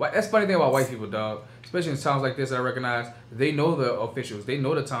that's the funny thing about white people, dog. Especially in towns like this that I recognize, they know the officials. They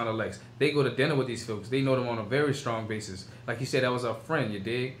know the town elects. They go to dinner with these folks. They know them on a very strong basis. Like you said, that was a friend, you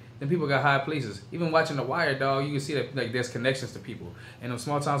dig? Then people got high places. Even watching The Wire, dog, you can see that like there's connections to people. And them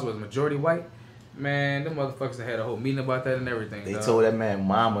small towns where it's majority white, man, them motherfuckers that had a whole meeting about that and everything. They dog. told that man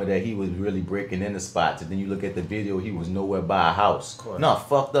mama that he was really breaking into spots. And then you look at the video, he was nowhere by a house. No,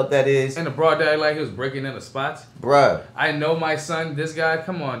 fucked up that is. And the broad dad, like he was breaking into spots. Bruh. I know my son, this guy,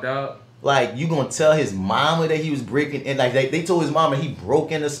 come on, dog. Like, you gonna tell his mama that he was breaking in? Like, they told his mama he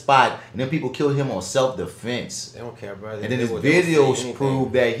broke in the spot, and then people killed him on self-defense. They don't care, bro. And then his videos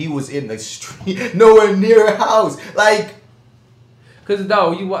prove that he was in the street, nowhere near a house. Like, cause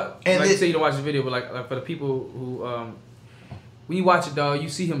dog, you watch, like you say you don't watch the video, but like for the people who, when you watch it, dog, you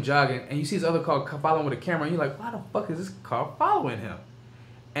see him jogging, and you see his other car following with a camera, and you're like, why the fuck is this car following him?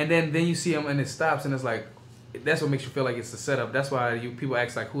 And then you see him, and it stops, and it's like. That's what makes you feel like it's the setup. That's why people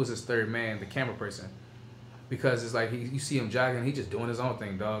ask like, who is this third man, the camera person? Because it's like you see him jogging, he just doing his own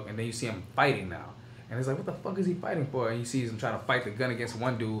thing, dog. And then you see him fighting now, and it's like, what the fuck is he fighting for? And you see him trying to fight the gun against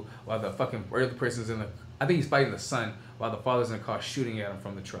one dude while the fucking other person's in the. I think he's fighting the son while the father's in the car shooting at him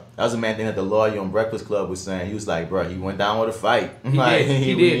from the truck. That was the main thing that the lawyer on Breakfast Club was saying. He was like, bro, he went down with a fight.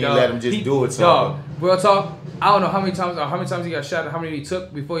 He did, dog. Let him just do it. Dog, real talk. I don't know how many times he got shot and how many he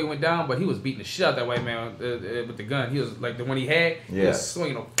took before he went down, but he was beating the shit out that white man with the gun. He was like the one he had. He was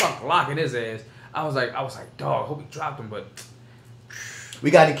swinging a fuck locking his ass. I was like, dog, hope he dropped him, but We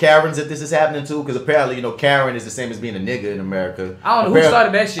got any Karens that this is happening to? Because apparently, you know, Karen is the same as being a nigga in America. I don't know who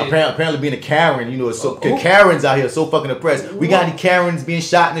started that shit. Apparently being a Karen, you know, so Karens out here are so fucking oppressed. We got any Karens being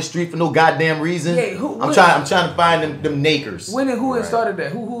shot in the street for no goddamn reason? Yeah, I'm trying to find them nakers. When and who had started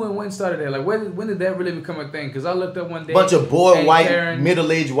that? Who and when started that? Like when did that really become a thing? Because I looked up one day. Bunch of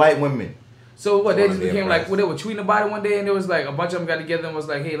middle-aged white women. So what, they just became like, they were tweeting about it one day, and it was like a bunch of them got together and was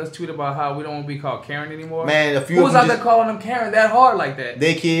like, hey, let's tweet about how we don't want to be called Karen anymore. Man, a few who was out there calling them Karen that hard like that?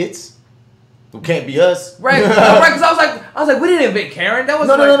 They kids. Who can't be us. Right, right, because I was like, we didn't invent Karen. That was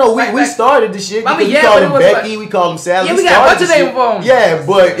no. We started this shit. I mean, we yeah, called but them it was Becky, we called them Sally. Yeah, we got a bunch of names for them. Yeah,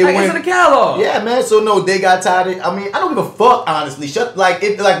 but it went went to the catalog. Yeah, man. So no, they got tired of, I mean, I don't give a fuck, honestly.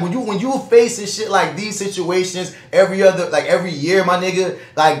 When you facing shit like these situations every year, my nigga,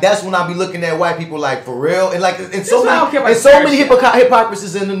 like that's when I be looking at white people like for real, and like and so many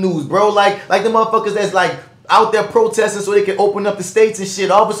hypocrisies in the news, bro. Like the motherfuckers that's like out there protesting so they can open up the states and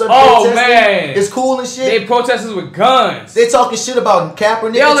shit. All of a sudden, man, it's cool and shit. They protesters with guns. They talking shit about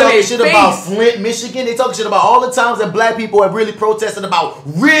Kaepernick. They talking shit about Flint, Michigan. They talking shit about all the times that black people have really protested about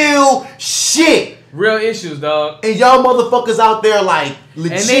real shit. Real issues, dog. And y'all motherfuckers out there like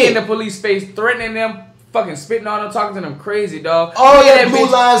legit. And they in the police face threatening them, fucking spitting on them, talking to them crazy, dog. All that blue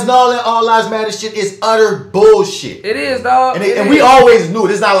lines and all that all lives matter shit is utter bullshit. It is, dog. And we always knew.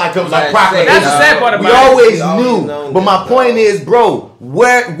 It's not like it was like proclamation. That's the sad part about it. We always knew. But my point is, bro,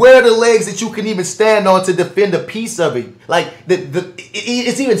 where are the legs that you can even stand on to defend a piece of it? Like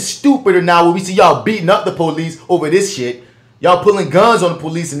it's even stupider now when we see y'all beating up the police over this shit. Y'all pulling guns on the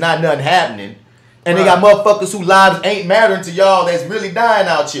police and not nothing happening. And they got motherfuckers whose lives ain't mattering to y'all that's really dying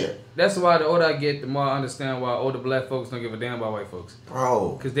out here. That's why the older I get, the more I understand why older black folks don't give a damn about white folks.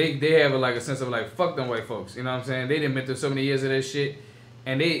 Bro. Because they have a sense of like, fuck them white folks. You know what I'm saying? They done been through so many years of that shit.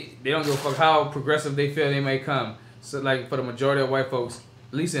 And they don't give a fuck how progressive they feel they may come. So like for the majority of white folks,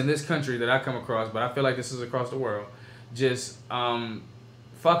 at least in this country that I come across, but I feel like this is across the world, just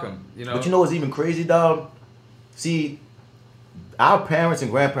fuck them. You know? But you know what's even crazy, dog? See, our parents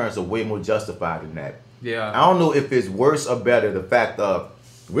and grandparents are way more justified than that. Yeah. I don't know if it's worse or better, the fact of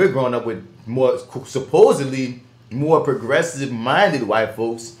we're growing up with more supposedly more progressive minded white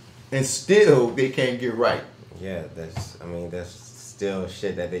folks and still they can't get right. Yeah, that's still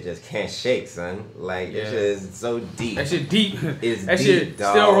shit that they just can't shake, son. Like it is so deep. That shit deep. It's that deep, shit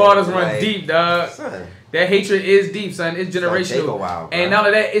dog. still waters run like, deep, dog. Son. That hatred is deep, son. It's generational. Take a while, bro. And not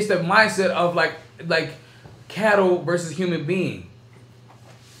only that, it's the mindset of like cattle versus human being.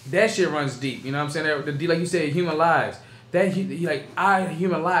 That shit runs deep. You know what I'm saying? Like you said, human lives. Our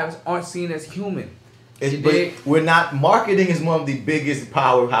human lives aren't seen as human. But we're not, marketing is one of the biggest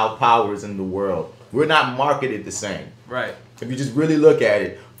powers in the world. We're not marketed the same. Right. If you just really look at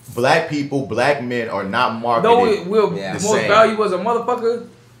it, black people, black men are not marketed the same. Value as a motherfucker.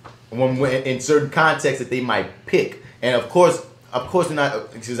 When in certain contexts that they might pick. And of course we're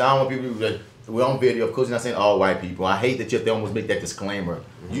not, because I don't want people to be like, we're on video, of course we're not saying all white people. I hate that you have to almost make that disclaimer.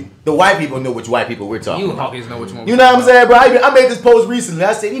 The white people know which white people we're talking about. You know which one. You know what I'm saying, bro? I made this post recently.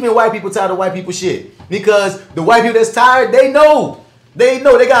 I said even white people tired of white people shit. Because the white people that's tired, they know. They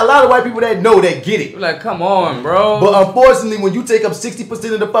got a lot of white people that know, that get it. You're like, come on, bro. But unfortunately, when you take up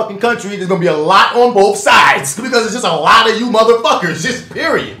 60% of the fucking country, there's gonna be a lot on both sides. Because it's just a lot of you motherfuckers, just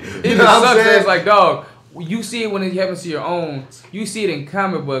period. You know what I'm saying? It's like, dog, you see it when it happens to your own. You see it in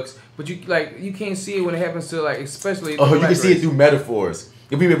comic books, but you can't see it when it happens to especially. Oh, you can see it through metaphors.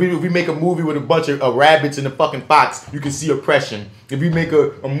 If we make a movie with a bunch of rabbits and a fucking fox, you can see oppression. If we make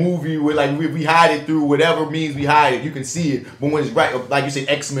a movie with we hide it through whatever means we hide it, you can see it. But when it's right, like you say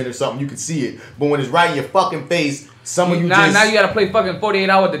X-Men or something, you can see it. But when it's right in your fucking face, now you gotta play fucking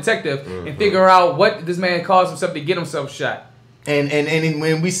 48-hour detective and figure out what this man caused himself to get himself shot. And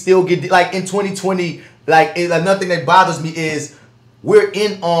when we still get in 2020, another thing that bothers me is we're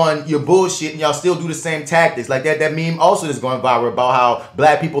in on your bullshit and y'all still do the same tactics. Like that meme also is going viral about how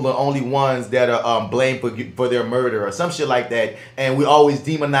black people are the only ones that are blamed for their murder or some shit like that. And we always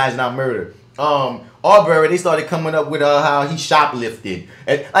demonizing our murder. Arbery, they started coming up with how he shoplifted.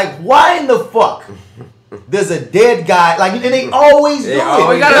 And, why in the fuck? There's a dead guy, and they always do it.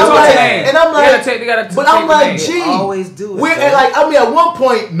 And I'm like, gee, always do it. At one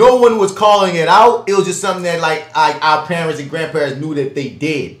point, no one was calling it out. It was just something that our parents and grandparents knew that they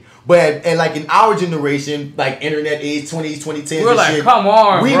did. But in our generation, internet age 20s, 2010s, we're like, come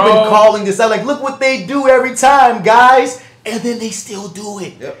on, we've been calling this out. Look what they do every time, guys, and then they still do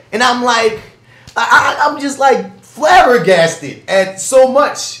it. Yep. And I'm like, I'm just flabbergasted at so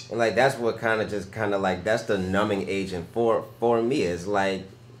much. That's what that's the numbing agent for me. Is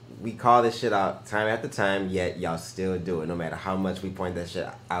we call this shit out time after time, yet y'all still do it. No matter how much we point that shit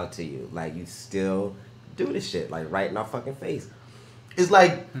out to you, like you still do this shit, like right in our fucking face. It's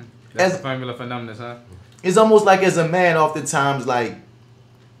like That's the formula for numbness, huh? It's almost like as a man, oftentimes like,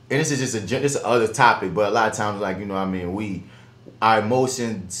 and this is just this other topic, but a lot of times like, you know what I mean, our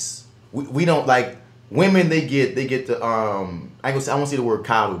emotions, we don't like women. They get to I won't say the word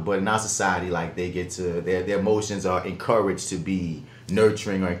coddled, but in our society, like they get to their emotions are encouraged to be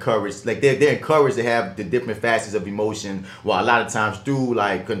nurturing or encouraged, like they're encouraged to have the different facets of emotion. While a lot of times through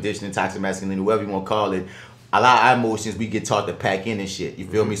like conditioning, toxic masculinity, whatever you want to call it, a lot of our emotions we get taught to pack in and shit. You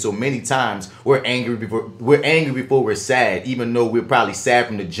feel me? So many times we're angry before we're sad, even though we're probably sad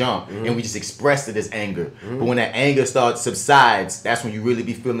from the jump, and we just express it as anger. But when that anger subsides, that's when you really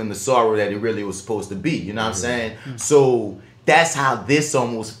be feeling the sorrow that it really was supposed to be. You know what I'm saying? So that's how this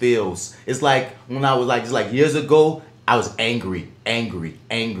almost feels. It's like when I was like just like years ago, I was angry.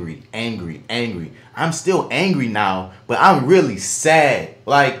 I'm still angry now, but I'm really sad.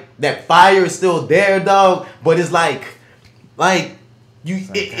 Like that fire is still there, dog. But it's like you,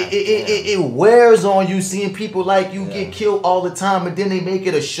 it wears on you seeing people like you get killed all the time, and then they make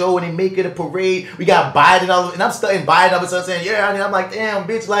it a show and they make it a parade. We got Biden and I'm stuck in Biden. I'm saying, yeah, and I'm like, damn,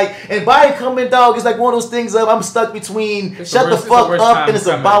 bitch, like, and Biden coming, dog. It's like one of those things of I'm stuck between shut the fuck up and it's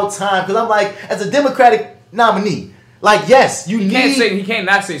about time, because I'm like, as a Democratic nominee. Like, yes, he can't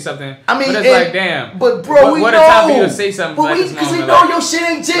not say something. I mean, but it's like, damn. But bro, what a time for you to say something. But because we know your shit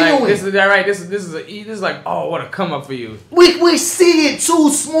ain't genuine. Like, this is that right. This is like, oh, what a come up for you. We see it too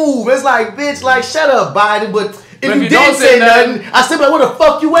smooth. It's like, bitch, like, shut up, Biden. But if you didn't say nothing, I still be like, where the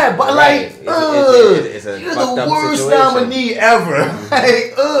fuck you at? But like, it's a you're fucked the up worst situation. nominee ever.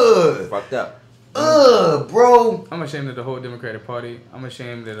 Like, fucked up. Bro. I'm ashamed of the whole Democratic Party. I'm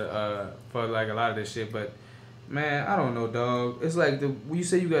ashamed of for like a lot of this shit, but. Man, I don't know, dog. It's like you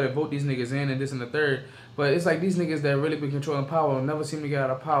say you gotta vote these niggas in and this and the third, but it's like these niggas that really been controlling power never seem to get out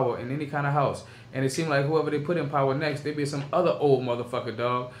of power in any kind of house. And it seems like whoever they put in power next, they be some other old motherfucker,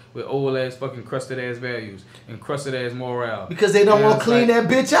 dog, with old ass fucking crusted ass values and crusted ass morale. Because they don't want to clean that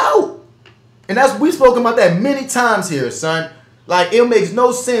bitch out. And we spoken about that many times here, son. Like, it makes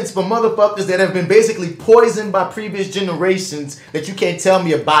no sense for motherfuckers that have been basically poisoned by previous generations, that you can't tell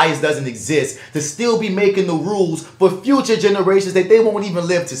me a bias doesn't exist, to still be making the rules for future generations that they won't even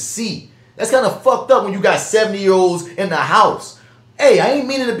live to see. That's kind of fucked up when you got 70-year-olds in the house. Hey, I ain't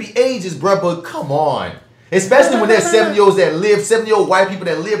meaning to be ageist, bro, but come on. Especially when there's 70-year-old white people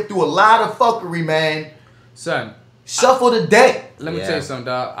that live through a lot of fuckery, man. Son. Shuffle the deck. Let me tell you something,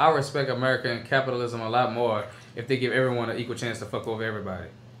 dog. I respect American capitalism a lot more if they give everyone an equal chance to fuck over everybody.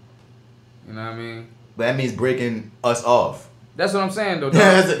 You know what I mean? But that means breaking us off. That's what I'm saying, though.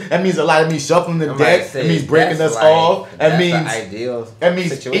 That means a lot. It means shuffling the deck. It means breaking us off. That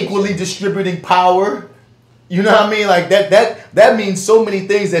means equally distributing power. You know what I mean? Like that means so many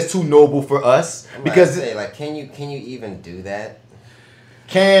things that's too noble for us. Because like, can you even do that?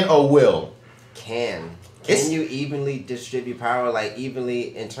 Can or will? Can you evenly distribute power? Like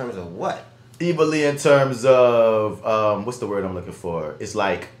evenly in terms of what? Evenly in terms of what's the word I'm looking for? It's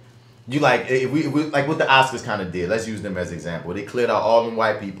like you like if we like what the Oscars kind of did. Let's use them as an example. They cleared out all them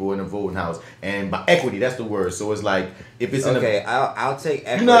white people in the voting house, and by equity, that's the word. So it's like if it's I'll take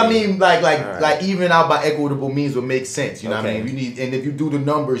equity. You know what I mean? Like even out by equitable means would make sense. You know what I mean? You need, and if you do the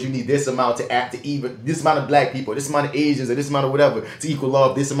numbers, you need this amount to even this amount of black people, this amount of Asians, or this amount of whatever to equal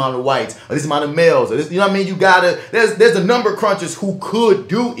off this amount of whites, or this amount of males, or this. You know what I mean? You gotta. There's the number crunchers who could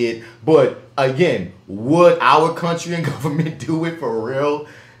do it, but again, would our country and government do it for real?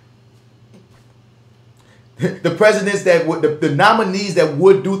 The presidents that would, the nominees that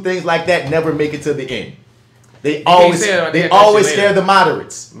would do things like that never make it to the end. They always scare the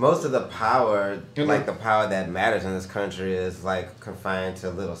moderates. Most of the power, like the power that matters in this country, is like confined to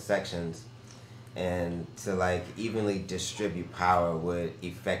little sections, and to like evenly distribute power would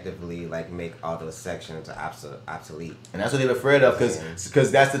effectively like make all those sections obsolete. And that's what they're afraid of,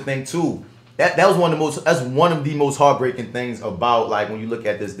 because that's the thing too. That's one of the most heartbreaking things about like when you look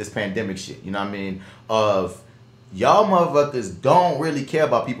at this pandemic shit. You know what I mean? Of y'all motherfuckers don't really care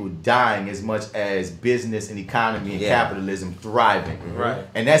about people dying as much as business and economy and capitalism thriving. Right.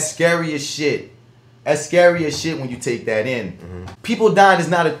 And that's scary as shit. That's scary as shit when you take that in. People dying is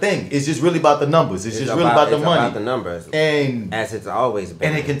not a thing. It's just really about the numbers. It's just really about the money. About the numbers. And as it's always been.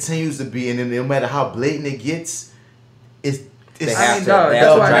 And it continues to be. And then no matter how blatant it gets, They It's have to, dog, they that's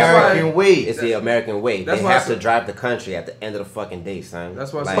have to why- drive that's why- American way. It's the American way. That's They why I have to said- drive the country at the end of the fucking day, son.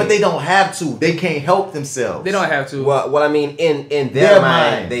 That's why I Like, said- But they don't have to. They can't help themselves. They don't have to. well, I mean, in Their their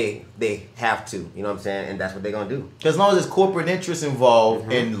mind. mind, they have to. You know what I'm saying? And that's what they're gonna do. As long as there's corporate interests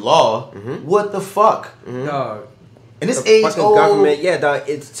involved in law, what the fuck? Dog. And this The age fucking old government, yeah, dog,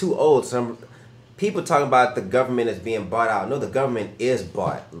 it's too old. Some people talking about the government is being bought out. No, the government is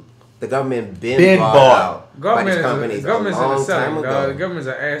bought. The government been bought out Government by these is companies government's a long into time selling, ago. dog. The government's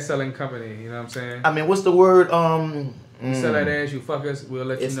an ass selling company. You know what I'm saying? I mean, what's the word? You sell that ass, you fuck us, we'll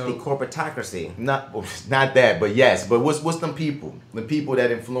let It's you the know. corporatocracy. Not that, but yes. But what's them people? The people that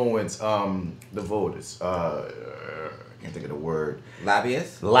influence the voters. I can't think of the word.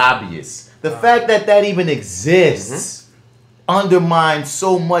 Lobbyists? Lobbyists. The fact that even exists undermines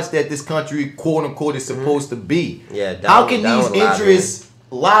so much that this country, quote unquote, is supposed to be. Yeah, How can down these with lobbying. interests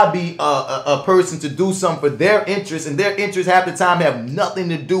lobby a person to do something for their interests, and their interests half the time have nothing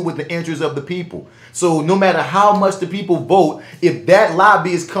to do with the interests of the people? So no matter how much the people vote, if that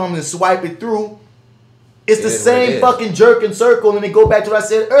lobbyist comes and swipe it through, it's It the is what it same is. fucking jerk and circle, and they go back to what I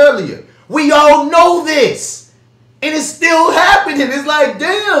said earlier. We all know this, and it's still happening. It's like,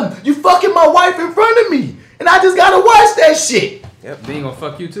 damn, you fucking my wife in front of me, and I just gotta watch that shit, Yep. They ain't gonna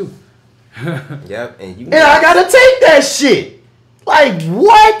fuck you too. Yep. And you and I gotta take that shit. Like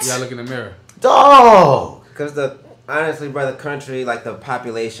what, You gotta look in the mirror. dog? Because honestly, bro, the country, like the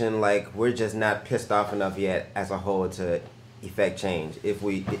population, like we're just not pissed off enough yet as a whole to effect change. If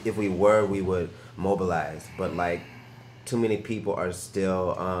we were, we would mobilize. But like, too many people are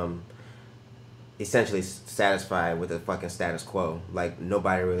still essentially satisfied with the fucking status quo. Like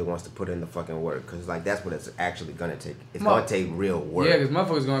nobody really wants to put in the fucking work, because like that's what it's actually gonna take. It's gonna take real work. Yeah, because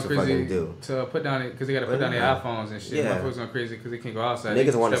motherfuckers going to crazy fucking do. to put down it because they gotta put down their iPhones and shit. Yeah. Motherfuckers going crazy because they can't go outside.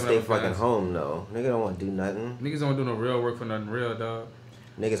 Niggas They want to stepping stay up fucking guns. home though. Niggas don't want to do nothing. Niggas don't do no real work for nothing real, dog.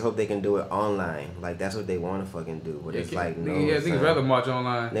 Niggas hope they can do it online. Like that's what they want to fucking do. But it's like no. Niggas son. rather march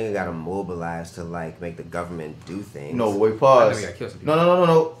online. Nigga gotta mobilize to like make the government do things. No, wait, I pause. know we gotta kill some people.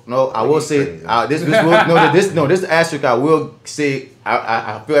 No. I will He's say crazy. this asterisk. I will say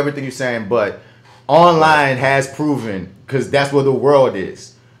I feel everything you're saying, but online has proven, because that's where the world is.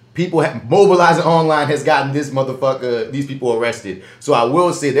 People mobilizing online has gotten these people arrested. So I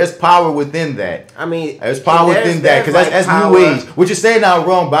will say there's power within that. I mean, There's power within that, because that's power, new age. What you're saying now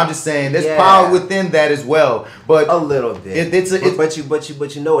wrong, but I'm just saying there's Yeah. power within that as well. But a little bit. But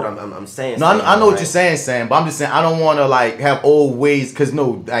but you know what I'm saying. no, I know what right? you're saying, Sam. But I'm just saying I don't want to like have old ways, because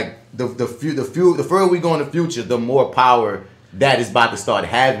no, like the further we go in the future, the more power that is about to start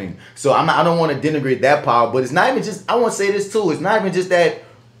having. So I don't want to denigrate that power, but it's not even just. I want to say this too. It's not even just that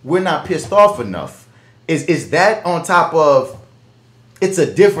we're not pissed off enough. Is that on top of? It's a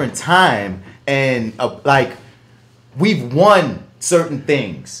different time, and like we've won certain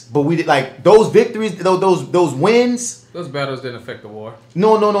things, but we did like those victories, those wins. Those battles didn't affect the war.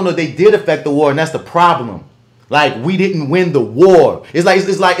 No. They did affect the war, and that's the problem. Like we didn't win the war. It's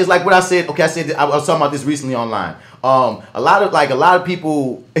like what I said. Okay, I was talking about this recently online. A lot of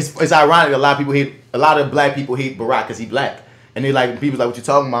people. It's ironic. A lot of black people hate Barack because he black. And they like, people like, what you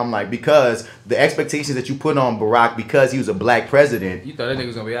talking about? I'm like, because the expectations that you put on Barack, because he was a black president, You thought that nigga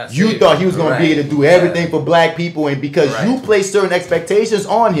was gonna be out. you thought he was going to be able to do everything for black people, and because Right. you placed certain expectations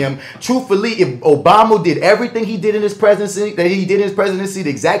on him, truthfully, if Obama did everything he did in his presidency, the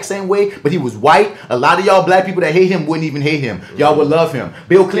exact same way, but he was white, a lot of y'all black people that hate him wouldn't even hate him. Y'all would love him.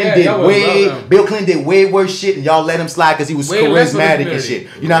 Bill Clinton y'all would love him. Bill Clinton did way worse shit, and y'all let him slide because he was Way less for the charismatic and community. shit.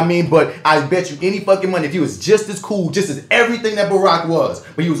 You know what I mean? But I bet you any fucking money, if he was just as cool, just as everything that Barack was,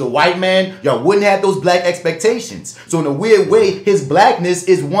 but he was a white man, y'all wouldn't have those black expectations. So in a weird way, his blackness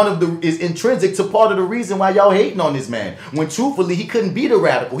is is intrinsic to part of the reason why y'all hating on this man. When truthfully, he couldn't be the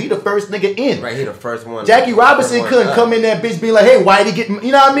radical. He the first nigga in. Right, he the first one. Jackie Robinson First one couldn't up. come in that bitch being like, hey, Whitey, get,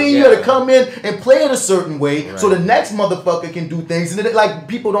 you know what I mean? You Yeah. gotta come in and play it a certain way, so Right. the next motherfucker can do things. And then, like,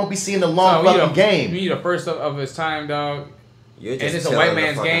 people don't be seeing the long fucking game. You the first of his time, dog. You're And it's a tilling white the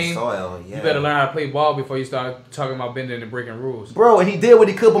man's fucking game. Soil. Yeah. You better learn how to play ball before you start talking about bending and breaking rules. Bro, and he did what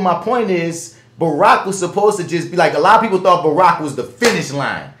he could, but my point is, Barack was supposed to just be like, a lot of people thought Barack was the finish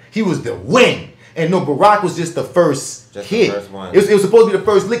line. He was the win. And no, Barack was just the first Just the hit. first one. It was supposed to be the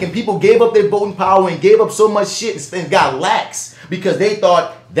first lick, and people gave up their voting power and gave up so much shit and got lax because they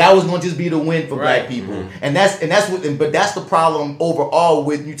thought that was going to just be the win for black people. And that's what, but that's the problem overall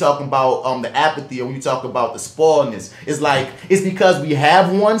with you talking about the apathy, or when you talk about the spoiledness. It's like, it's because we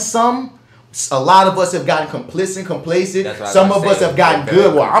have won some, a lot of us have gotten complacent. That's Some what of I'm us saying. have gotten Very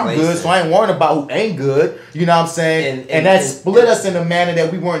good. Well, I'm good, complacent. so I ain't worrying about who ain't good. You know what I'm saying? And that split us in a manner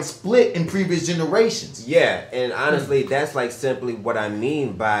that we weren't split in previous generations. Yeah, and honestly, that's like simply what I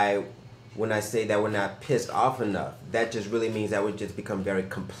mean by when I say that we're not pissed off enough. That just really means that we just become very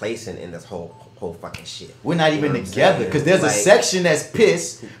complacent in this whole fucking shit. We're not even know what I'm together saying? because there's Like- a section that's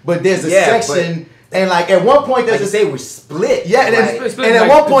pissed, but there's a Yeah, section, and like at one point there's Like a you say, we're split. yeah, and, Like- and at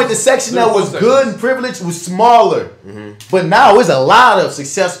one point the section that was good and privileged was smaller, but now it's a lot of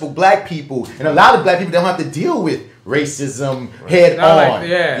successful black people, and a lot of black people don't have to deal with racism head Not on. like,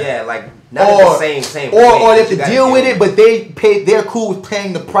 yeah. Yeah, like not the same. Or they have You to gotta deal with it, but they're cool with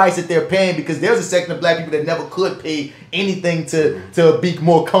paying the price that they're paying because there's a section of black people that never could pay anything to be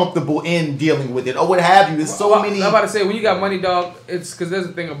more comfortable in dealing with it or what have you. There's so many. I'm about to say, when you got money, dog, it's because there's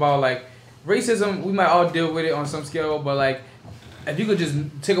a thing about like racism. We might all deal with it on some scale, but like if you could just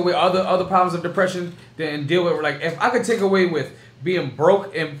take away other problems of depression, then deal with like if I could take away with being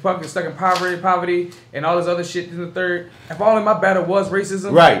broke and fucking stuck in poverty and all this other shit in the third. If all in my battle was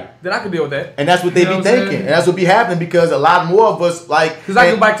racism, Right. then I could deal with that. And that's what they You know be what I'm thinking. saying? And that's what be happening because a lot more of us like. Because I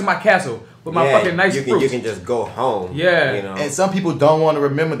and- go back to my castle with my fucking nice fruit. You can just go home. Yeah. You know. And some people don't want to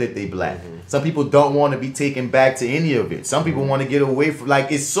remember that they black. Some people don't want to be taken back to any of it. Some people want to get away from,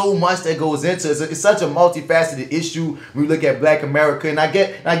 like, it's so much that goes into it. It's such a multifaceted issue when we look at black America. And I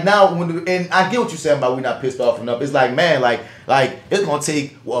get, like, now, and I get what you're saying about we're not pissed off enough. It's like, man, like it's going to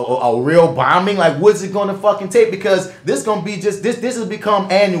take a real bombing. Like, what's it going to fucking take? Because this going to be just, this has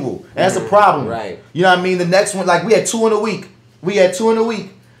become annual. And that's a problem. Right. You know what I mean? The next one, like, we had 2 in a week.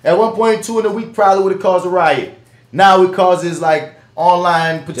 At one point, 2 in a week probably would have caused a riot. Now it causes, like,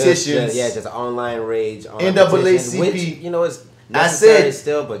 online petitions. Just online rage. NAACP. Petition, which, you know, it's I necessary said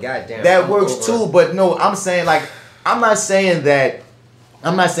still, but goddamn. that I'm works over- too, but no, I'm saying like I'm not saying that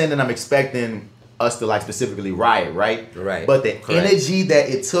I'm expecting us to like specifically riot, right? Right. But the Correct. energy that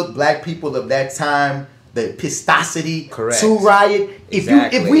it took black people of that time, the pistosity Correct. to riot,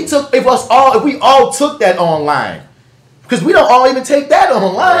 Exactly. if we all took that online. Because we don't all even take that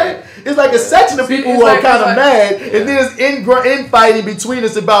online. Right. It's like a section of See, people it's who are like- kind it's of like- mad, and then it's infighting between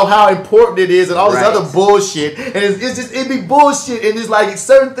us about how important it is and all this Right. other bullshit. And it'd be bullshit, and it's like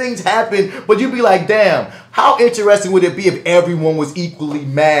certain things happen, but you'd be like, damn, how interesting would it be if everyone was equally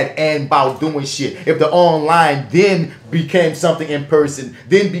mad and about doing shit? If the online then became something in person,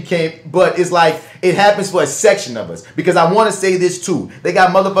 but it's like, it happens for a section of us. Because I want to say this too. They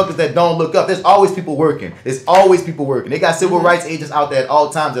got motherfuckers that don't look up. There's always people working. They got civil rights agents out there at all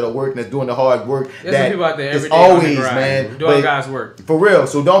times that are working, that's doing the hard work. There's some people out there every it's day on the always, grind, man. doing But God's work. for real.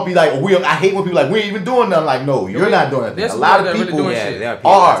 So don't be like, I hate when people are like, we ain't even doing nothing. Like, no, you're not doing There's nothing. A some lot people of that really people doing Yeah, shit. there are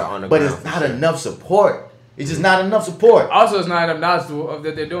people that's are, on the but ground it's for not sure. enough support. It's just not enough support. Also, it's not enough knowledge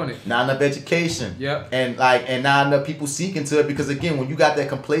that they're doing it. Not enough education. Yep. And not enough people seeking to it because again, when you got that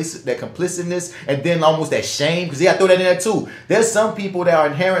complicitness and then almost that shame, because you gotta throw that in there too. There's some people that are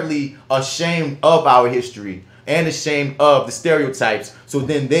inherently ashamed of our history and ashamed of the stereotypes. So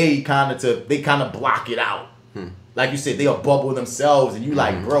then they kind of block it out. Like you said, they'll bubble themselves, and you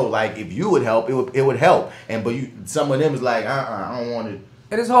like, bro, like if you would help, it would help. Some of them is like, I don't want to.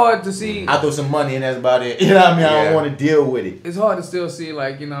 And it's hard to see. I throw some money and that's about it. You know what I mean? I Yeah. don't want to deal with it. It's hard to still see,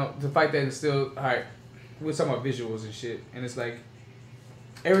 like, you know, to fight that and still, all right, we're talking about visuals and shit. And it's like,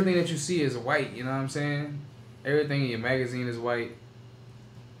 everything that you see is white, you know what I'm saying? Everything in your magazine is white.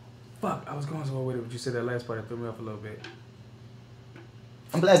 Fuck, I was going somewhere with it, but you said that last part that threw me off a little bit.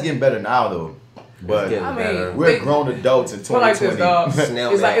 I'm glad it's getting better now, though. But getting I better. mean, we're grown adults in But like this, 2020. dog.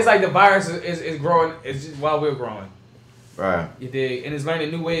 Snail It's mail. like the virus is growing. It's just while we're growing. Right. You dig? And it's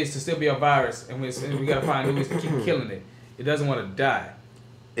learning new ways to still be a virus, and we gotta find new ways to keep killing it. It doesn't want to die.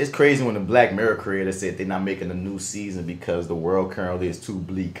 It's crazy when the Black Mirror creator said they're not making a new season because the world currently is too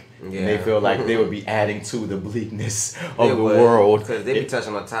bleak. And they Yeah. feel like they would be adding to the bleakness of the world. Because they be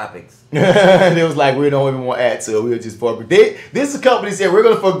touching on topics. And it was like, we don't even want to add to it. We were just forego. This company said, we're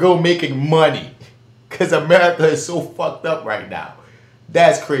going to forego making money because America is so fucked up right now.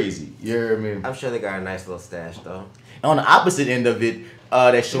 That's crazy. You know what I mean? I'm sure they got a nice little stash, though. On the opposite end of it,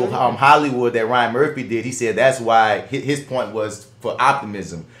 that show Hollywood that Ryan Murphy did, he said that's why his point was for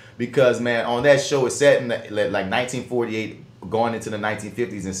optimism. Because, man, on that show, it's set in like 1948 going into the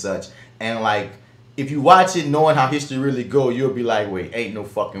 1950s and such. And, like, if you watch it knowing how history really go, you'll be like, wait, ain't no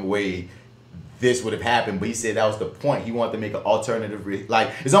fucking way this would have happened. But he said that was the point. He wanted to make an alternative. Like,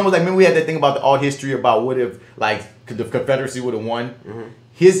 it's almost like, remember we had that thing about the art history about what if, like, the Confederacy would have won.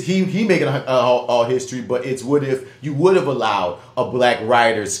 He making all history, but it's what if you would have allowed a black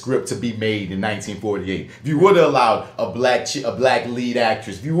writer's script to be made in 1948. If you would have allowed a black lead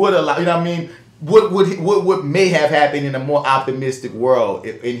actress. If you would have allowed, you know what I mean? What may have happened in a more optimistic world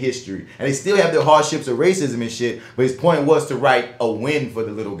in history, and they still have their hardships of racism and shit. But his point was to write a win for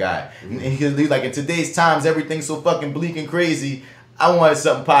the little guy. And he's like, in today's times, everything's so fucking bleak and crazy. I wanted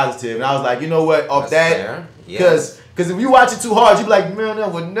something positive, and I was like, you know what? Off that, because if you watch it too hard, you be like, man,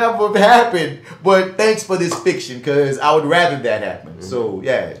 that would never have happened. But thanks for this fiction, because I would rather that happen. So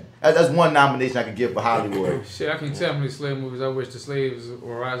yeah. That's one nomination I could give for Hollywood. Shit, I can tell how many slave movies I wish the slaves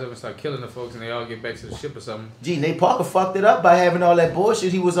will rise up and start killing the folks and they all get back to the ship or something. Gee, Nate Parker fucked it up by having all that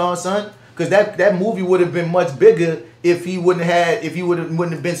bullshit he was on, son. Because that movie would have been much bigger if he wouldn't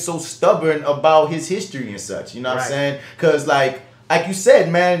have been so stubborn about his history and such. You know what I'm saying? Because like you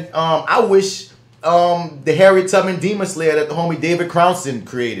said, man, I wish the Harriet Tubman Demon Slayer that the homie David Crownson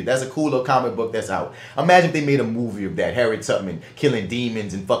created. That's a cool little comic book that's out. Imagine if they made a movie of that. Harriet Tubman killing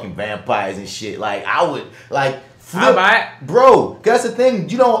demons and fucking vampires and shit. Like, I would, like, flip. Bro, that's the thing.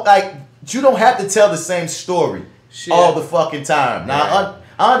 You don't have to tell the same story all the fucking time. Now,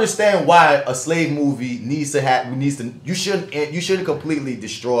 I understand why a slave movie needs to. You shouldn't completely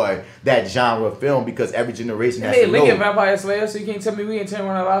destroy that genre of film because every generation has to know. Lincoln Vampire Slayer, so you can't tell me we ain't turn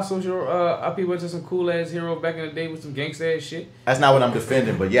one of our social our people into some cool ass hero back in the day with some gangsta ass shit. That's not what I'm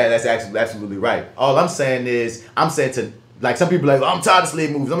defending, but yeah, that's actually absolutely right. All I'm saying is, to like some people are like, oh, I'm tired of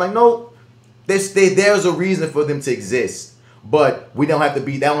slave movies. I'm like, no, there's a reason for them to exist, but we don't have to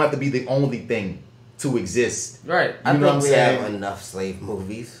be. That don't have to be the only thing to exist. Right. I think we have enough slave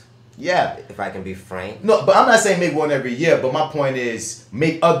movies. Yeah. If I can be frank. No, but I'm not saying make one every year, but my point is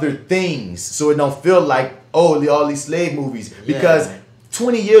make other things so it don't feel like, oh, all these slave movies. Because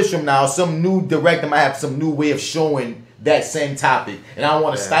 20 years from now, some new director might have some new way of showing that same topic. And I don't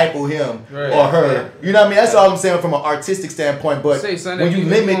want to stifle him or her. You know what I mean? That's all I'm saying from an artistic standpoint. But when you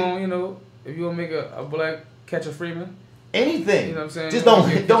limit... if you want to make a black Catcher Freeman... Anything. You know what I'm saying? Just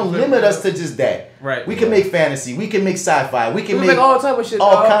don't limit us to just that. Right. We can make fantasy. We can make sci-fi. We can make all type of shit.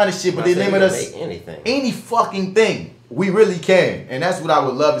 All kind of shit, but they limit us anything. Any fucking thing. We really can. And that's what I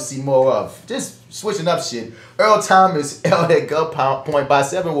would love to see more of. Just switching up shit. Earl Thomas held that Gunpoint by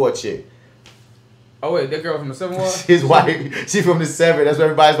 7 Ward chick. Oh wait, that girl from the 7 Ward? His wife. She from the 7. That's why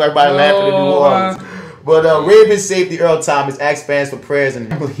everybody laughing in New Orleans. But Ravens safety Earl Thomas asked fans for prayers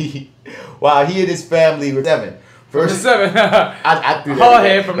and while he and his family were 7. From the 7. I threw that. Hard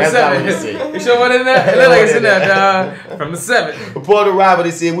head from the 7. You sure what in there? It look like it's in there, dog. From the 7. Before the arrival,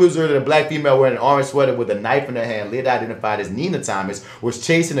 they said we observed a black female wearing an orange sweater with a knife in her hand, later identified as Nina Thomas, was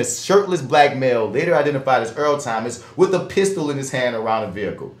chasing a shirtless black male, later identified as Earl Thomas, with a pistol in his hand around a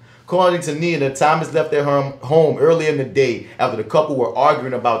vehicle. According to Nina, Thomas left their home early in the day after the couple were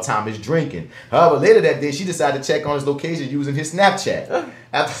arguing about Thomas drinking. However, later that day, she decided to check on his location using his Snapchat.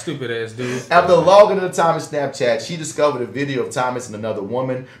 Stupid ass dude. After logging into Thomas' Snapchat, she discovered a video of Thomas and another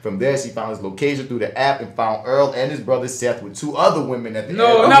woman. From there, she found his location through the app and found Earl and his brother Seth with 2 other women at the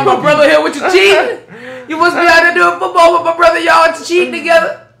No, not my brother here with you cheating. You must be out there doing football with my brother. Y'all cheating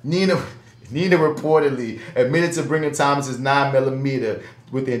together. Nina reportedly admitted to bringing Thomas's 9mm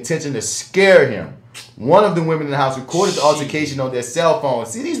with the intention to scare him. One of the women in the house recorded the altercation on their cell phone.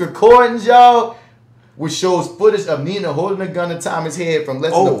 See these recordings, y'all? Which shows footage of Nina holding a gun to Thomas' head from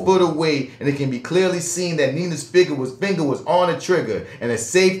less than a foot away, and it can be clearly seen that Nina's finger was on the trigger, and the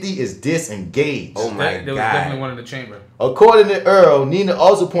safety is disengaged. Oh my God. There was definitely one in the chamber. According to Earl, Nina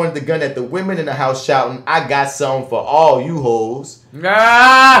also pointed the gun at the women in the house, shouting, "I got something for all you hoes."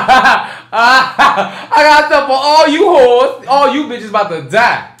 I got something for all you hoes. All you bitches about to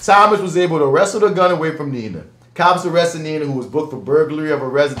die. Thomas was able to wrestle the gun away from Nina. Cops arrested Nina, who was booked for burglary of a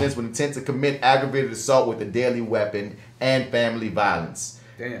residence with intent to commit aggravated assault with a deadly weapon and family violence.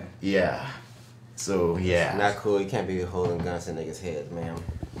 Damn. Yeah. So, yeah. Not cool. You can't be holding guns to niggas' heads, man.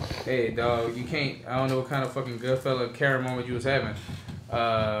 Hey, dog, you can't. I don't know what kind of fucking Goodfella Karen moment you was having.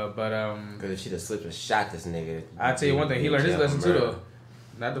 Because if she'd have slipped and shot this nigga. I tell you one thing, he learned his lesson too, though.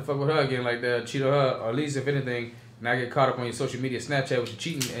 Not to fuck with her again like that, cheat on her, or at least if anything, not get caught up on your social media Snapchat with your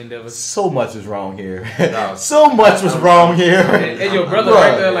cheating endeavors. So much was wrong here. So much was wrong here. And your brother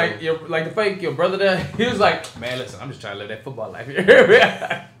right there, like the fake, your brother there, he was like, man, listen, I'm just trying to live that football life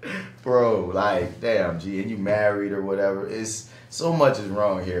here. Bro, like, damn, G, and you married or whatever. It's so much is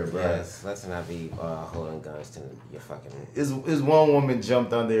wrong here, bro. Yes, let's not be holding guns to your fucking... Is one woman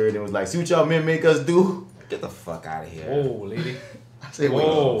jumped on there and it was like, see what y'all men make us do? Get the fuck out of here. Oh, lady. I say,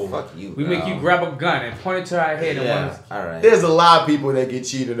 Whoa. Fuck you. We make you grab a gun and point it to our head and Yeah. All right. There's a lot of people that get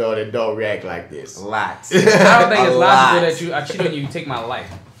cheated on that don't react like this. Lots. I don't think it's A logical lot. that I cheat on you, you take my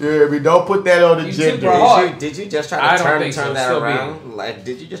life. Yeah, we don't put that on the You gender. took my heart. Did you just try I to don't turn think so. that Still around? Like,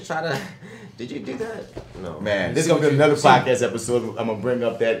 did you just try to? Did you do that? No. Man, this is gonna be another podcast episode. I'm gonna bring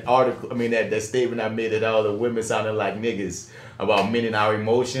up that article. I mean, that statement I made that all the women sounded like niggas about men and our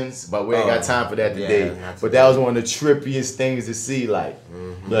emotions, but we ain't got time for that today. Yeah, but that was one of the trippiest things to see. Like,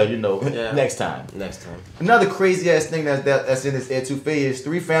 but you know, next time. Next time. Another crazy ass thing that's in this ETOUFEE is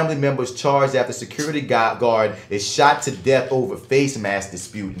 3 family members charged after security guard is shot to death over face mask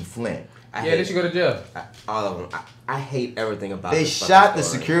dispute in Flint. They should go to jail. All of them. I hate everything about They this shot the fucking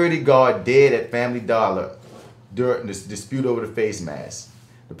story. security guard dead at Family Dollar during this dispute over the face mask.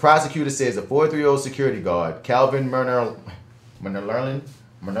 The prosecutor says a 43-year-old security guard, Calvin Manerlin,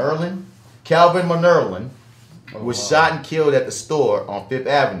 was shot and killed at the store on 5th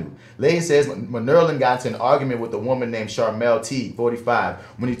Avenue. Lane says Manerlin got into an argument with a woman named Charmel T, 45,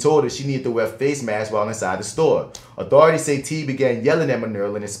 when he told her she needed to wear face masks while inside the store. Authorities say T began yelling at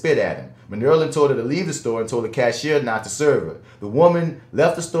Manerlin and spit at him. Manerlin told her to leave the store and told the cashier not to serve her. The woman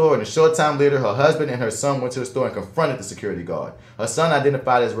left the store, and a short time later, her husband and her son went to the store and confronted the security guard. Her son,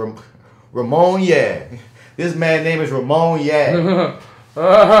 identified as Ramon Yeh. This man's name is Ramon Yeh.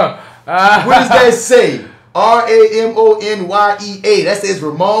 What does that say? RAMONYEA. That says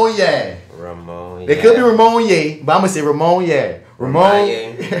Ramon Yeh. Ramon. It could be Ramon Yeh, but I'm gonna say Ramon Yeh. Ramon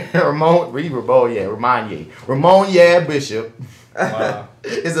Yeh Bishop. Wow.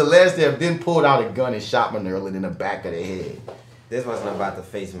 Is alleged to have then pulled out a gun and shot Manerlin in the back of the head. This wasn't about the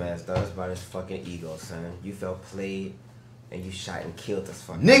face mask, though. It's about his fucking ego, son. You felt played, and you shot and killed this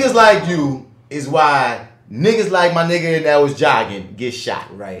fucking Niggas like you is why niggas like my nigga that was jogging get shot.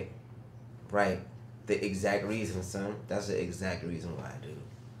 Right. The exact reason, son. That's the exact reason why I do.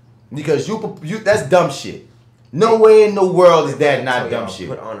 Because you that's dumb shit. No way in the world is that not dumb shit.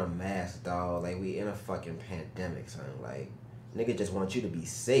 Put on a mask, dog. Like, we in a fucking pandemic, son. Like, nigga just want you to be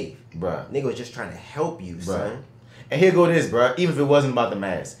safe. Bruh. Nigga was just trying to help you, son. And here go this, bruh. Even if it wasn't about the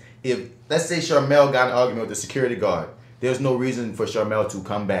mask. If, let's say Charmel got in an argument with the security guard, there's no reason for Charmel to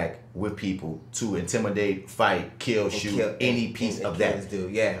come back with people to intimidate, fight, kill, shoot any piece of that.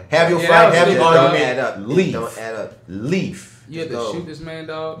 Dude. Yeah. Have your fight, have your argument, leave. Don't add up. Leave. You had to shoot this man,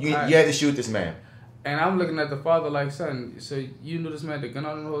 dog? You had to shoot this man. And I'm looking at the father like, son, so you knew this man had the gun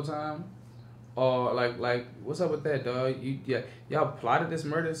on him the whole time? Or like, what's up with that, dog? Y'all plotted this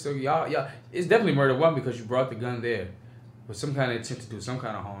murder, so y'all, it's definitely murder one because you brought the gun there with some kind of intent to do some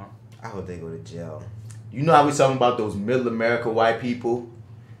kind of harm. I hope they go to jail. You know how we talking about those middle America white people?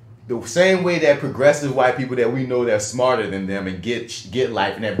 The same way that progressive white people that we know they're smarter than them and get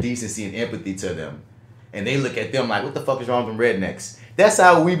life and have decency and empathy to them. And they look at them like, what the fuck is wrong with them rednecks? That's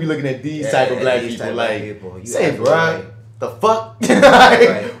how we be looking at these type of black people. Like, say, bro, the fuck?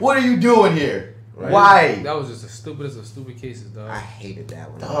 What are you doing here? Right. Why? That was just the stupidest of stupid cases, dog. I hated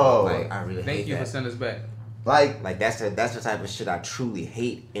that one. Oh, like, I really hate that. Thank you for sending us back. Like that's the type of shit I truly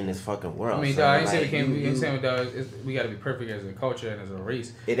hate in this fucking world. I mean, dog, I ain't saying we saying dog, we gotta be perfect as a culture and as a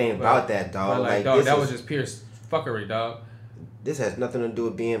race. It ain't about that, dog. But like, dog, that was just pure fuckery, dog. This has nothing to do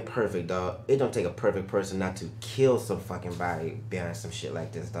with being perfect, dog. It don't take a perfect person not to kill some fucking body behind some shit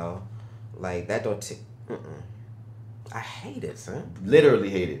like this, dog. Like, that don't take... I hate it, son. Literally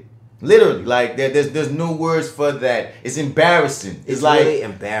hate it. Literally. Like, there's no words for that. It's embarrassing. It's like, really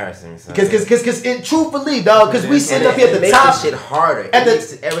embarrassing, son. Because truthfully, dog, because we sitting up here at the top... It makes shit harder. It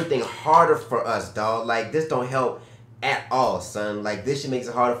makes everything harder for us, dog. Like, this don't help at all, son. Like, this shit makes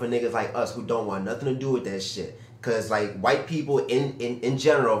it harder for niggas like us who don't want nothing to do with that shit. Cause like white people in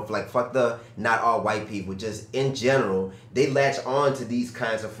general, like fuck the not all white people, just in general, they latch on to these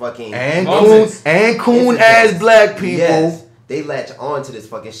kinds of fucking coon ass black people. Yes, they latch on to this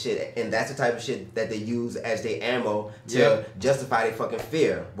fucking shit, and that's the type of shit that they use as their ammo to justify their fucking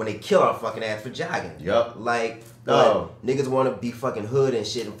fear when they kill our fucking ass for jogging. Yup. Like, niggas want to be fucking hood and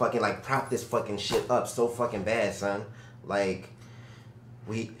shit and fucking like prop this fucking shit up so fucking bad, son. Like.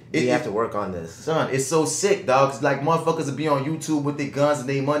 We have to work on this. Son, it's so sick, dog. Cause like motherfuckers will be on YouTube with their guns and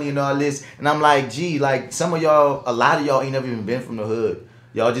their money and all this. And I'm like, gee, like some of y'all, a lot of y'all ain't never even been from the hood.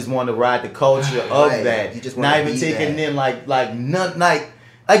 Y'all just want to ride the culture of that. You just not even taking in like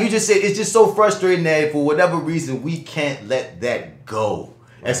you just said, it's just so frustrating that for whatever reason we can't let that go.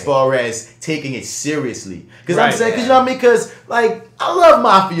 as far as taking it seriously. Because I'm saying, because you know what I mean? Because, like, I love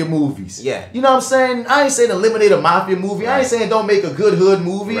mafia movies. Yeah. You know what I'm saying? I ain't saying eliminate a mafia movie. I ain't saying don't make a good hood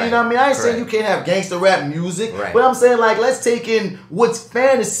movie. You know what I mean? I ain't saying you can't have gangster rap music. But I'm saying, like, let's take in what's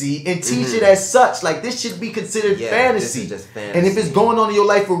fantasy and teach it as such. Like, this should be considered fantasy. This is just fantasy. And if it's going on in your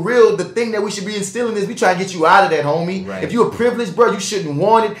life for real, the thing that we should be instilling is we try to get you out of that, homie. If you're a privileged, bro, you shouldn't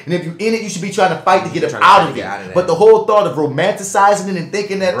want it. And if you're in it, you should be trying to fight to get out of it. But the whole thought of romanticizing it and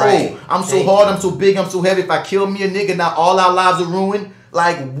thinking that, oh, I'm so hard, I'm so big, I'm so heavy, if I kill me a nigga, now all our lives are ruined.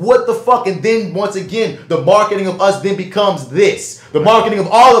 Like, what the fuck? And then, once again, the marketing of us then becomes this. The marketing of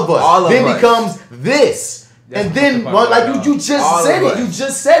all of us then becomes this. And then, like, you just said it. You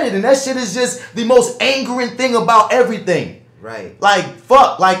just said it. And that shit is just the most angering thing about everything. Like,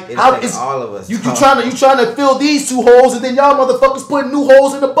 fuck. Like, how is all of us? You trying to fill these two holes, and then y'all motherfuckers putting new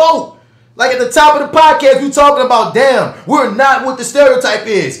holes in the boat. Like, at the top of the podcast, you talking about, damn, we're not what the stereotype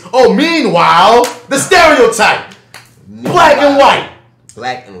is. Oh, meanwhile, the stereotype. Black and white.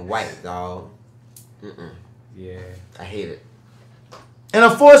 Black and white, dog. Yeah. I hate it. And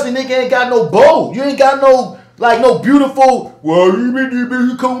unfortunately, nigga ain't got no bow. You ain't got no, like, no beautiful, well,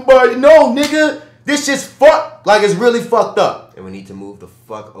 you come by. No, nigga. This shit's fucked. Like, it's really fucked up. And we need to move the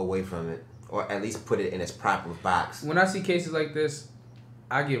fuck away from it. Or at least put it in its proper box. When I see cases like this,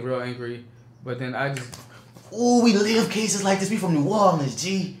 I get real angry. But then I just... Ooh, we live cases like this. We from New Orleans,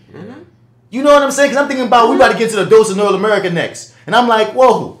 G. You know what I'm saying? Because I'm thinking about we about to get to the dose of NOLA'Murica next. And I'm like,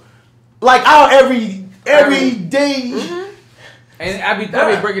 whoa. Like, our every day... And I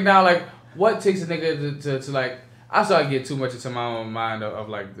be breaking down, like, what takes a nigga to like... I started to get too much into my own mind of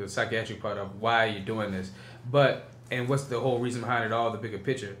like, the psychiatric part of why you're doing this. But, and what's the whole reason behind it all, the bigger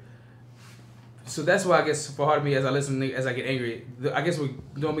picture. So that's why I guess for part of me, as I listen, as I get angry, I guess what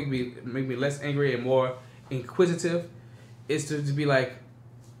don't make me less angry and more inquisitive is to be like,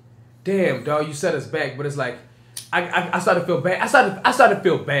 damn, dog, you set us back. But it's like, I started to feel bad. I started to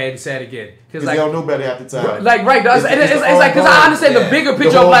feel bad and sad again because like, they don't know better at the time. Like right, dog. It's like because I understand the bigger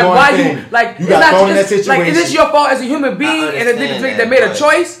picture of like why you like you it's got not in that just like is this your fault as a human being and a nigga that made a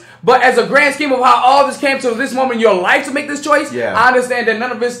choice. But as a grand scheme of how all this came to this moment in your life to make this choice, I understand that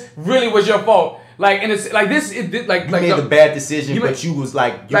none of this really was your fault. Like, and it's like this, like you made the bad decision, but you was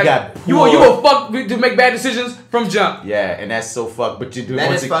like, you got poor. You were fucked to make bad decisions from jump. Yeah, and that's so fucked. But you do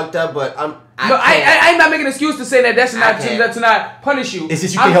that is fucked up. But I'm not making an excuse to say that that's not to not punish you. It's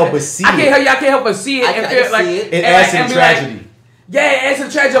just you can't help but see it. I can't help but see it and feel like it adds to the tragedy. Yeah, it adds to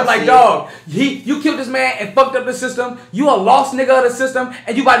the tragedy of like, dog, you killed this man and fucked up the system. You a lost nigga of the system,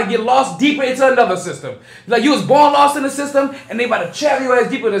 and you about to get lost deeper into another system. Like you was born lost in the system, and they about to travel your ass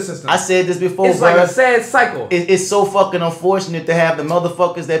deeper in the system. I said this before, it's like a sad cycle. It's so fucking unfortunate to have the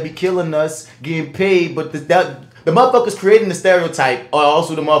motherfuckers that be killing us getting paid, but the motherfuckers creating the stereotype are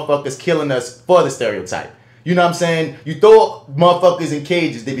also the motherfuckers killing us for the stereotype. You know what I'm saying? You throw motherfuckers in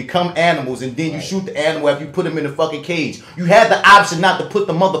cages, they become animals, and then you shoot the animal after you put them in the fucking cage. You had the option not to put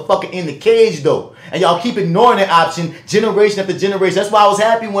the motherfucker in the cage, though. And y'all keep ignoring that option generation after generation. That's why I was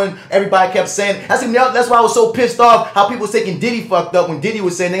happy when everybody kept saying, that's why I was so pissed off how people was taking Diddy fucked up when Diddy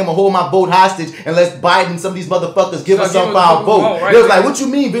was saying, they're going to hold my vote hostage unless Biden and some of these motherfuckers give us some for our vote. Right? It was like, what you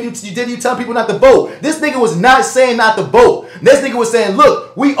mean, Diddy, you tell people not to vote? This nigga was not saying not to vote. This nigga was saying,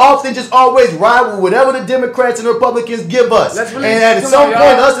 look, we often just always ride with whatever the Democrats and the Republicans give us. And at some point,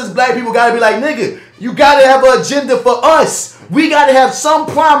 us as black people got to be like, nigga, you got to have an agenda for us. We got to have some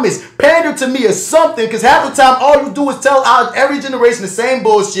promise. Pander to me or something, because half the time all you do is tell every generation the same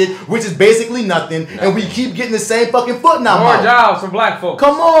bullshit, which is basically nothing, and we keep getting the same fucking foot in our mouth. More jobs for black folks.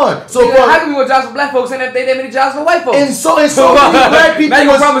 Come on. So how can we more jobs for black folks and if they many jobs for white folks? And so many black people. Now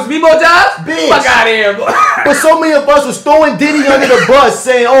you promise me more jobs? Bitch. Fuck out of here. But so many of us was throwing Diddy under the bus,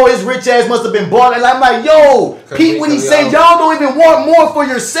 saying, "Oh, his rich ass must have been bought." And I'm like, "Yo, Pete, when he's saying y'all don't even want more for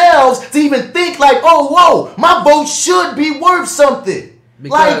yourselves to even think like, oh, whoa, my vote should be worth something."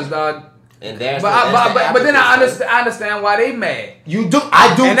 Because dog. And but then I understand why they mad. You do,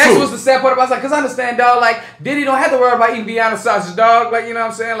 I do. And that's what's the sad part about it. Like, cause I understand, dog. Like Diddy don't have to worry about eating Vienna sausage, dog. Like you know what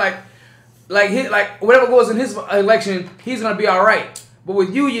I'm saying? Like whatever goes in his election, he's gonna be all right. But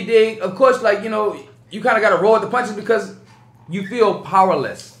with you dig, of course, like you know, you kind of gotta roll with the punches because you feel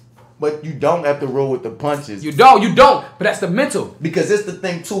powerless. But you don't have to roll with the punches. You don't. But that's the mental. Because it's the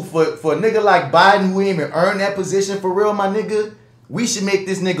thing too. For a nigga like Biden who ain't even earned that position for real, my nigga. We should make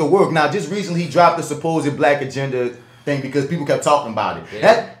this nigga work. Now, just recently he dropped the supposed black agenda thing because people kept talking about it.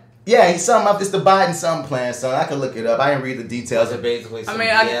 Yeah. Yeah, he's something up. It's the Biden something plan, son. I can look it up. I didn't read the details. Was it basically some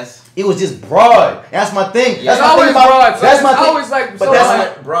BS? It was just broad. That's my thing. Yeah. That's my always thing about, broad. So that's my it's thing. always like, but so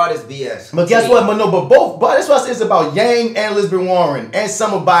that's like, broad is BS. But guess what? But both. But that's what it's about. Yang and Elizabeth Warren and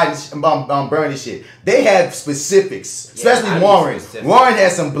some of Biden's Bernie shit. They have specifics, especially Warren. Warren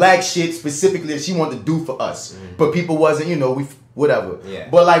had some black shit specifically that she wanted to do for us, but people wasn't. Whatever. Yeah.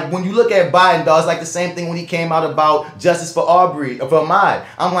 But like when you look at Biden, dog, it's like the same thing when he came out about justice for Arbery, for Ahmaud.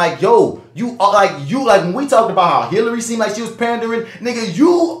 I'm like, yo, you when we talked about how Hillary seemed like she was pandering, nigga,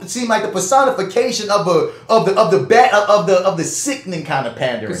 you seem like the personification of the sickening kind of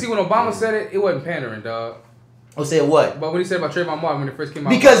pandering. Cause see, when Obama said it wasn't pandering, dog. Oh, said what? But when he said about Trayvon Martin when it first came out,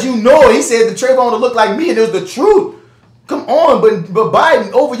 because he said the Trayvon would look like me, and it was the truth. Come on, but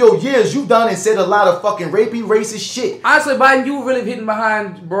Biden, over your years, you've done and said a lot of fucking rapey, racist shit. Honestly, Biden, you were really hidden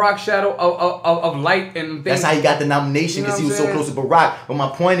behind Barack's shadow of light and things. That's how he got the nomination, because he was so close to Barack. But my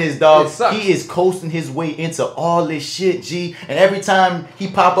point is, dog, he is coasting his way into all this shit, G. And every time he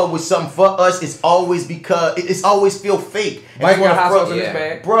pop up with something for us, it's always feel fake. Biden got hot sauce in his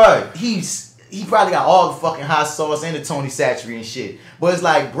bag. Bruh, he probably got all the fucking hot sauce and the Tony Satchery and shit. But it's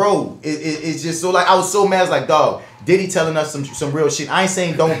like, bro, it's just so like, I was so mad. I was like, dog, Diddy telling us some real shit. I ain't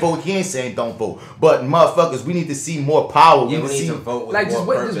saying don't vote. He ain't saying don't vote. But motherfuckers, we need to see more power. Yeah, we need to vote with like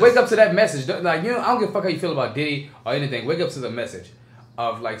more just wake up to that message. Like, I don't give a fuck how you feel about Diddy or anything. Wake up to the message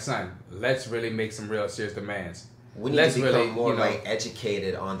of like, son, let's really make some real serious demands. We need to become more like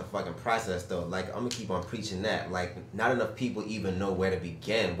educated on the fucking process though. Like, I'm gonna keep on preaching that. Like, not enough people even know where to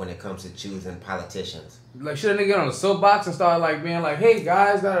begin when it comes to choosing politicians. Like, should a nigga get on the soapbox and start like being like, hey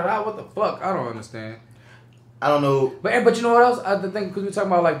guys, what the fuck? I don't understand. I don't know. But you know what else? I think because we're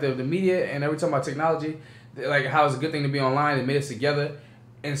talking about like the media and every time about technology, like how it's a good thing to be online. It made us together.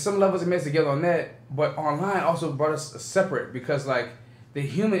 And some levels it made us together on that. But online also brought us separate because like the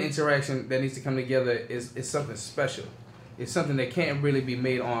human interaction that needs to come together is something special. It's something that can't really be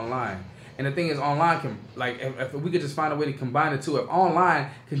made online. And the thing is, online can, like, if we could just find a way to combine the two, if online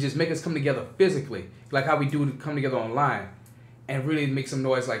can just make us come together physically, like how we do to come together online, and really make some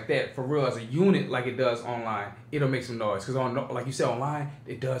noise like that, for real, as a unit like it does online, it'll make some noise. Because, like you said, online,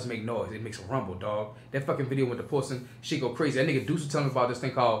 it does make noise. It makes a rumble, dog. That fucking video with the posting, shit go crazy. That nigga Deuce was telling me about this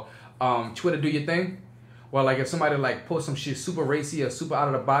thing called Twitter Do Your Thing. Well, like if somebody like posts some shit super racy or super out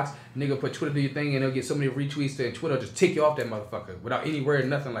of the box, nigga put Twitter Do Your Thing and they'll get so many retweets and Twitter will just take you off that motherfucker without any word,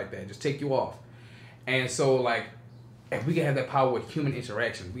 nothing like that. Just take you off. And so like, if we can have that power with human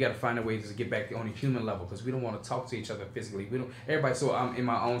interaction, we got to find a way to get back on a human level because we don't want to talk to each other physically. We don't. Everybody, so I'm in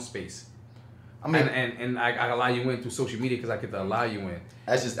my own space. I mean, and I allow you in through social media because I get to allow you in.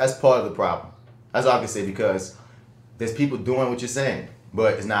 That's part of the problem. That's all I can say because there's people doing what you're saying.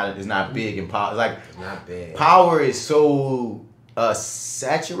 But it's not big in power. It's not big. Power is so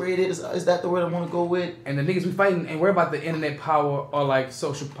saturated. Is that the word I want to go with? And the niggas we fighting and worry about the internet power or like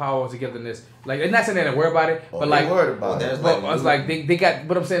social power togetherness. Like, they're not saying they don't worry about it, but like worried about it. But it's like they got.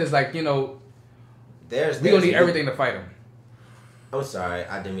 What I'm saying is like, we gonna need everything to fight them. I'm sorry,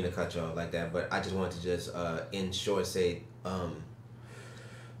 I didn't mean to cut you off like that, but I just wanted to just in short say.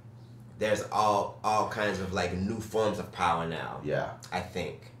 There's all kinds of like new forms of power now. Yeah, I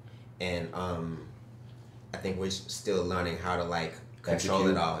think, and I think we're still learning how to like control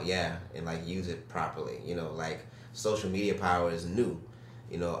it all. Yeah, and like use it properly. Like social media power is new.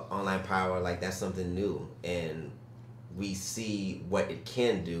 Online power, like that's something new, and we see what it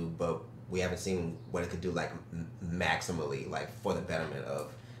can do, but we haven't seen what it could do like maximally, like for the betterment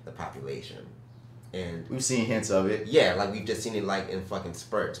of the population. And we've seen hints of it. Yeah, like we've just seen it like in fucking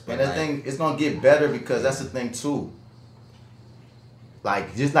spurts. But and the thing, it's gonna get better because that's the thing too.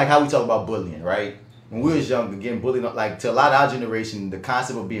 Like just like how we talk about bullying, right? When we was younger, getting bullied, like to a lot of our generation, the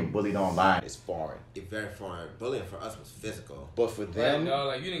concept of being bullied online is foreign. It's very foreign. Bullying for us was physical. But for them,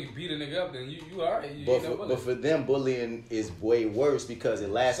 like you didn't beat a nigga up, then you alright. But for them, bullying is way worse because it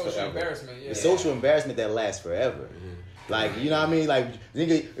lasts social forever. Embarrassment, yeah. It's social embarrassment that lasts forever. Mm-hmm. Like, you know what I mean? Like,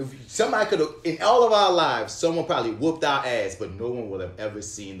 nigga, if somebody could have, in all of our lives, someone probably whooped our ass, but no one would have ever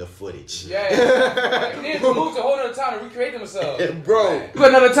seen the footage. Yeah. Like, they moved to a whole other time to recreate themselves. Bro. Put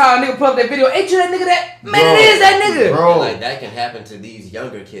another time, nigga, pull up that video. Ain't you that nigga that? Man, it is that nigga. Bro. Like, that can happen to these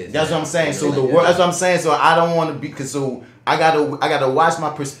younger kids. That's what I'm saying. So that's what I'm saying. So I don't want to be, because so I gotta watch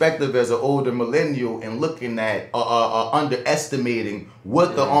my perspective as an older millennial and looking at underestimating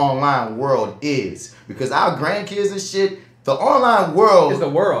what the online world is, because our grandkids and shit, the online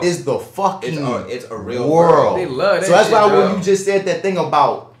world is the fucking it's a real world. They love that. So that's shit, why bro. when you just said that thing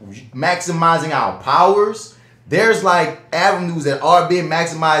about maximizing our powers, there's like avenues that are being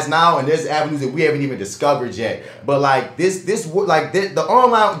maximized now, and there's avenues that we haven't even discovered yet. But like the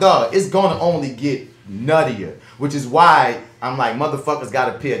online dog, it's gonna only get nuttier, which is why I'm like, motherfuckers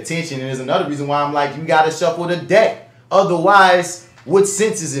gotta pay attention. And there's another reason why I'm like, you gotta shuffle the deck. Otherwise, what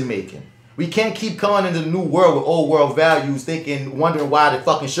sense is it making? We can't keep coming into the new world with old world values, wondering why the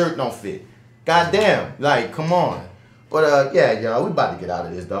fucking shirt don't fit. Goddamn, like, come on. But yeah, y'all, we about to get out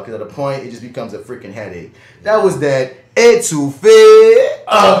of this, dog. Because at a point, it just becomes a freaking headache. That was that ETOUFEE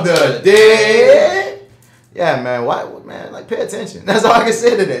of the day. Yeah, man. Why, man? Like, pay attention. That's all I can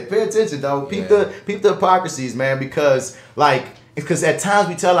say to that. Pay attention, dog. Peep the hypocrisies, man. Because at times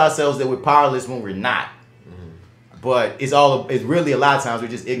we tell ourselves that we're powerless when we're not. But it's really a lot of times we're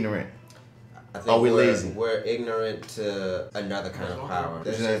just ignorant. I think we're lazy. We're ignorant to another kind of power.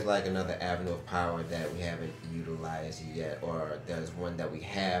 There's just like another avenue of power that we haven't utilized yet, or there's one that we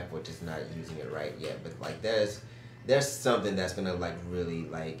have, we're just not using it right yet. But like there's something that's gonna like really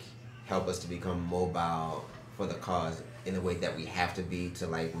like help us to become mobile for the cause in the way that we have to be to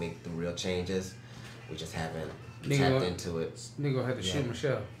like make the real changes. We just haven't tapped into it. Nigga gonna have to shoot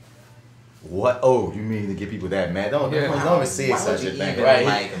Michelle. What? Oh, you mean to get people that mad? Don't say such a thing, even right?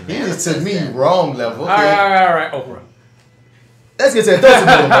 like He just took me wrong level. Okay. All right, Oprah. Let's get to that. Those are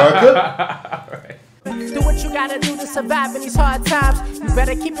NOLA'Murica. All right. Do what you gotta do to survive in these hard times. You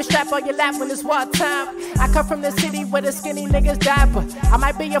better keep your strap on your lap when it's wartime. I come from the city where the skinny niggas die, but I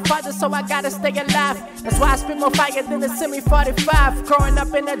might be your father, so I gotta stay alive. That's why I spit more fire than a semi-45. Growing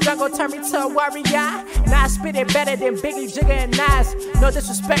up in the jungle turned me to a warrior. Now I spit it better than Biggie, Jigga, and Nas. No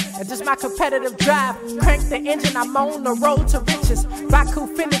disrespect, it's just my competitive drive. Crank the engine, I'm on the road to riches. Baku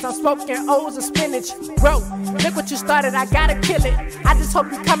finish, I'm smoking O's and spinach. Bro, look what you started, I gotta kill it. I just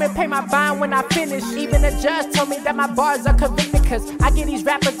hope you come and pay my bond when I finish. Even the judge told me that my bars are convicted, cause I get these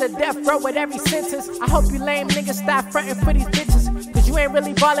rappers to death row with every sentence. I hope you lame niggas stop fronting for these bitches, cause you ain't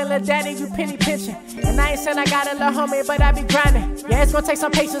really ballin', lil' daddy, you penny pinching. And I ain't saying I got a little homie, but I be grinding. Yeah, it's gonna take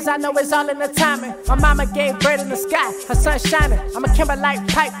some patience, I know it's all in the timing. My mama gave bird in the sky, her sun shining. I'm a Kimberlite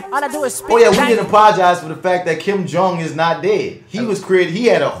pipe, all I do is spit. Oh yeah, we didn't apologize for the fact that Kim Jong is not dead. He was created, he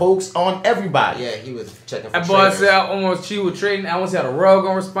had a hoax on everybody. Yeah, he was checking for That boy said I almost cheat with trading. I want to see how the world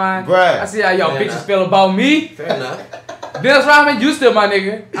gonna respond. Right. I see how y'all bitches feel about me. Fair enough. Dennis Rodman, you still my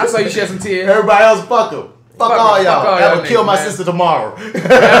nigga. I saw you shed some tears. Everybody else, fuck him. Fuck all y'all. I will kill my man. sister tomorrow.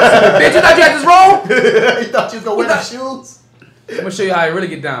 Bitch, you thought you had this role? You thought you was gonna wear the shoes? I'm gonna show you how I really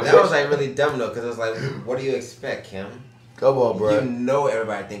get down. That was like really dumb though, because it was like, what do you expect, Kim? Come on, bro. You know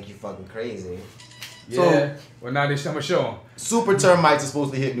everybody think you fucking crazy. Yeah. Well, now I'm gonna show them. Super Termites is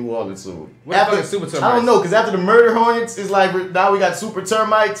supposed to hit New Orleans soon. What the fuck is Super Termites? I don't know, because after the murder hornets, it's like now we got Super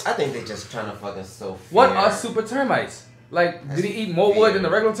Termites. I think they just trying to fucking so fair. What are super termites? Like, did he eat more wood than the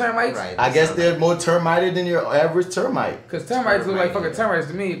regular termites? Right. I guess they're more termited than your average termite. Because termites look like fucking termites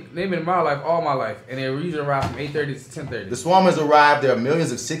to me. They've been in my life all my life. And they usually arrive from 8:30 to 10:30. The swarm has arrived. There are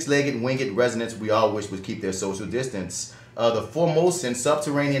millions of six-legged, winged residents we all wish would keep their social distance. The foremost and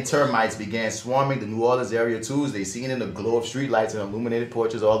subterranean termites began swarming the New Orleans area Tuesday, seen in the glow of streetlights and illuminated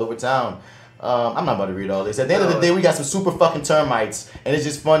porches all over town. I'm not about to read all this. At the end of the day, we got some super fucking termites, and it's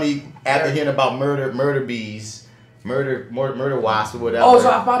just funny after hearing about murder bees, murder wasps or whatever. Oh,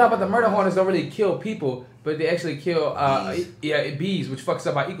 so I found out about the murder hornets don't really kill people, but they actually kill bees, which fucks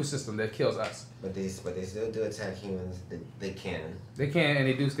up our ecosystem that kills us. But they still do attack humans. They can. They can,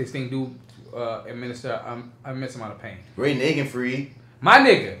 and this thing do administer an immense amount of pain. Ray Nagin free. My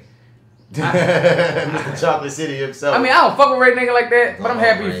nigga. Mr. Chocolate City himself. I mean, I don't fuck with Ray nigga like that, but I'm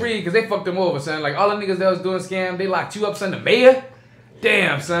happy Ray. free because they fucked him over, son. Like all the niggas that was doing scam, they locked you up, son. The mayor.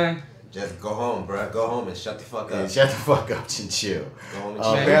 Damn, son. Just go home, bro. Go home and shut the fuck up. Shut the fuck up and chill. Go home and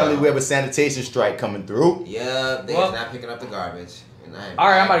chill. Apparently, we have a sanitation strike coming through. Yeah, they're not picking up the garbage. And All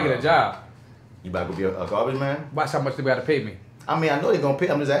right, I'm about to get a job. You about to go be a garbage man? Watch how much they gotta pay me. I mean, I know they're gonna pay.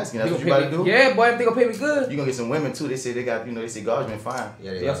 I'm just asking. That's They what you gonna about pay to me. do? Yeah, boy, they gonna pay me good. You gonna get some women too. They say they got, they say garbage man fine.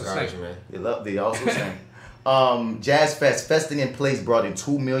 Yeah, they Yes, love it's garbage, safe. man. They also sing. Jazz Fest, Festing in Place brought in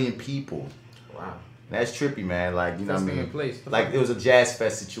 2 million people. Wow. That's trippy, man. Like, you know what I Festing mean? in Place. Like, it was a Jazz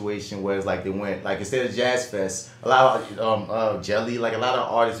Fest situation where it's like they went, like, instead of Jazz Fest, a lot of Jelly, like a lot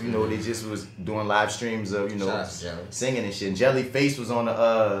of artists, they just was doing live streams of, Shout out to Jelly. singing and shit. And Jelly Face was on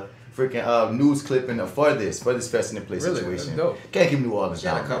the freaking news clipping for this Festing in Place Really? situation. That's dope. Can't keep New Orleans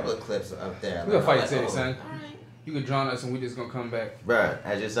Got down, a couple man. of clips up there. We gonna fight city, oh, son. alright. You can drown us and we just gonna come back. Right,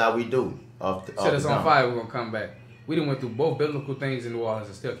 that's just how we do. Set us on fire, we gonna come back. We done went through both biblical things in New Orleans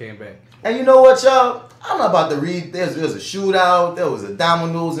and still came back. And you know what, y'all? I'm not about to read. There was a shootout. There was a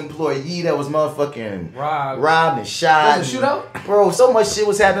Domino's employee that was motherfucking robbed and shot. Was a shootout? Bro, so much shit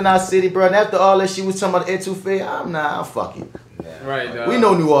was happening in our city, bro. And after all that shit was talking about the ETOUFEE, I'm fuck it. Yeah. Right, dog. We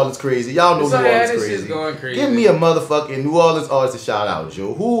know New Orleans crazy. Y'all know New Orleans this crazy. shit's going crazy. Give me a motherfucking New Orleans artist to shout out,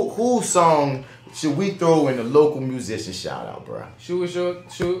 Joe. Who song should we throw in the local musician shout out, bro? Who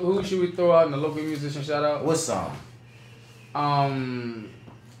should we throw out in the local musician shout out? What song?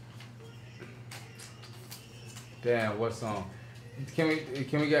 Damn, what song? Can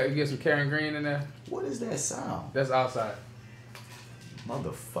we get some Karen Green in there? What is that sound? That's outside.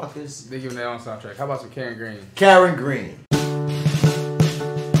 Motherfuckers. They giving that on soundtrack. How about some Karen Green? Karen Green.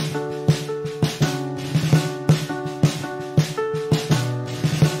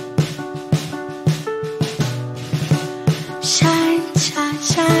 Shine, shine,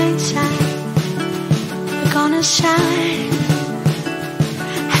 shine, shine. We're gonna shine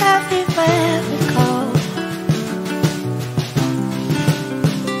everywhere we go.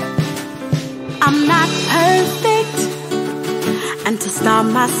 I'm not perfect, and to start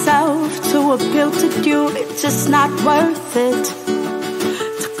myself to appeal to you, it's just not worth it.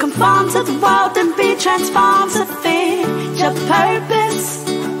 To conform to the world and be transformed to fit your purpose.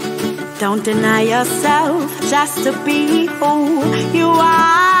 Don't deny yourself just to be who you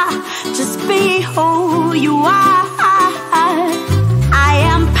are. Just be who you are. I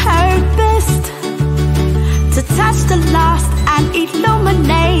am purposed to touch the lost and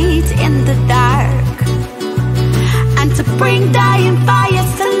illuminate in the dark, and to bring dying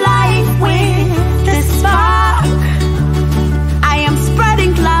fires to life with this spark. I am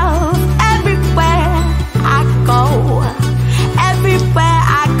spreading love everywhere I go. Everywhere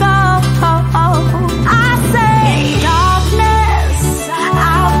I go. I say darkness,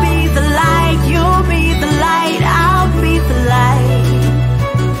 I'll be the light, you'll be the light, I'll be the light.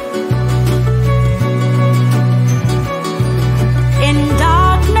 In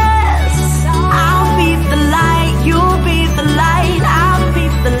darkness, I'll be the light, you'll be the light, I'll be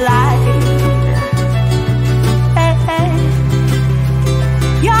the light. Hey, hey.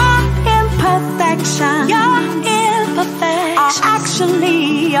 Your imperfection are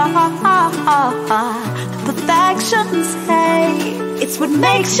actually perfections. Hey, it's what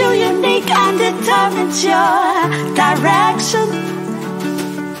makes you unique and determines your direction.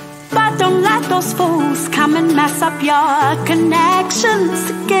 But don't let those fools come and mess up your connections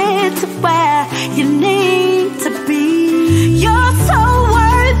to get to where you need to be. You're so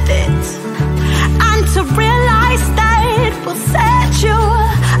worth it, and to realize that will set you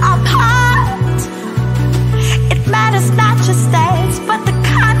apart. It matters not just stage, but the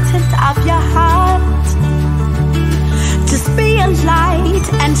content of your heart. Just be a light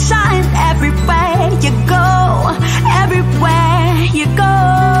and shine everywhere you go. Everywhere you go.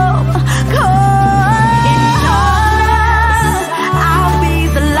 Go. In darkness, I'll be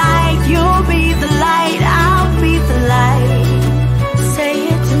the light. You'll be the light. I'll be the light. Say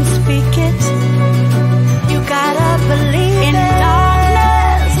it and speak it. You gotta believe it. In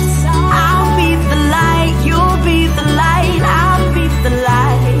darkness, I'll be the light. You'll be the light. I'll be the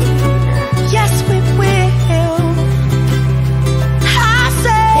light. Yes, we will. I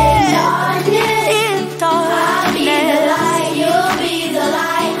say in darkness, I'll be the light. You'll be the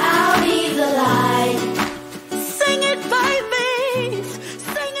light. I'll be the light. Sing it, baby.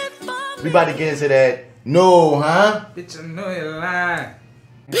 Sing it for me. We about to get into that. No, huh? Bitch, I know you're lying.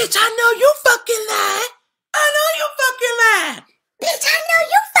 Bitch, I know you fucking lying. I know you fucking lying. Bitch, I know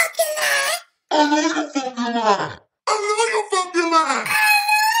you fucking lying. I know you fucking lying. I know you fucking lying.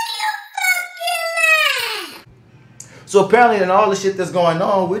 So apparently, in all the shit that's going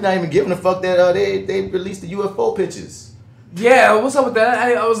on, we're not even giving a fuck that they released the UFO pictures. Yeah, what's up with that?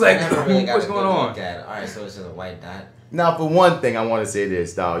 I was like, Never really got what's a going good on? look at it. Alright, so it's just a white dot. Now, for one thing, I want to say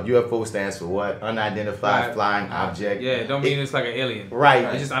this, dog. UFO stands for what? Unidentified Right. flying object. Yeah, it don't mean it's like an alien. Right.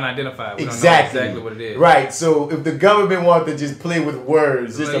 It's just unidentified. We Exactly. don't know exactly what it is. Right. So if the government wanted to just play with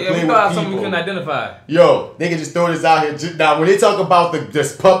words, just to Yeah, play we thought with something we people, couldn't identify. yo, they can just throw this out here. Now, when they talk about the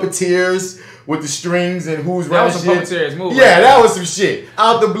puppeteers with the strings and who's That was running some shit, puppeteers move. yeah, right? that was some shit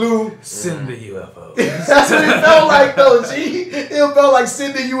out the blue. Send the UFO. That's what it felt like, though, G. It felt like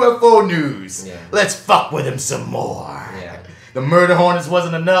send the UFO news. Yeah. Let's fuck with him some more. Yeah. The murder hornets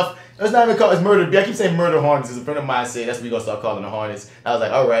wasn't enough. It's not even called, it's murder. I keep saying murder hornets. As a friend of mine said, that's what we gonna start calling the hornets. I was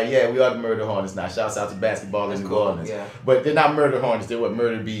like, all right, yeah, we are the murder hornets now. Shouts out to basketball in New cool, Orleans. yeah. But they're not murder hornets. They're what,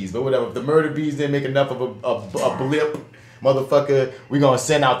 murder bees. But whatever. If the murder bees didn't make enough of a blip, motherfucker, we gonna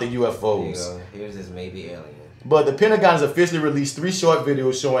send out the Here you UFOs. go. Here's this maybe alien. But the Pentagon has officially released 3 short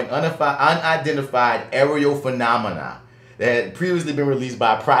videos showing unidentified aerial phenomena that had previously been released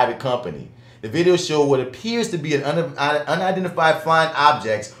by a private company. The videos show what appears to be an unidentified flying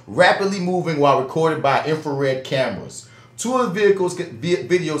objects rapidly moving while recorded by infrared cameras. 2 of the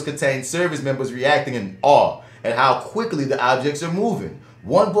videos contain service members reacting in awe at how quickly the objects are moving.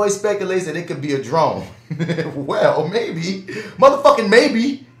 One boy speculates that it could be a drone. Well, maybe. Motherfucking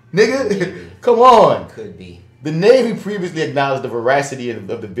maybe, nigga. Maybe. Come on. Could be. The Navy previously acknowledged the veracity of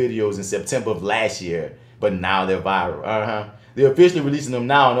the videos in September of last year, but now they're viral. They're officially releasing them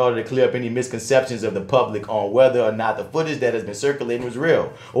now in order to clear up any misconceptions of the public on whether or not the footage that has been circulating was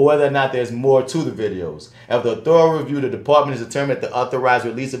real, or whether or not there's more to the videos. After a thorough review, the department has determined that the authorized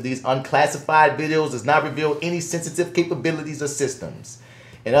release of these unclassified videos does not reveal any sensitive capabilities or systems.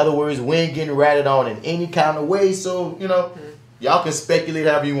 In other words, we ain't getting ratted on in any kind of way, so, you know, y'all can speculate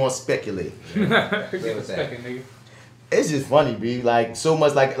however you want to speculate. It's just funny, B. Like, so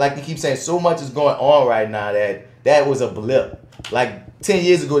much, like you keep saying, so much is going on right now that was a blip. Like, 10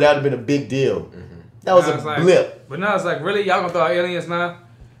 years ago, that would have been a big deal. That was a blip. But now it's like, really? Y'all gonna throw out aliens now?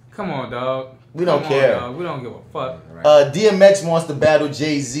 Come on, dog. We don't care. Dog. We don't give a fuck. DMX wants to battle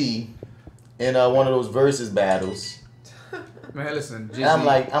JayZ in one of those versus battles. Man, listen, JayZ,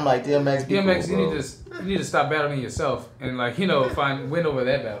 I'm like DMX. DMX, cool, you need to stop battling yourself and, like, you know, win over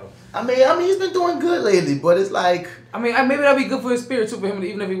that battle. I mean, he's been doing good lately, but it's like, I mean, maybe that'd be good for his spirit too, for him,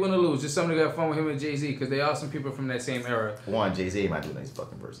 even if he win or lose, just something to have fun with him and JayZ, because they are some people from that same era. One, JayZ ain't about to do these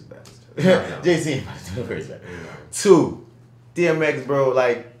fucking versus battles. JayZ ain't about to do versus battles. 2, DMX, bro,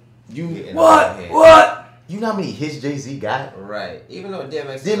 like, what? You know how many hits JayZ got? Right. Even though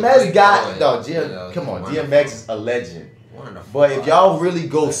DMX come on, DMX is a legend. But if y'all really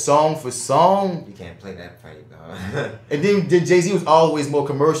go song for song, you can't play that fight, dog. And then JayZ was always more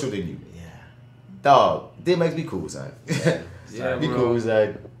commercial than you. Yeah. Dog, DMX be cool, son. Yeah, be bro. cool,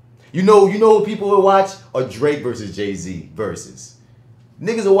 son. You know what people would watch? A Drake versus JayZ versus.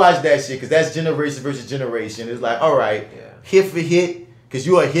 Niggas will watch that shit because that's generation versus generation. It's like, all right, hit for hit, because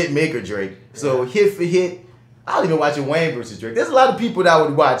you're a hit maker, Drake. So hit for hit. I don't even watch a Wayne versus Drake. There's a lot of people that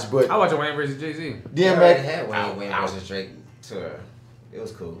would watch, but I watch a Wayne versus JayZ. DMX had Wayne versus Drake tour. It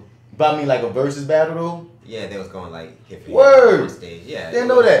was cool. But I mean, like a versus battle though. Yeah, they was going like hit for Word. hit on stage. Yeah, Didn't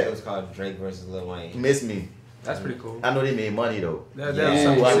know that. It was called Drake versus Lil Wayne. Miss me. That's pretty cool. I know they made money though.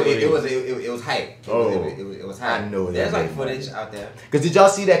 It was hype. It was hype. I know that. There's like footage out there. Cause did y'all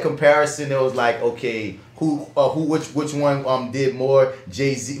see that comparison? It was like, okay, which one did more?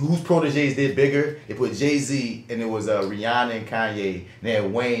 JayZ, whose proteges did bigger? They put JayZ and it was Rihanna and Kanye. And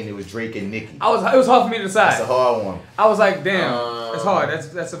then Wayne, it was Drake and Nicki. It was hard for me to decide. That's a hard one. I was like, damn, it's hard.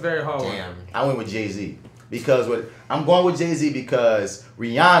 That's a very hard one. I went with JayZ. Because I'm going with JayZ because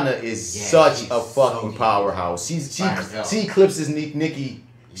Rihanna is such a fucking powerhouse. She eclipses Nicki.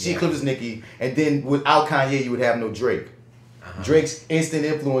 She eclipses Nicki, and then without Kanye, you would have no Drake. Drake's instant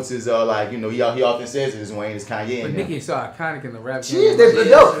influences are like, you know, he often says it is Wayne, it's Kanye. But Nicki is so iconic in the rap game. She is,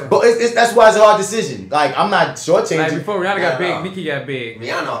 but that's why it's a hard decision. Like, I'm not shortchanging. Like, before Rihanna got big, Nicki got big.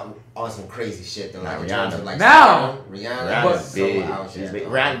 Rihanna on some crazy shit though. Like Rihanna. Like now Rihanna's big.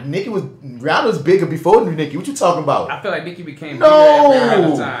 Rihanna Rihanna was bigger before Nicki. What you talking about? I feel like Nicki became bigger at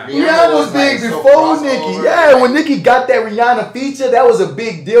the time. Rihanna was big before Nicki. Yeah, when Nicki got that Rihanna feature, that was a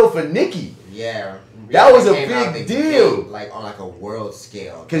big deal for Nicki. Yeah. That was a big deal. Like on like a world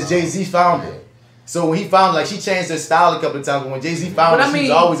scale. Because JayZ found it. So when he found, like, she changed her style a couple of times, but when JayZ found her, she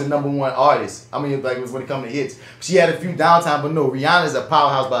was always a #1 artist. I mean, like, it was when it comes to hits. She had a few downtime, but no, Rihanna's a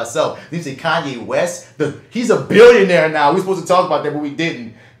powerhouse by herself. You say Kanye West, he's a billionaire now. We're supposed to talk about that, but we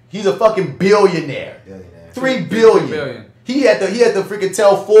didn't. He's a fucking billionaire. $3 billion. He had to freaking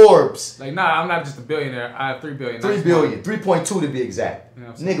tell Forbes. Like, nah, I'm not just a billionaire. I have $3 billion. $3 billion. 3.2 to be exact. You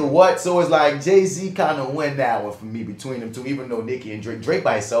know nigga, what? So it's like JayZ kind of win that one for me between them two, even though Nicki and Drake. Drake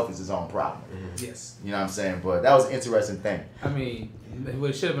by himself is his own problem. Yes. You know what I'm saying? But that was an interesting thing. I mean,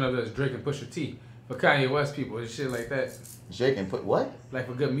 what it should have been up there is Drake and Pusha T. For Kanye West people and shit like that. Drake and what? Like,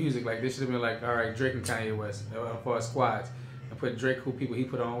 for good music, like, this should have been like, all right, Drake and Kanye West for our squads. And put Drake, who people he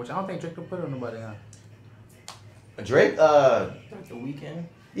put on, which I don't think Drake don't put on nobody on. Drake, The Weeknd.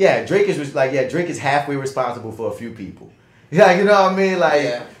 Yeah, Drake is halfway responsible for a few people. Yeah, you know what I mean?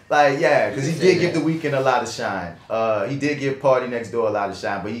 Because he did give The Weeknd a lot of shine. He did give Party Next Door a lot of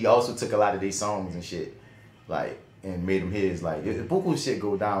shine, but he also took a lot of their songs and shit, like, and made them his. Like, buku shit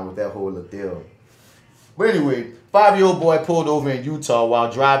go down with that whole little deal. But anyway, 5-year-old boy pulled over in Utah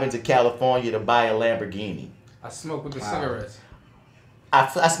while driving to California to buy a Lamborghini. I smoke with the cigarettes.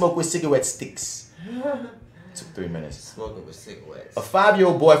 I smoke with cigarette sticks. Took 3 minutes. Smoking with cigarettes. A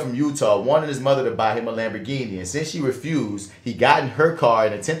 5-year-old boy from Utah wanted his mother to buy him a Lamborghini, and since she refused, he got in her car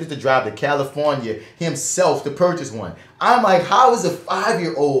and attempted to drive to California himself to purchase one. I'm like, how is a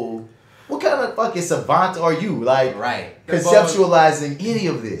 5-year-old? What kind of fucking savant are you? Like, conceptualizing any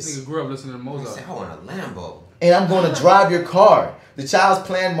of this? Nigga grew up listening to Mozart. I want a Lambo. And I'm going to drive your car. The child's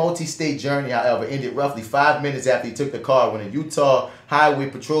planned multi-state journey, however, ended roughly 5 minutes after he took the car when a Utah Highway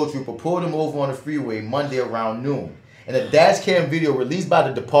Patrol trooper pulled him over on the freeway Monday around noon. In a dash cam video released by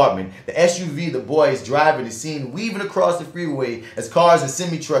the department, the SUV the boy is driving is seen weaving across the freeway as cars and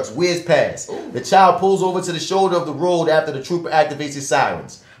semi-trucks whiz past. The child pulls over to the shoulder of the road after the trooper activates his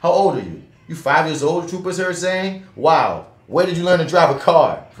sirens. How old are you? You 5 years old, the trooper's heard saying? Wow. Where did you learn to drive a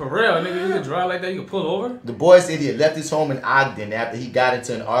car? For real, nigga, you can drive like that, you can pull over? The boy said he had left his home in Ogden after he got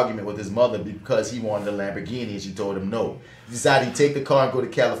into an argument with his mother because he wanted a Lamborghini and she told him no. He decided he'd take the car and go to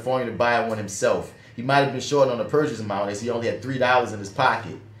California to buy one himself. He might have been short on the purchase amount as he only had $3 in his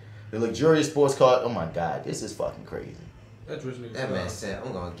pocket. The luxurious sports car, oh my God, this is fucking crazy. That's rich nigga. That man said,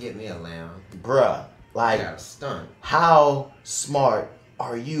 I'm gonna get me a lamb. Bruh, like, got a stunt. How smart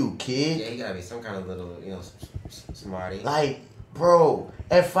are you, kid? Yeah, he gotta be some kind of little, you know, smarty. Like, bro,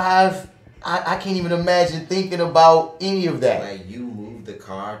 at 5, I can't even imagine thinking about any of that. Like, you moved the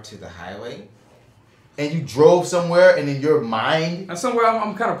car to the highway? And you drove somewhere and in your mind? And somewhere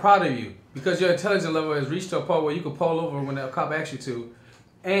I'm kind of proud of you because your intelligence level has reached to a point where you can pull over when the cop asks you to.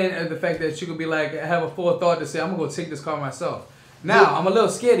 And the fact that you could be like, have a full thought to say, I'm going to go take this car myself. Now, I'm a little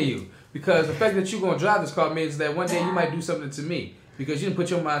scared of you because the fact that you're going to drive this car means that one day you might do something to me because you didn't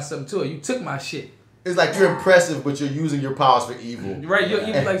put your mind something to it. You took my shit. It's like you're impressive, but you're using your powers for evil. Right? You're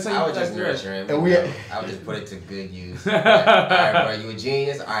like saying I would just nurture him. And I would just put it to good use. Like, all right, bro, you a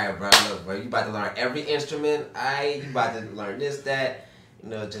genius? All right, bro, look, bro, you about to learn every instrument. You about to learn this, that. You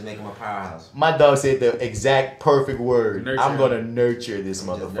know, just make him a powerhouse. My dog said the exact perfect word. Nurture. I'm going to nurture this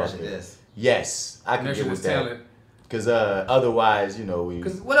motherfucker. Nurture this. Yes, I can nurture get with this that. talent. Because otherwise, you know, we...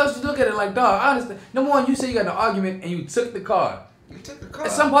 Because what else you look at it like, dog, I understand. Number one, you say you got in an argument and you took the car. You took the car.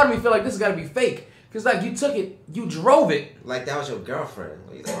 And some part of me feel like this has got to be fake. Because, like, you took it, you drove it. Like that was your girlfriend.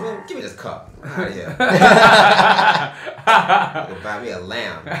 Like, man, give me this cup. I'm out of here. You can buy me a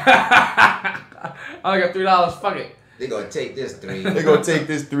lamb. I only got $3, fuck it. They're going to take this 3. They're going to take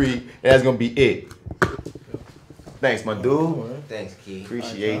this 3, and that's going to be it. Thanks, my dude. Thanks, Key.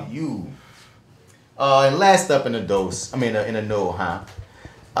 Appreciate you. And last up in the dose, in a NOOO, huh?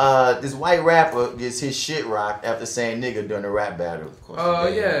 This white rapper gets his shit rocked after saying nigga during a rap battle.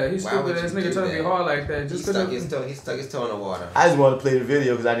 Yeah, he's stupid. This nigga trying to be hard like that. Just he stuck his toe in the water. I just wanted to play the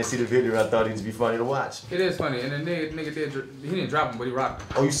video because I didn't see the video and I thought it'd just be funny to watch. It is funny. And the nigga he didn't drop him, but he rocked him.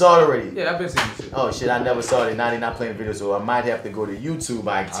 Oh, you saw it already? Yeah, I've been seeing this shit. Oh shit, I never saw it. Now they're not playing the video, so I might have to go to YouTube.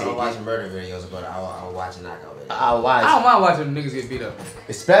 I don't watch murder videos, but I'll watch knockout videos. I'll watch. I don't mind watching niggas get beat up.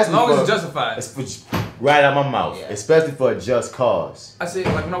 Especially as long as it's justified. Right out my mouth. Yeah. Especially for a just cause. I say,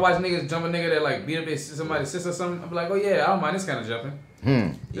 like, when I watch niggas jump a nigga that, like, beat up somebody's sister or something, I'm like, oh, yeah, I don't mind this kind of jumping.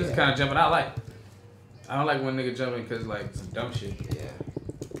 This is kind of jumping I like. I don't like when nigga jumping because, like, some dumb shit. Yeah.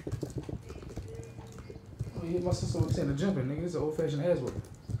 Oh, yeah, my sister was saying the jumping, nigga. It's an old-fashioned ass whooping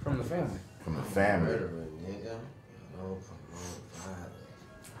from the family. From the family.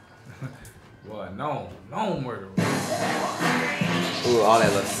 Boy, no murder. Ooh, all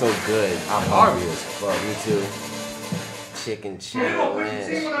that looks so good. I'm hungry as fuck. Me too. Chicken chow ranch.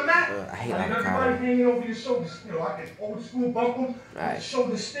 I hate avocado. Hanging over your shoulder still. I can old school bump him. Right.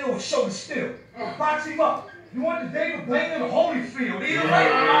 Shoulder still, shoulder still. Box him up. You want the David Blaine in the Holyfield. Either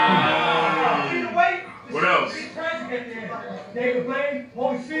way. Either way. What else? David Blaine,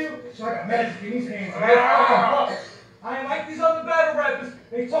 Holyfield. So I got magic in these hands. I ain't like these other battle rappers.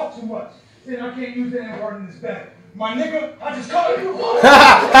 They talk too much. Then I can't use the N-word in this battle. My nigga, I just call you.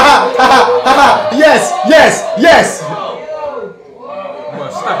 Yes.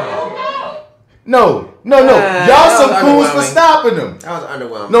 No. Y'all some fools for stopping him. That was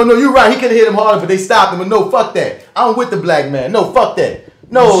underwhelming. No, you're right. He could have hit him harder, but they stopped him. But no, fuck that. I'm with the black man. No, fuck that.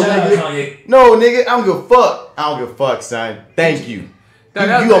 No, nigga. No, nigga. I don't give a fuck. I don't give a fuck, son. Thank you.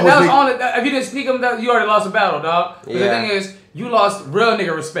 That was only, if you didn't sneak him, you already lost a battle, dog. But the thing is, you lost real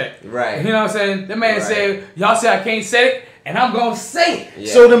nigga respect. Right. You know what I'm saying? The man said, y'all say I can't say it, and I'm gonna say it.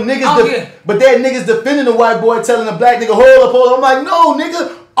 Yeah. So them niggas, but that niggas defending the white boy, telling the black nigga, hold up. I'm like, no,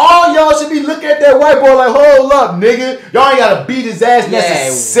 nigga. All y'all should be looking at that white boy like, hold up, nigga. Y'all ain't gotta beat his ass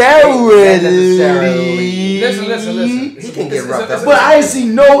necessarily. Listen. He can get roughed up. But I ain't see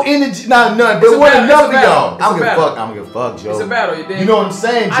no energy, none. But it wasn't enough of y'all. I don't give a fuck, Joe. It's a battle, you dig? You know what I'm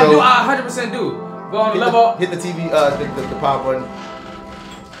saying, Joe? I 100% do. But on the level, hit the TV, the power button.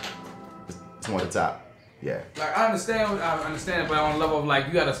 It's on the top. Yeah. Like I understand, but on a level of like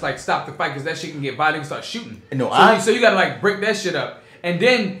you gotta like stop the fight because that shit can get violent and start shooting. No, so you gotta like break that shit up, and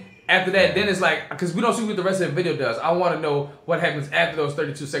then after that, then it's like because we don't see what the rest of the video does. I want to know what happens after those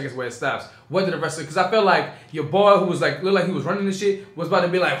 32 seconds where it stops. What did the rest of? Because I feel like your boy who was like looked like he was running this shit was about to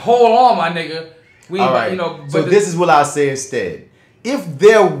be like, hold on, my nigga. We ain't about, you know. But so this is what I'll say instead. If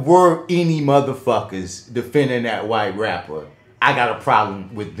there were any motherfuckers defending that white rapper, I got a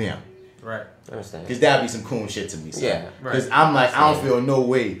problem with them. Right. I understand. Because that'd be some cool shit to me. Son. Yeah. Because I'm like, I don't feel no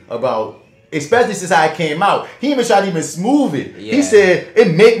way about, especially since I came out. He even tried to even smooth it. Yeah. He said,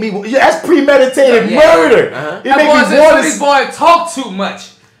 it make me, that's premeditated murder. It make me want this boy talk too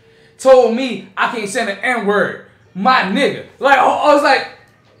much. Told me I can't say the N-word. My nigga. Like, I was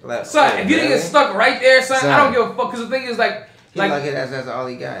like, son, if you didn't get stuck right there, son, I don't give a fuck. Because the thing is like, he lucky that's all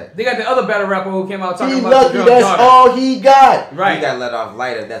he got. They got the other battle rapper who came out talking about lucky the that's daughter. all he got. Right. He got let off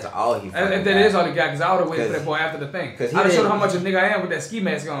lighter. That's all he got. If that is all he got, because I would have waited for that boy after the thing. I'd have showed how much a nigga I am with that ski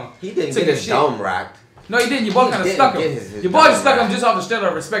mask on. He didn't get his dome rocked. No, he didn't. Your boy kind of stuck him. Your boy just stuck him just off the strength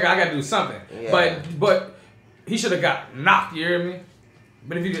of respect. I got to do something. Yeah. But he should have got knocked. You hear me?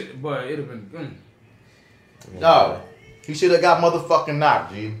 But if he did, but it'd have been. No. He should have got motherfucking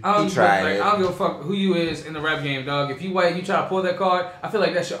knocked, G. He tried. Like, I don't give a fuck who you is in the rap game, dog. If you white, you try to pull that card. I feel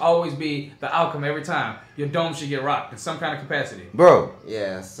like that should always be the outcome every time. Your dome should get rocked in some kind of capacity, bro.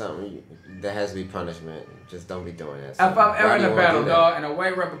 Yeah, something that has to be punishment. Just don't be doing that. If I'm ever in a battle, dog, and a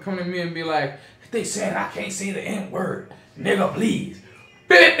white rapper come to me and be like, "They saying I can't say the N-word, nigga, please."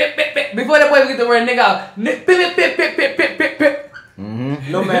 Before that boy get the word nigga out,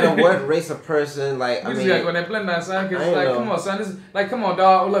 no matter what race of person, like I mean, like when that blend that son, cause like come on son, this is like come on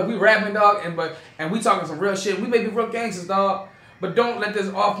dog, look we rapping dog, and we talking some real shit. We may be real gangsters dog, but don't let this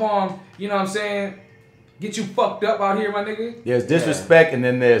off arm, you know what I'm saying, get you fucked up out here, my nigga. There's disrespect and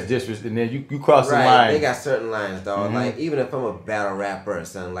then there's disrespect, and then you cross the line. They got certain lines, dog. Like even if I'm a battle rapper,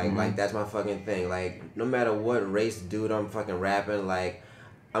 son, like that's my fucking thing. Like no matter what race dude I'm fucking rapping, like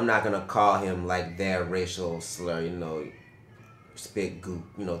I'm not gonna call him like their racial slur, you know. Spit goop,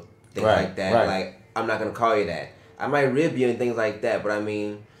 you know, things like that. Right. Like, I'm not gonna call you that. I might rib you and things like that, but I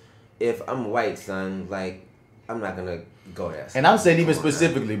mean, if I'm white, son, like, I'm not gonna go there. Son. And I'm saying even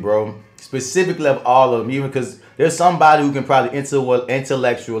specifically, bro, specifically of all of them, even because there's somebody who can probably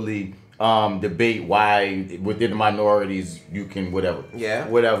intellectually debate why within the minorities you can whatever. Yeah.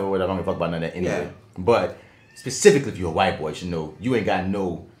 Whatever. I don't give a fuck about none of that anyway. Yeah. But specifically if you're a white boy, you should know you ain't got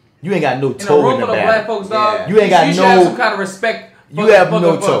no toe in the battle. In a room full of black folks, dog, you ain't got you should have some kind of respect. You have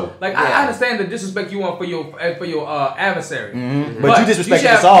no toe. Like I understand the disrespect you want for your adversary, but you disrespect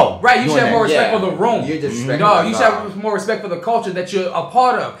us all. Right, you should have more respect for the room. You disrespect dog. You should have more respect for the culture that you're a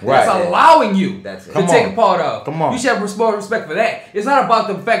part of. Right. That's allowing you to take a part of. Come on. You should have more respect for that. It's not about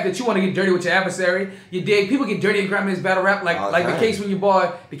the fact that you want to get dirty with your adversary. You dig? People get dirty in Grammy's battle rap, like the case when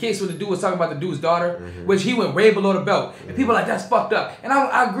the case when the dude was talking about the dude's daughter, which he went way below the belt, and people are like that's fucked up. And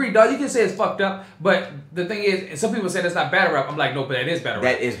I agree, dog. You can say it's fucked up, but the thing is, and some people say that's not battle rap. I'm like, no, but that is battle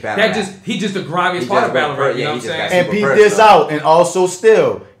rap. Is battle rap. He just the grimiest part of battle rap, you know what I'm saying? And peep this out, and also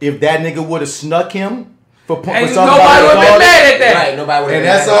still, if that nigga would have snuck him for nobody would have been mad at that. Right, nobody would have been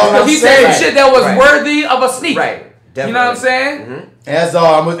mad at that. And that's all I'm saying. He said some shit that was worthy of a sneak. Right. Definitely. You know what I'm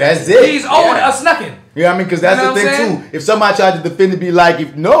saying? That's it. He's owed a snucking. You know what I mean? Because that's the thing too. If somebody tried to defend it, be like,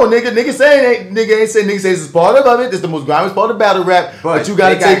 nigga say this is part of it. This is the most grimiest part of battle rap. But you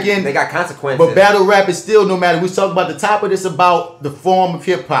gotta take in. They got consequences. But battle rap is still, no matter we talk about the top of this, about the form of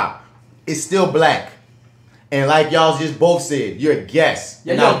hip hop. It's still black. And like y'all just both said, you're a guest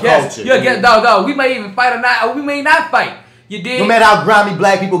in our culture. You're a guest, dog. We may even fight or not, or we may not fight. You dig? No matter how grimy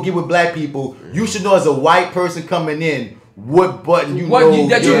black people get with black people, you should know as a white person coming in what button you know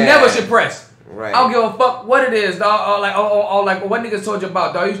that you never should press. Right. I don't give a fuck what it is, dog. Or like what niggas told you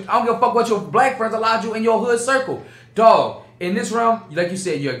about, dog. I don't give a fuck what your black friends allowed you in your hood circle, dog. In this realm, like you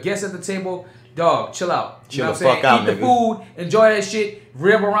said, you're a guest at the table. Dog, chill out. Chill the fuck out, nigga. Eat the food, enjoy that shit,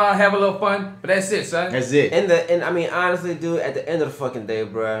 rib around, have a little fun. But that's it, son. That's it. And I mean, honestly, dude, at the end of the fucking day,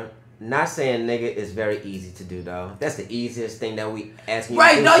 bruh, not saying nigga is very easy to do, dog. That's the easiest thing that we ask you to do.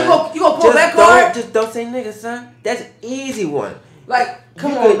 Right, you gonna pull that card? Just don't say nigga, son. That's an easy one. Like,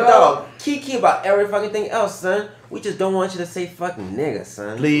 come on, dog. Kiki about every fucking thing else, son. We just don't want you to say fucking nigga,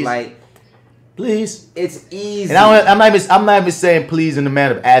 son. Please. Like, please. It's easy. And I'm not even saying please in the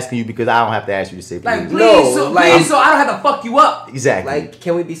manner of asking you because I don't have to ask you to say please. Like, please, so I don't have to fuck you up. Exactly. Like,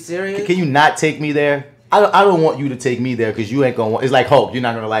 can we be serious? Can you not take me there? I don't want you to take me there because you ain't gonna. It's like Hulk. You're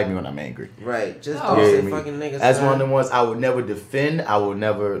not gonna like me when I'm angry. Right. Just don't say fucking niggas. That's one of the ones I would never defend. I would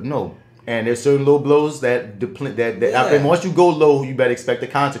never and And there's certain low blows that and once you go low, you better expect the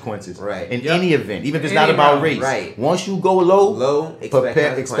consequences. Right. In any event, even if it's not about race. Right. Once you go low,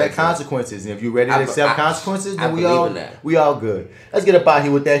 expect consequences. And if you're ready to accept consequences, then we all good. Let's get up out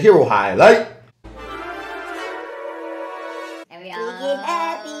here with that hero highlight. And we all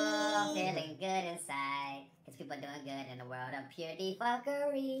happy, feeling good inside. Cause people doing good in the world of pure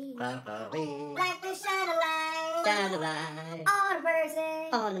fuckery. Like the shine a light. Shine a light. All the person.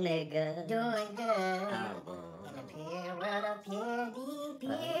 All the niggas. Doing good. In the pure world of pure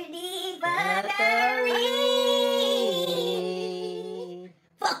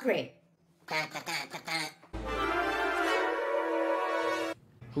fuckery. Fuckery.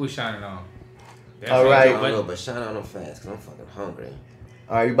 Who's shining on? All right. I don't know, but shine on them fast, because I'm fucking hungry.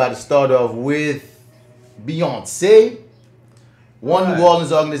 All right, we about to start off with Beyonce. One New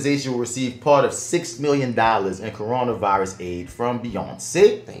Orleans organization will receive part of $6 million in coronavirus aid from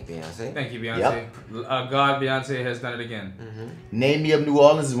Beyonce. Thank you, Beyonce. Thank you, Beyonce. Yep. God, Beyonce has done it again. Name Me of New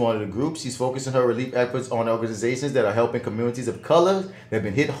Orleans is one of the groups. She's focusing her relief efforts on organizations that are helping communities of color that have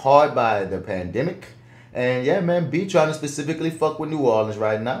been hit hard by the pandemic. And yeah, man, B trying to specifically fuck with New Orleans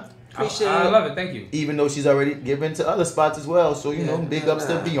right now. I love it. Thank you. Even though she's already given to other spots as well. So, you know, big ups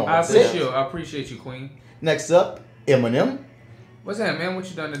to Beyonce. I appreciate you, Queen. Next up, Eminem. What's that, man? What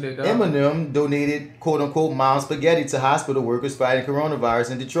you done today, dog? Eminem donated quote-unquote mom spaghetti to hospital workers fighting coronavirus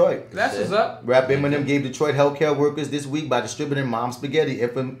in Detroit. That's what's up. Rap Eminem gave Detroit healthcare workers this week by distributing mom spaghetti,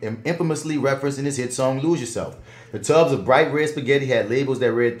 infamously referencing his hit song Lose Yourself. The tubs of bright red spaghetti had labels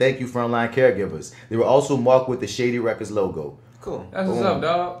that read, "Thank you, frontline caregivers." They were also marked with the Shady Records logo. Cool. That's what's up,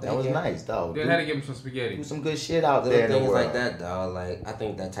 dog. That was nice, dog. Then had to give him some spaghetti. Do some good shit out Little there in the things world. like that, dog. Like, I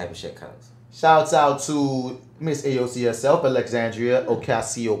think that type of shit counts. Shouts out to Miss AOC herself, Alexandria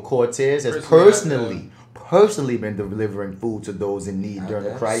Ocasio-Cortez, has personally been delivering food to those in need during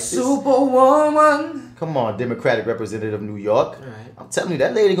the crisis. Superwoman. Come on, Democratic representative of New York. All right. I'm telling you,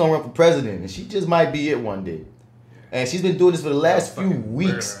 that lady gonna run for president, and she just might be it one day. And she's been doing this for the last few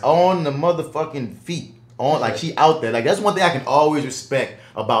weeks on the motherfucking feet. Like, she out there. Like, that's one thing I can always respect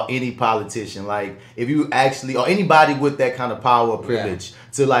about any politician. Like, if you actually, or anybody with that kind of power or privilege,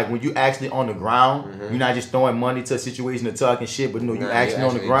 to like, when you actually on the ground, you're not just throwing money to a situation to talking shit, but no, you actually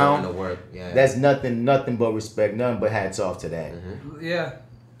on the ground. Doing the work. Yeah. That's nothing but respect. Nothing but hats off to that. Yeah.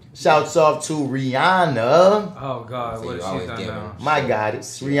 Shouts off to Rihanna. Oh, God. What has she done now? My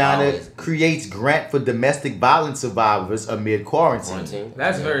goddess. Rihanna creates grant for domestic violence survivors amid quarantine.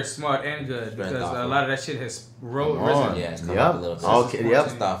 That's very smart and good because a lot of that shit has risen. Yeah, it's come up a little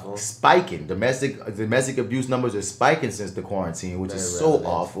bit. Spiking. Domestic abuse numbers are spiking since the quarantine, which is so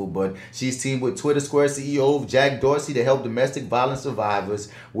awful. But she's teamed with Twitter Square CEO Jack Dorsey to help domestic violence survivors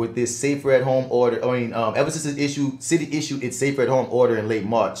with this safer at home order. Ever since the city issued its safer at home order in late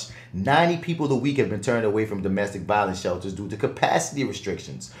March, 90 people a week have been turned away from domestic violence shelters due to capacity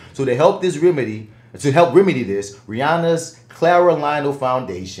restrictions. So to help remedy this, Rihanna's Clara Lionel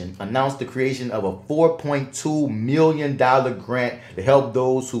Foundation announced the creation of a $4.2 million grant to help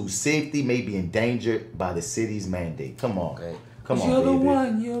those whose safety may be endangered by the city's mandate. Come on. Okay. Come on, You're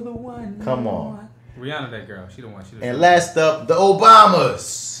baby. You're the one. Come on. Rihanna, that girl. She the one. And last up, the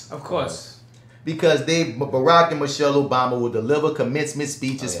Obamas. Of course. Because Barack and Michelle Obama will deliver commencement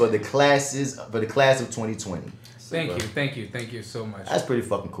speeches for the class of 2020. Thank you so much. That's pretty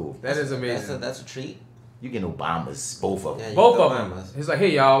fucking cool. That is amazing. That's a treat. You get Obamas, both of them. Yeah, both of them. He's like,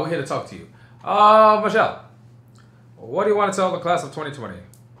 hey y'all, we're here to talk to you. Michelle, what do you want to tell the class of 2020?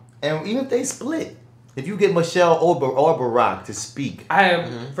 And even if they split, if you get Michelle or Barack to speak. I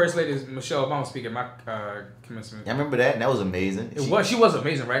have First Lady Michelle Obama speak at my commencement. I remember that, and that was amazing. She was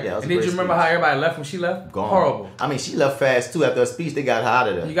amazing, right? Yeah, and did you remember how everybody left when she left? Gone. Horrible. I mean, she left fast too. After her speech, they got her out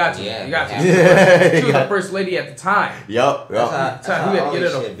of there. You got to. Yeah, you got to. Yeah. She was the first lady at the time. Yup. You had to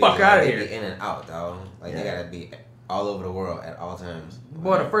get her the fuck out of here. They be in and out, dog. Like, they gotta be all over the world at all times.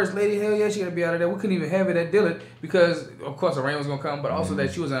 Boy, the first lady, hell yeah, she gotta be out of there. We couldn't even have it at Dillard because, of course, the rain was gonna come, but also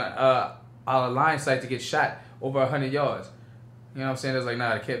that she was on a line site to get shot over 100 yards. You know what I'm saying? It's like,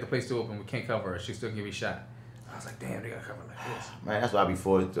 nah, the place still open. We can't cover her. She still can be shot. I was like, damn, they gotta cover her like this. Man, that's why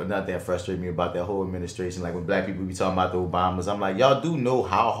before, another thing that frustrated me about that whole administration, like when black people be talking about the Obamas, I'm like, y'all do know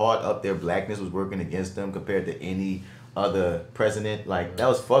how hard up their blackness was working against them compared to any other president. Like, that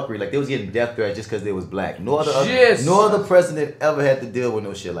was fuckery. Like, they was getting death threats just because they was black. No other president ever had to deal with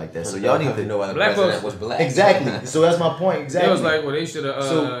no shit like that. So y'all need to know other black president folks was black. Exactly. So that's my point. Exactly. It was like, well, they should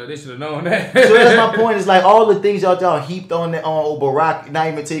have known that. So that's my point. It's like all the things y'all heaped on Barack, not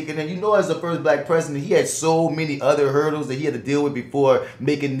even taking it. You know, as the first black president, he had so many other hurdles that he had to deal with before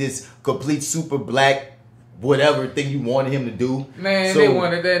making this complete super black whatever thing you wanted him to do. Man, so, they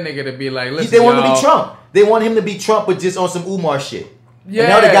wanted that nigga to be like, listen, they wanted y'all. to be Trump. They wanted him to be Trump, but just on some Umar shit. Yeah. And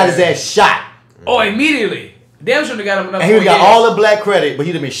now they got his ass shot. Oh, immediately. Damn sure they got him enough. And he got all the black credit, but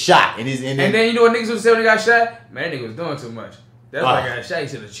he'd have been shot. And then you know what niggas would say when he got shot? Man, that nigga was doing too much. That's why I got shot. He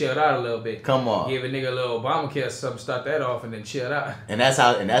should have chilled out a little bit. Come on. Give a nigga a little Obamacare or something, start that off, and then chill out. And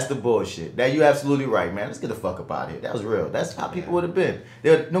that's the bullshit. That you absolutely right, man. Let's get the fuck up out of here. That was real. That's how people would have been.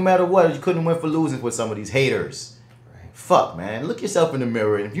 No matter what, you couldn't win for losing with some of these haters. Fuck, man. Look yourself in the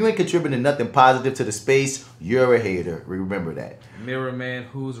mirror. And if you ain't contributing nothing positive to the space, you're a hater. Remember that. Mirror man,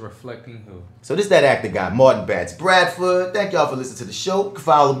 who's reflecting who? So this that actor guy, Martin Bats Bradford. Thank y'all for listening to the show. You can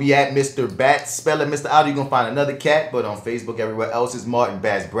follow me at Mr. Bats. Spell it Mr. Out. You're going to find another cat. But on Facebook, everywhere else is Martin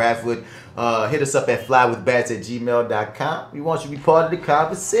Bats Bradford. Hit us up at flywithbats@gmail.com. We want you to be part of the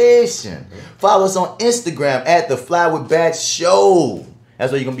conversation. Follow us on Instagram at the Fly with Bats Show.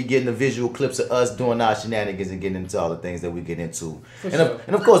 That's where you're going to be getting the visual clips of us doing our shenanigans and getting into all the things that we get into. And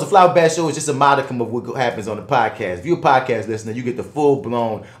of course, the Fly with Bats Show is just a modicum of what happens on the podcast. If you're a podcast listener, you get the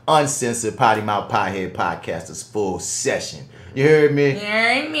full-blown, uncensored, potty mouth, piehead podcasters full session. You heard me? You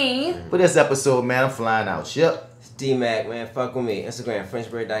heard me. For this episode, man, I'm flying out. Yep. It's D-Mac, man. Fuck with me. Instagram,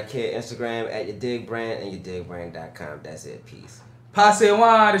 FrenchBird.kid. Instagram at your dig brand and yourdigbrand.com. That's it. Peace. Passe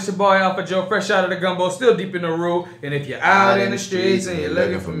wine, it's your boy AlphaJo, fresh out of the gumbo, still deep in the room. And if you're out in the streets and you're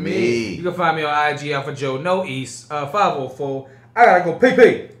looking for me, you can find me on IG, AlphaJo, no East, 504. I gotta go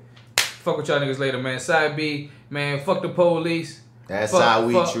pee. Fuck with y'all niggas later, man. sideB, man, fuck the police. That's how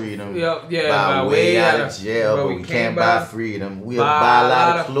we treat them. Yeah, by way out of jail, but we can't buy freedom. We'll buy a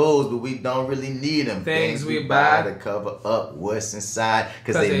lot of clothes, but we don't really need them. Things we buy to cover up what's inside,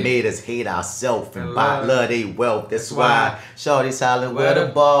 because they made us hate ourselves and love they wealth. That's why shorty's hollering where the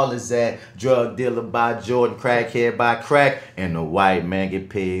ball is at. Drug dealer by Jordan, crackhead by crack, and the white man get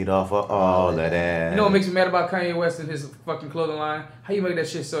paid off of all of that. You know what makes me mad about Kanye West and his fucking clothing line? How you make that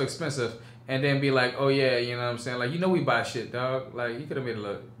shit so expensive? And then be like, oh yeah, you know what I'm saying? Like, you know we buy shit, dog. Like, you could have made it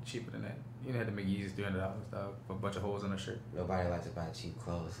look cheaper than that. You didn't have to make Yeezys $300, dog, for a bunch of holes in a shirt. Nobody likes to buy cheap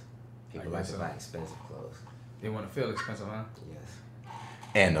clothes. People like to buy expensive clothes. They want to feel expensive, huh? Yes.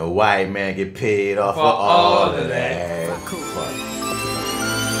 And the white man get paid off for all of that.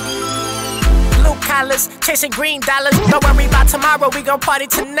 Blue collars, chasing green dollars. Don't worry about tomorrow, we gon' party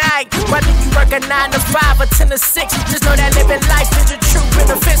tonight. Whether you work a 9 to 5 or 10 to 6, just know that living life is a true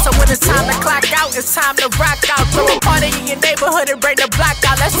benefit. So when it's time to clock out, it's time to rock out. Throw a party in your neighborhood and bring the block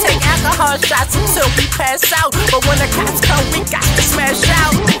out. Let's take alcohol shots until we pass out. But when the cops come, we got to smash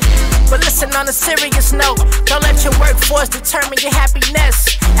out. But listen, on a serious note, don't let your workforce determine your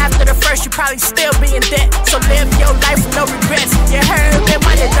happiness. After the first, you probably still be in debt. So live your life with no regrets. You heard that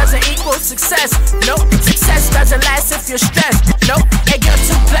money doesn't equal success. Nope, success doesn't last if you're stressed. Nope, and you're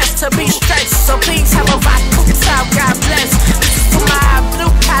too blessed to be stressed. So please have a vodka style, God bless. For my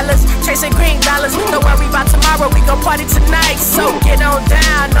blue collars, chasing green dollars. Don't worry about tomorrow, we gon' party tonight. So get on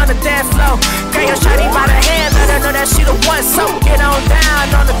down on the dance floor. Grab your shawty by the hand, let her know that she the one. So get on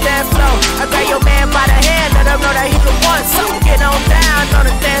down on the dance floor. I grab your man by the hand, let him know that he the one. So get on down on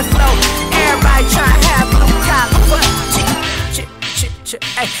the dance floor. Everybody try to have blue collar.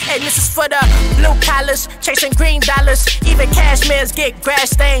 Hey, this is for the blue collars, chasing green dollars. Even cashmere's get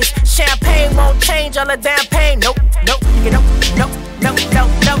grass stains. Champagne won't change all the damn pain. Nope, you know, no.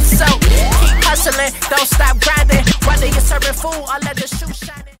 So keep hustling, don't stop grinding. Whether you're serving food or let the shoe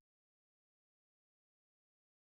shine.